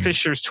see what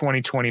Fisher's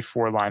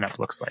 2024 lineup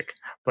looks like.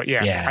 But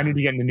I need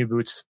to get into new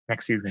boots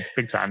next season,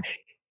 big time.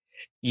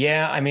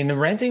 Yeah, I mean, the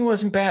renting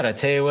wasn't bad. I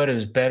tell you what, it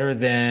was better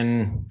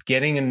than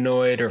getting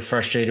annoyed or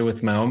frustrated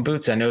with my own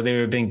boots. I know they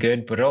would have been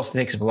good, but it also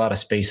takes up a lot of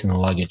space in the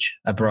luggage.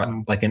 I brought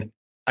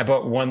I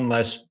bought one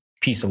less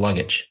piece of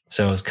luggage,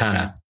 so it's kind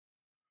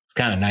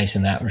of nice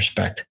in that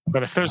respect.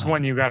 But if there's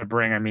one you got to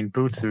bring, I mean,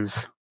 boots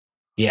is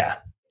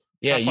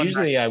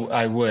usually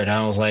I would.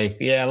 I was like,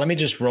 let me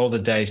just roll the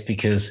dice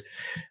because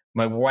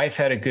my wife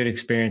had a good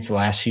experience the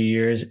last few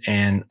years,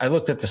 and I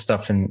looked at the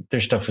stuff, and their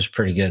stuff was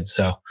pretty good.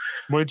 So,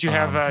 what did you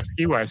have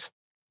ski wise?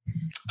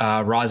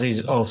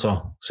 Rossi's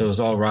also. So it was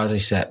all Rossi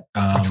set.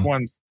 Which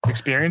one's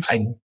Experience?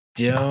 I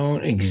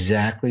don't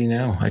exactly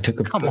know. I took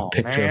a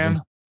picture of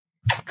him.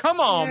 Come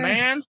on,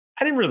 man.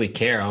 I didn't really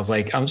care. I was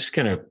like, I'm just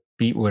going to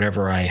beat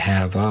whatever I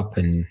have up,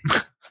 and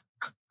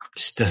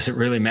just, does it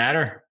really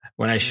matter?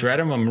 When I shred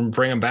them, I'm going to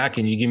bring them back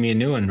and you give me a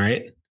new one,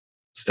 right?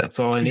 So that's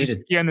all I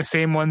needed. You on the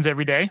same ones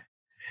every day?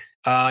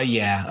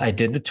 Yeah, I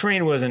did. The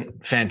terrain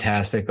wasn't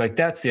fantastic. Like,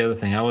 that's the other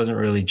thing. I wasn't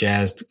really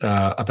jazzed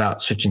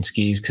about switching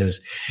skis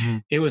because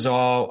it was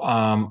all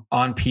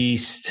on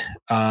piste.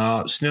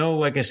 Snow,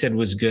 like I said,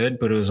 was good,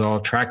 but it was all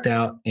tracked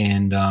out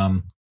and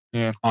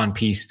on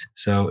piste.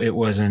 So it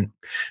wasn't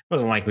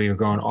like we were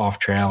going off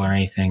trail or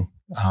anything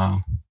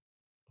or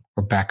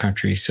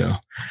backcountry. So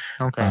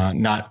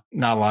not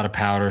a lot of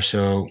powder.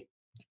 So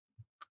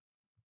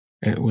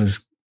it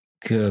was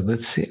good.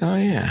 Let's see. Oh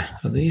yeah,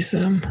 are these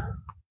them?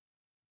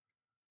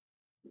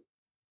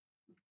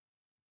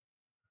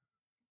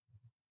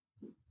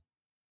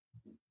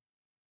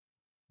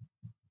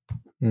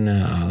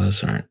 No,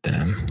 those aren't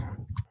them.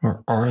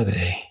 Or are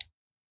they?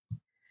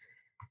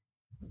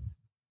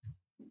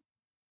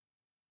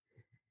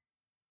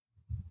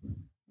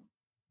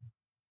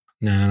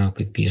 No, I don't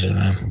think these are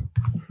them.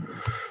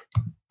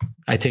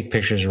 I take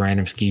pictures of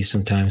random skis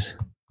sometimes.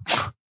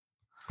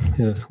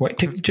 Why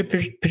take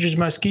pictures of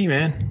my ski,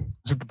 man?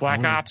 Is it the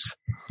Black Ops?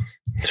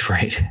 That's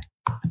right.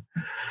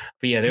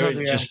 But yeah, they were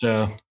just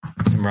some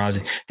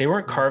rosin. They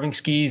weren't carving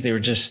skis. They were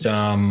just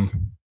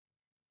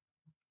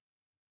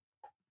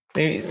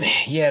they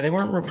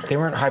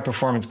weren't high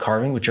performance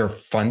carving, which are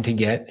fun to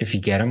get if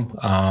you get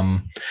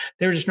them.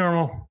 They were just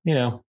normal, They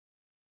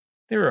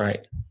were all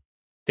right.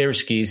 They were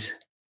skis.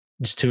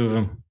 Just two of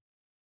them.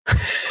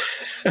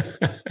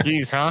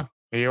 Skis, huh?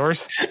 Are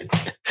yours?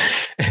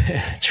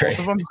 That's right. Both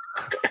of them?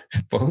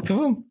 Both of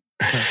them?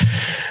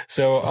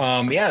 So,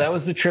 that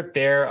was the trip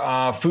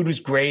there. Food was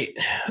great.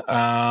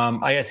 I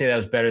gotta say that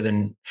was better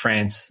than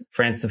France.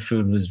 France, the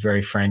food was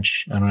very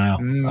French. I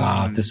don't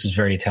know. This was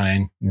very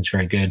Italian. It's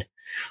very good.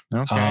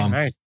 Okay,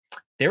 nice.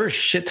 There were a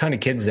shit ton of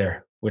kids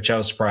there, which I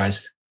was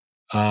surprised.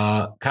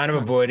 Kind of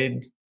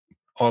avoided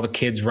all the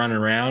kids running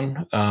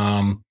around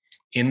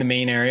in the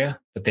main area,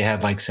 but they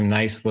had like some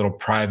nice little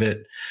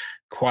private,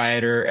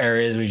 quieter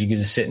areas where you could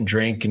just sit and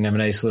drink and have a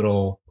nice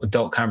little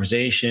adult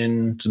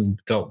conversation, some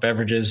adult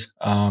beverages.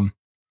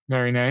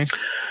 Very nice.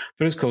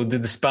 But it was cool.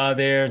 Did the spa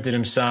there, did a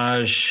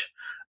massage.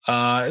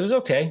 It was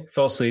okay.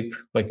 Fell asleep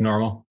like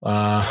normal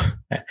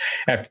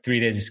after 3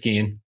 days of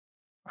skiing.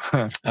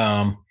 But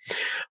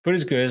it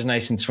was good. It was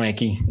nice and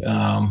swanky,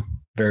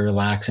 very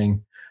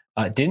relaxing.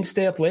 Didn't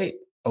stay up late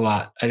a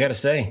lot. I got to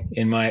say,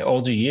 in my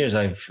older years,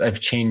 I've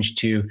changed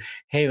to,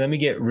 hey, let me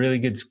get really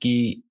good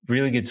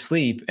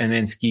sleep, and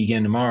then ski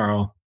again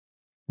tomorrow,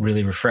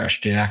 really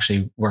refreshed. It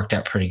actually worked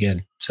out pretty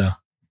good. So,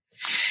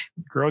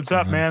 grows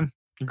up, man.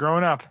 You're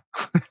growing up.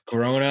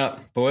 Growing up,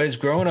 boys,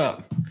 growing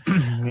up.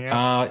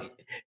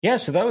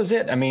 So that was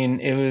it. I mean,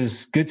 it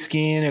was good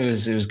skiing. It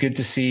was good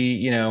to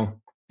see.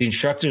 The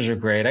instructors are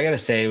great. I got to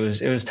say, it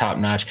was top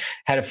notch.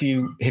 Had a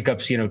few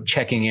hiccups,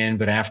 checking in,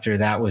 but after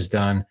that was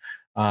done,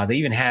 they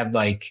even had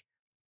like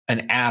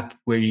an app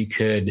where you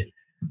could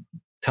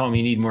tell them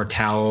you need more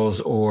towels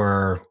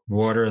or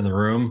water in the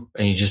room,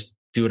 and you just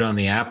do it on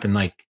the app, and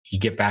like you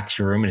get back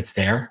to your room and it's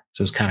there.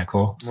 So it's kind of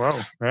cool. Whoa,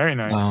 very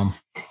nice.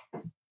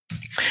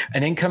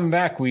 And then coming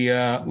back, we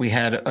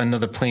had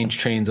another planes,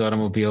 trains,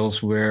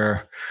 automobiles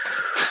where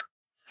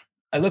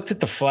I looked at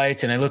the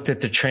flights and I looked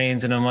at the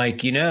trains, and I'm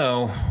like,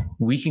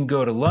 we can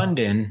go to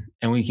London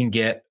and we can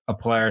get a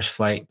Polaris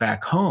flight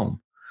back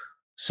home.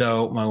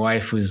 So my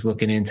wife was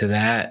looking into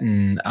that,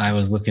 and I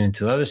was looking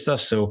into other stuff.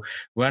 So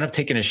we wound up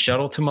taking a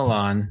shuttle to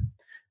Milan,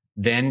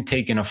 then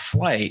taking a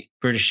flight,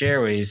 British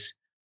Airways,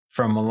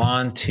 from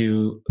Milan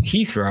to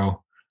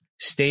Heathrow,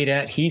 stayed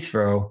at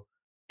Heathrow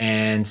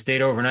and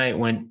stayed overnight,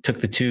 took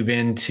the tube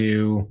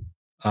into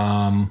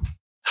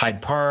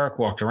Hyde Park,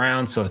 walked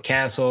around, saw the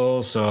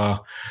castle, saw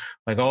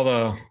like all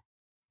the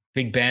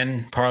Big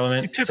Ben,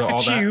 Parliament. Took so the all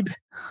tube.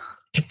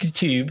 Took the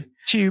tube.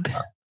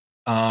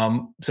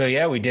 So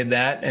yeah, we did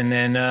that, and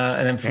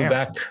then flew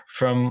back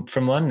from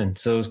London.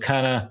 So it was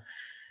I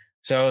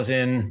was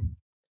in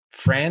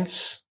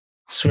France,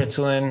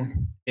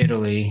 Switzerland,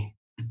 Italy,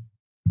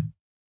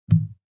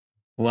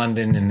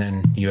 London, and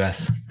then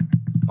US.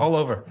 All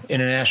over,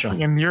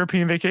 international. And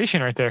European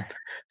vacation right there.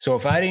 So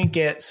if I didn't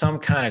get some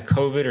kind of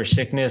COVID or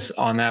sickness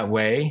on that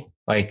way,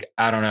 like,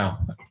 I don't know.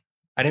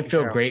 I didn't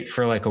feel great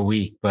for like a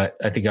week, but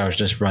I think I was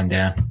just run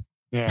down.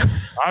 Yeah.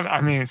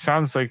 I mean, it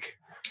sounds like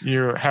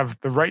you have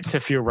the right to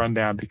feel run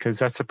down, because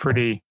that's a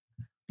pretty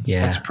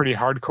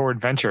hardcore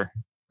adventure.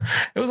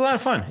 It was a lot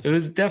of fun. It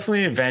was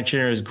definitely an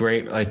adventure. It was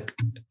great. Like,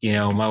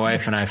 my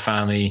wife and I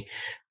finally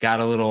got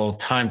a little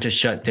time to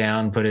shut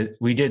down, but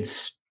we did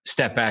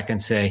step back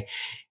and say,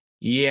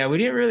 yeah, we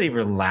didn't really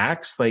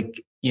relax.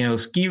 Like,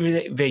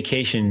 ski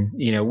vacation,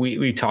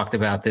 we talked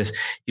about this.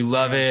 You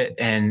love it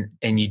and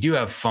you do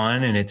have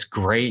fun and it's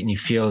great and you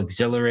feel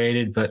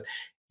exhilarated, but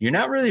you're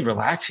not really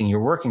relaxing. You're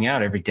working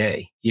out every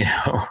day, you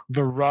know?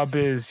 The rub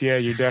is,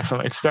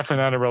 it's definitely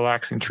not a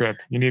relaxing trip.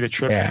 You need a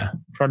trip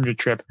from your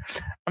trip.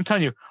 I'm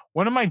telling you,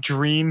 one of my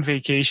dream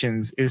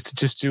vacations is to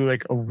just do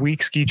like a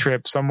week ski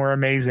trip somewhere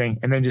amazing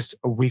and then just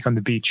a week on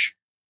the beach.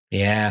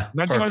 Yeah.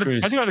 Imagine going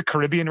to the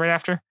Caribbean right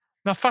after.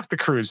 No, fuck the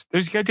cruise.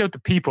 You got to deal with the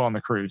people on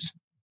the cruise.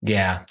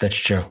 Yeah, that's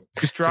true.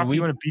 Just drop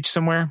you on a beach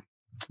somewhere.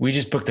 We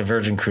just booked a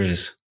Virgin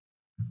cruise.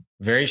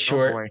 Very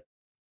short.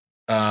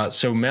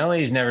 So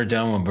Melanie's never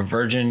done one, but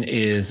Virgin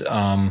is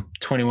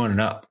 21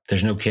 and up.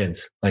 There's no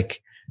kids.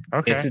 Like,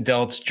 it's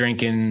adults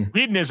drinking.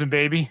 Hedonism,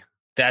 baby.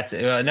 That's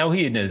no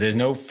hedonism. There's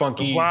no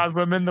funky wild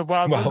women.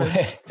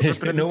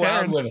 There's no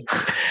wild women.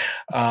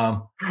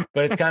 But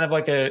it's kind of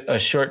like a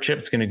short trip.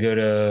 It's going to go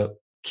to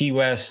Key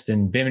West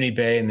and Bimini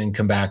Bay and then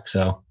come back.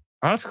 So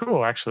that's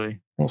cool. Actually,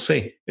 we'll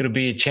see. It'll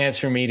be a chance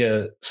for me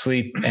to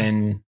sleep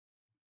and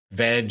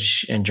veg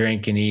and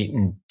drink and eat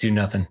and do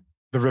nothing.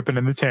 The ripping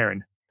and the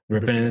tearing.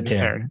 Ripping and the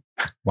tearing.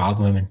 Wild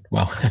women.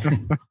 Wow.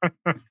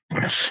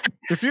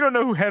 If you don't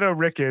know who Hedo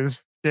Rick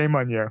is, shame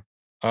on you.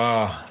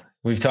 Oh,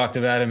 we've talked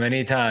about him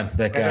any time.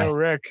 That guy. Hedo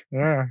Rick.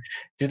 Yeah.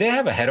 Do they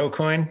have a Hedo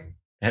coin?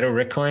 Hedo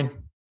Rick coin?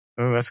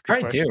 Oh, that's a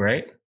good question. Do,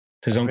 right?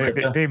 His own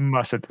crypto? They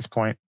must at this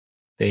point.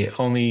 They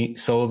only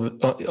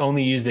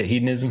used at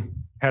hedonism.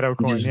 Hedo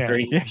coin,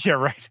 yeah,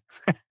 right.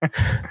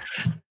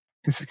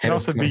 This can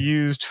also be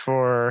used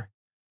for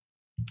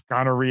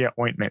gonorrhea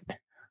ointment.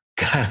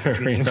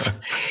 Gonorrhea.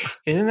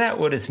 Isn't that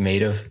what it's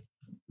made of?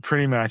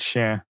 Pretty much,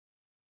 yeah.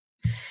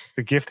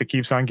 The gift that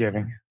keeps on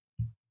giving.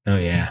 Oh,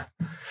 yeah.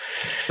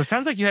 So it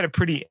sounds like you had a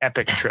pretty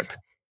epic trip.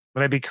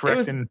 Would I be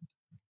correct?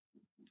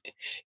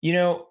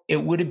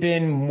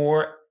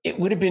 It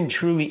would have been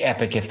truly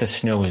epic if the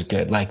snow was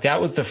good. Like,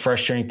 that was the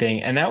frustrating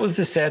thing. And that was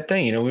the sad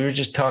thing.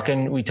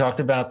 We talked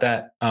about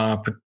that,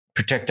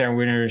 protect our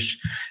winners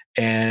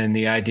and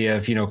the idea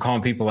of,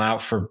 calling people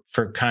out for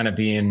kind of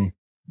being,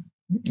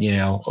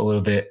 a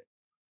little bit,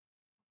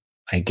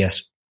 I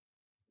guess,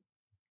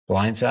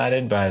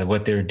 blindsided by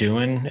what they're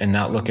doing and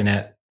not looking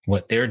at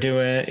what they're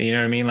doing. You know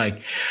what I mean?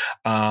 Like,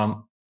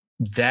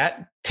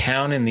 that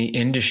town and the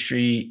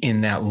industry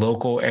in that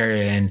local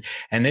area.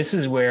 And this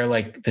is where,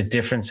 like, the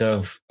difference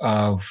of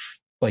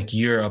like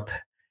Europe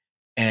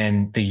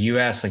and the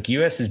US, like,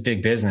 US is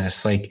big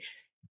business. Like,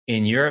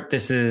 in Europe,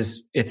 it's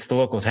the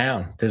local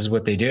town. This is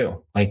what they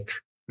do. Like,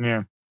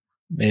 yeah,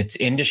 it's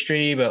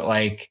industry, but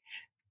like,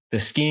 the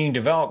skiing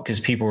developed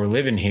because people were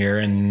living here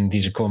and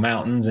these are cool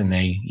mountains. And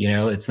they,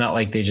 it's not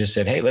like they just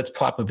said, hey, let's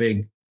plop a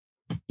big,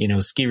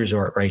 ski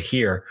resort right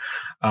here.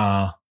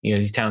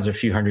 These towns are a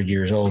few hundred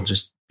years old,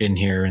 just been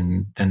here.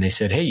 And then they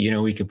said, hey,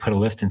 we could put a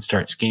lift and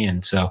start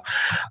skiing. So,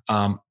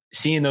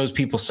 seeing those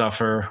people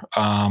suffer,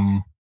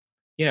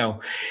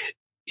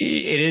 it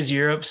is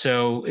Europe.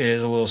 So it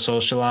is a little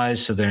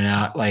socialized. So they're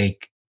not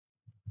like,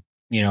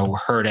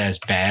 hurt as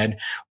bad.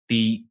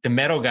 The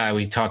metal guy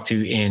we talked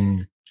to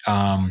in,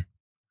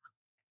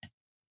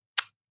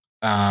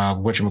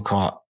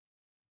 whatchamacallit,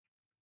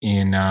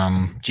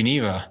 in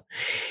Geneva,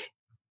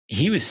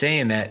 he was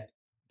saying that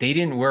they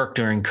didn't work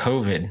during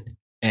COVID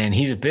and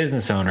he's a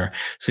business owner.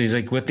 So he's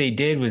like, what they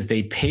did was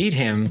they paid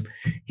him.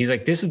 He's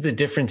like, this is the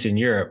difference in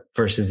Europe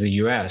versus the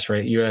US,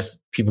 right? US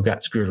people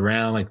got screwed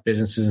around, like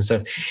businesses and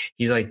stuff.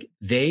 He's like,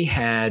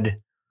 I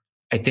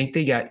think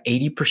they got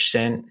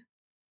 80%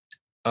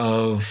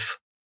 of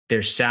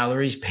their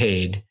salaries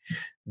paid.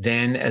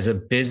 Then as a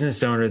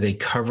business owner, they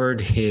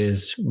covered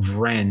his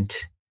rent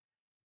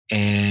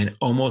and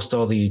almost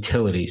all the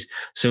utilities.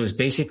 So it was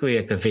basically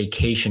like a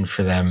vacation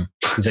for them.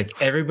 He's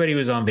like, everybody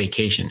was on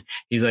vacation.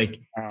 He's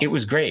like, it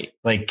was great.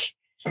 Like,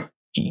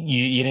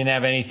 you didn't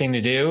have anything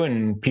to do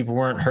and people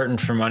weren't hurting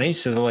for money.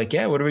 So they're like,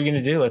 yeah, what are we going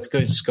to do? Let's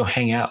just go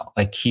hang out.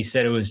 Like, he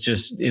said, it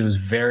was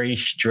very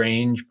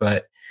strange,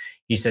 but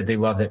he said they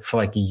loved it. For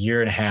like a year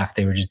and a half.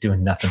 They were just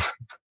doing nothing.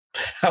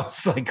 I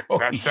was like,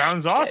 that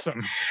sounds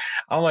awesome.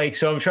 I'm like,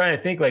 so I'm trying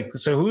to think, like,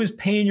 so who's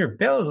paying your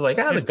bills? Like,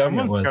 the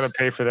government was got to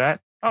pay for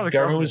that. Oh, the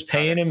government was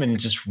paying him and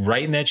just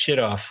writing that shit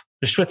off.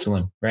 For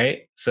Switzerland,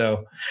 right?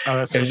 So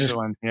that's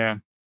Switzerland. Yeah.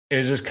 It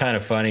was just kind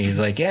of funny. He's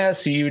like, yeah,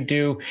 so you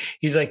do.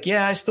 He's like,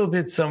 yeah, I still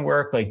did some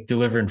work like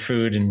delivering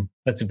food, and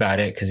that's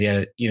about it. Cause he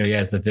had, he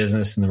has the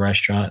business and the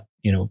restaurant,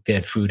 they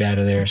had food out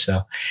of there.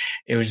 So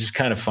it was just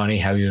kind of funny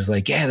how he was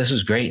like, yeah, this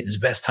was great. This is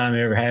the best time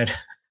I ever had.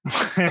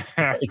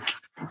 Like,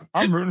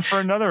 I'm rooting for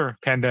another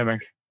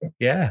pandemic.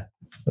 Yeah.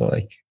 So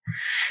like,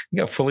 you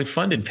got fully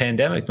funded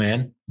pandemic,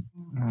 man.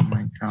 Oh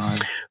my God.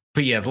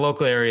 But yeah, the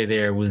local area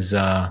there was,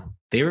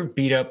 they were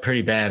beat up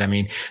pretty bad. I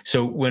mean,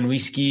 so when we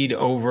skied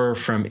over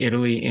from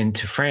Italy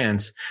into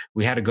France,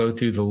 we had to go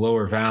through the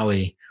lower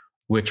valley,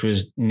 which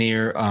was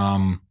near,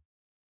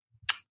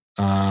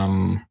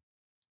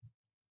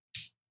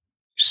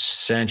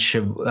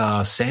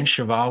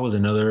 Saint-Cheval was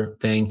another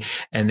thing.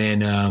 And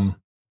then,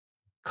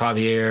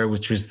 Clavier,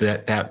 which was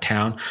that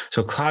town.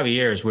 So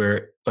Clavier is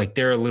where, like,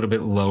 they're a little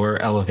bit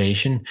lower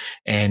elevation,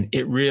 and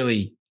it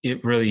really,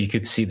 you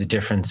could see the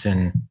difference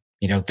in,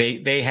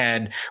 they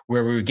had,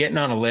 where we were getting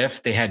on a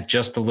lift, they had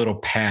just a little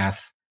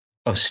path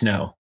of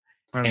snow.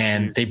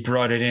 and geez. they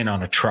brought it in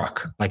on a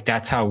truck. Like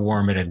that's how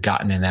warm it had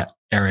gotten in that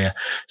area.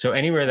 So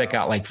anywhere that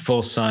got like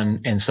full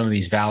sun and some of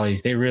these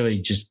valleys, they really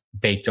just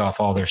baked off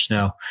all their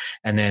snow.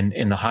 And then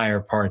in the higher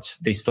parts,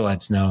 they still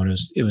had snow, and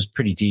it was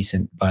pretty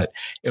decent, but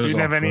it was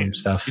all plume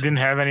stuff. You didn't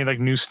have any like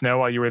new snow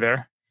while you were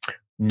there?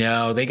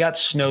 No, they got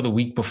snow the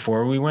week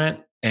before we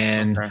went,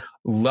 and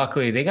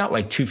luckily they got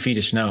like 2 feet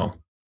of snow.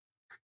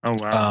 Oh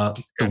wow!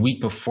 The week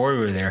before we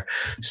were there,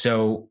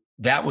 so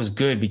that was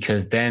good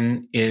because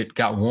then it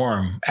got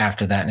warm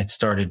after that, and it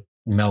started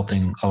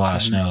melting a lot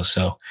of snow.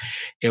 So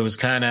it was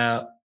kind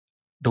of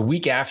the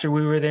week after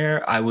we were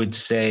there, I would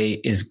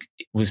say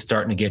was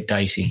starting to get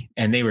dicey.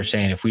 And they were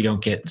saying if we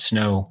don't get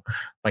snow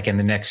like in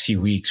the next few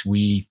weeks,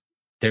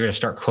 they're going to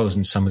start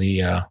closing some of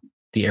the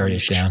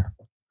areas down.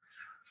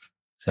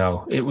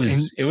 So it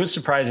was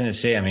surprising to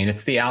see. I mean,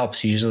 it's the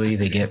Alps. Usually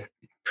they get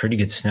pretty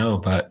good snow,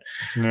 but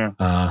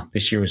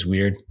this year was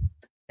weird.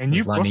 And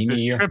you booked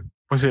this trip.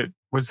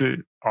 Was it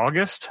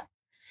August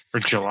or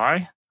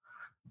July?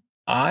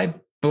 I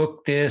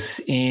booked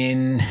this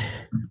You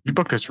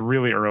booked this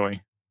really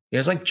early. It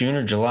was like June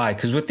or July,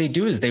 because what they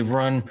do is they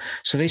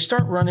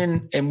start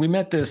running, and we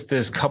met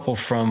this couple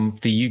from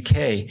the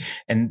UK,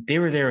 and they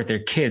were there with their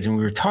kids, and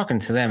we were talking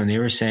to them, and they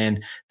were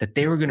saying that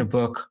they were going to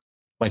book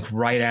like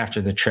right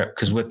after the trip,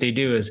 because what they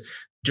do is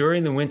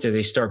during the winter,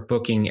 they start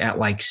booking at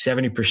like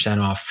 70%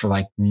 off for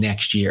like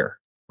next year,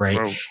 right?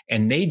 Whoa.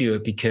 And they do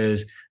it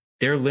because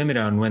they're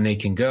limited on when they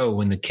can go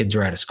when the kids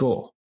are out of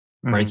school.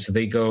 Right. So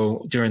they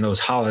go during those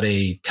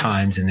holiday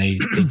times and they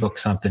book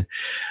something.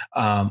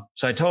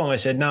 So I told them, I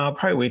said, no, I'll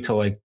probably wait till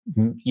like,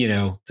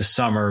 the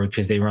summer,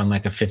 because they run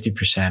like a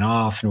 50%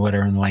 off and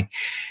whatever. And like,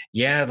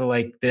 yeah, they're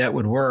like, that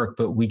would work,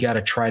 but we got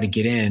to try to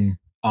get in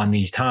on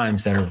these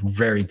times that are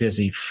very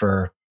busy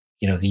for,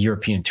 the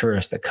European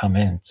tourists that come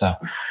in. So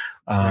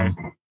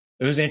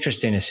it was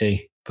interesting to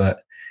see,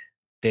 but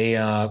they,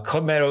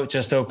 Club Med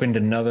just opened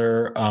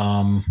another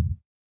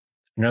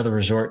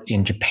resort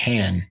in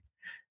Japan.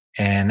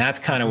 And that's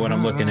kind of what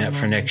I'm looking at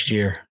for next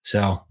year.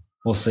 So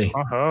we'll see.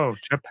 Oh,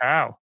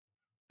 Japan.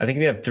 I think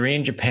they have 3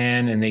 in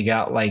Japan, and they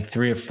got like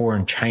 3 or 4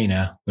 in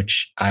China,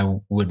 which I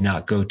would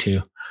not go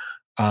to.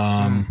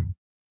 Then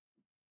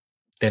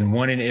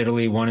 1 in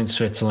Italy, 1 in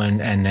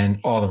Switzerland, and then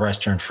all the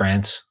rest are in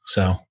France.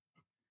 So,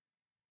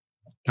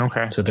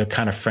 so they're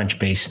kind of French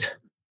based,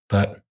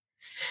 but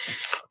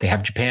they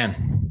have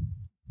Japan.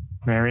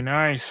 Very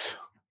nice.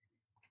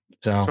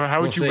 So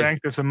how would you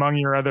rank this among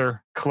your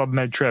other Club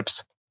Med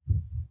trips?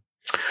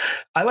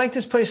 I like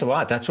this place a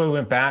lot. That's why we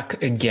went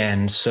back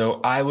again. So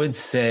I would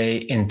say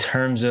in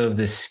terms of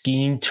the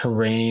skiing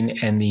terrain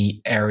and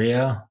the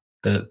area,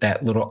 that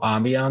little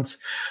ambiance,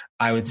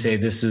 I would say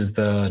this is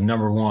the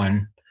number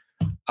one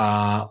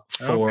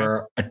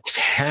for a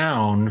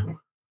town,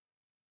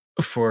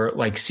 for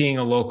like seeing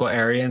a local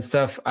area and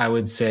stuff. I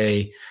would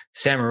say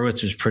St.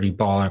 Moritz was pretty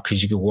baller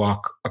because you could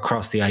walk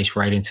across the ice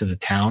right into the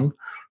town.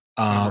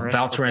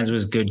 Val Thorens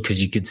was good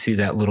because you could see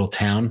that little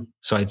town.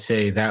 So I'd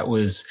say that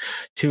was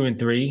 2 and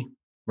 3,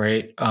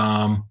 right?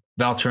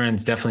 Val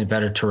Thorens definitely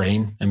better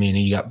terrain. I mean,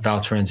 you got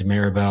Val Thorens and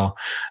Mirabel,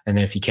 and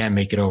then if you can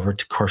make it over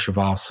to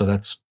Courchevel, so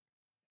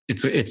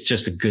it's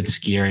just a good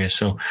ski area.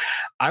 So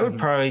I would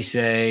probably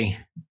say,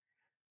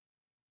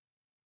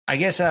 I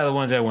guess out of the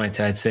ones I went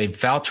to, I'd say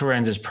Val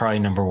Thorens is probably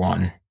number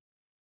 1.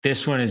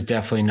 This one is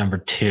definitely number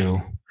 2.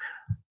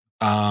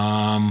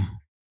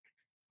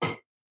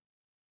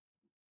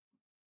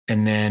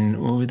 And then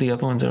what were the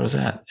other ones I was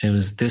at? It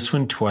was this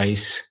one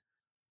twice,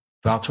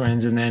 Val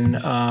Thorens, and then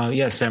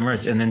St.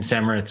 Moritz, and then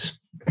St. Moritz.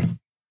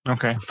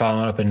 Okay.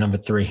 Following up at number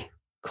 3.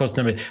 Close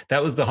number.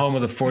 That was the home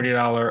of the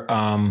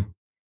 $40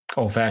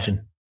 old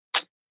fashioned.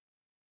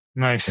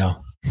 Nice. So,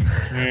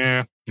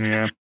 yeah.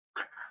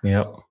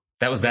 Yep.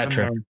 That was that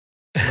trip.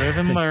 Live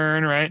and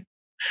learn, right?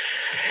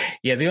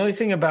 Yeah. The only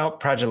thing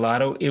about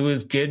Pregelato, it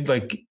was good.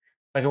 Like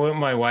I went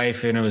with my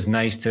wife, and it was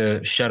nice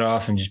to shut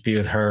off and just be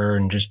with her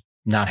and just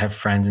not have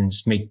friends and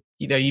just make,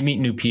 you meet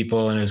new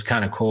people, and it was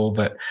kind of cool,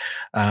 but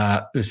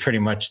it was pretty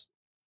much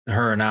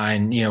her and I,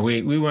 and,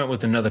 we went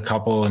with another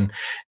couple, and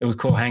it was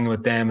cool hanging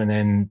with them, and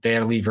then they had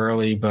to leave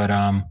early, but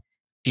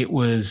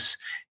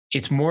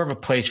it's more of a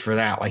place for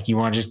that. Like you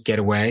want to just get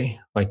away,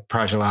 like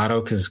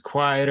Pregelato, because it's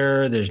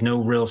quieter. There's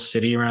no real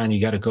city around.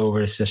 You got to go over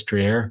to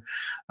Sestriere,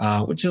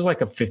 which is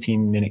like a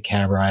 15-minute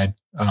cab ride.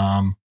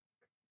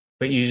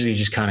 But usually you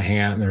just kind of hang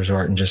out in the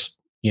resort and just,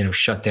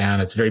 shut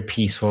down. It's a very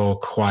peaceful,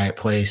 quiet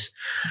place.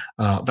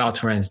 Val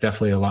Thorens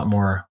definitely a lot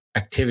more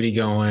activity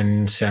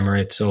going. St.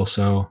 Moritz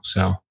also.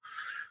 So,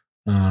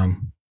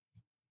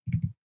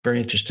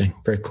 very interesting.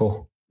 Very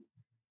cool.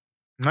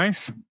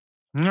 Nice.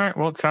 All right.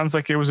 Well, it sounds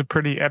like it was a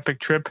pretty epic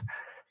trip.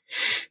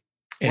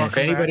 And welcome if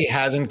anybody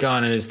hasn't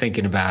gone and is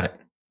thinking about it,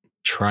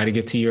 try to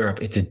get to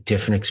Europe. It's a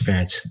different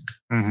experience.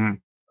 Mm-hmm.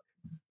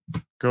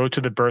 Go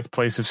to the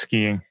birthplace of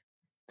skiing.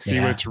 See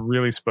what it's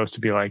really supposed to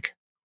be like.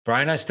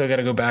 Brian, I still got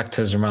to go back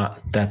to Zermatt.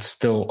 That's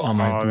still on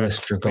my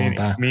list for going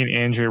back. Me and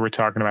Andrew were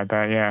talking about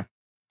that. Yeah.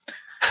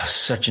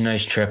 Such a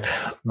nice trip.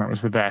 That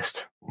was the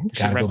best.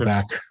 Got to go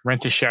back.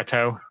 Rent a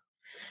chateau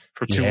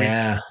for 2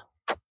 weeks.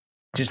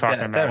 Just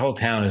that whole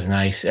town is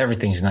nice.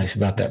 Everything's nice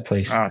about that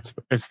place. Oh,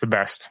 it's the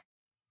best.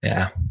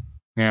 Yeah.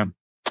 Yeah.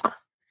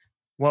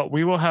 Well,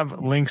 we will have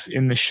links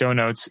in the show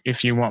notes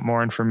if you want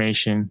more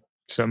information.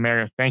 So,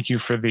 Mary, thank you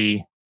for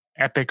the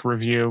epic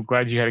review.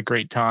 Glad you had a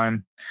great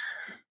time.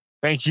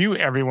 Thank you,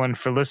 everyone,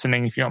 for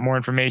listening. If you want more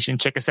information,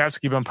 check us out,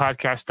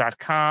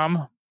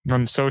 skibumpodcast.com. We're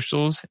on the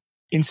socials,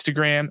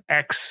 Instagram,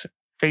 X,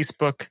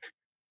 Facebook,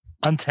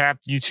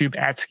 Untapped, YouTube,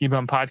 at Ski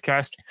Bum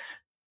Podcast.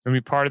 When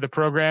be part of the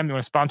program, you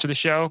want to sponsor the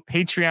show,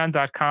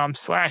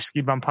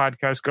 patreon.com/Ski Bum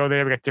Podcast. Go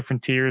there. We got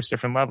different tiers,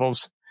 different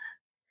levels.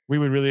 We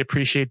would really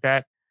appreciate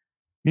that.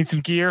 Need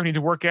some gear, need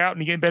to work out,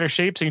 and get in better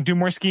shape so you can do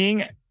more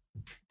skiing.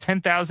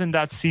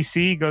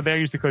 10,000.cc. Go there,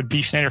 use the code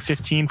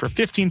BSchneider15 for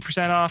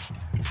 15% off.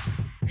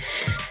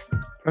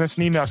 Send us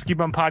an email,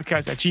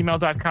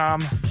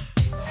 skibumpodcast@gmail.com.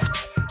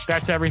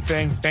 That's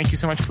everything. Thank you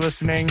so much for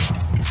listening.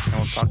 And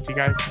we'll talk to you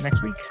guys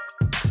next week.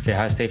 Stay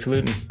high, stay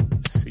falutin'.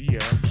 See ya.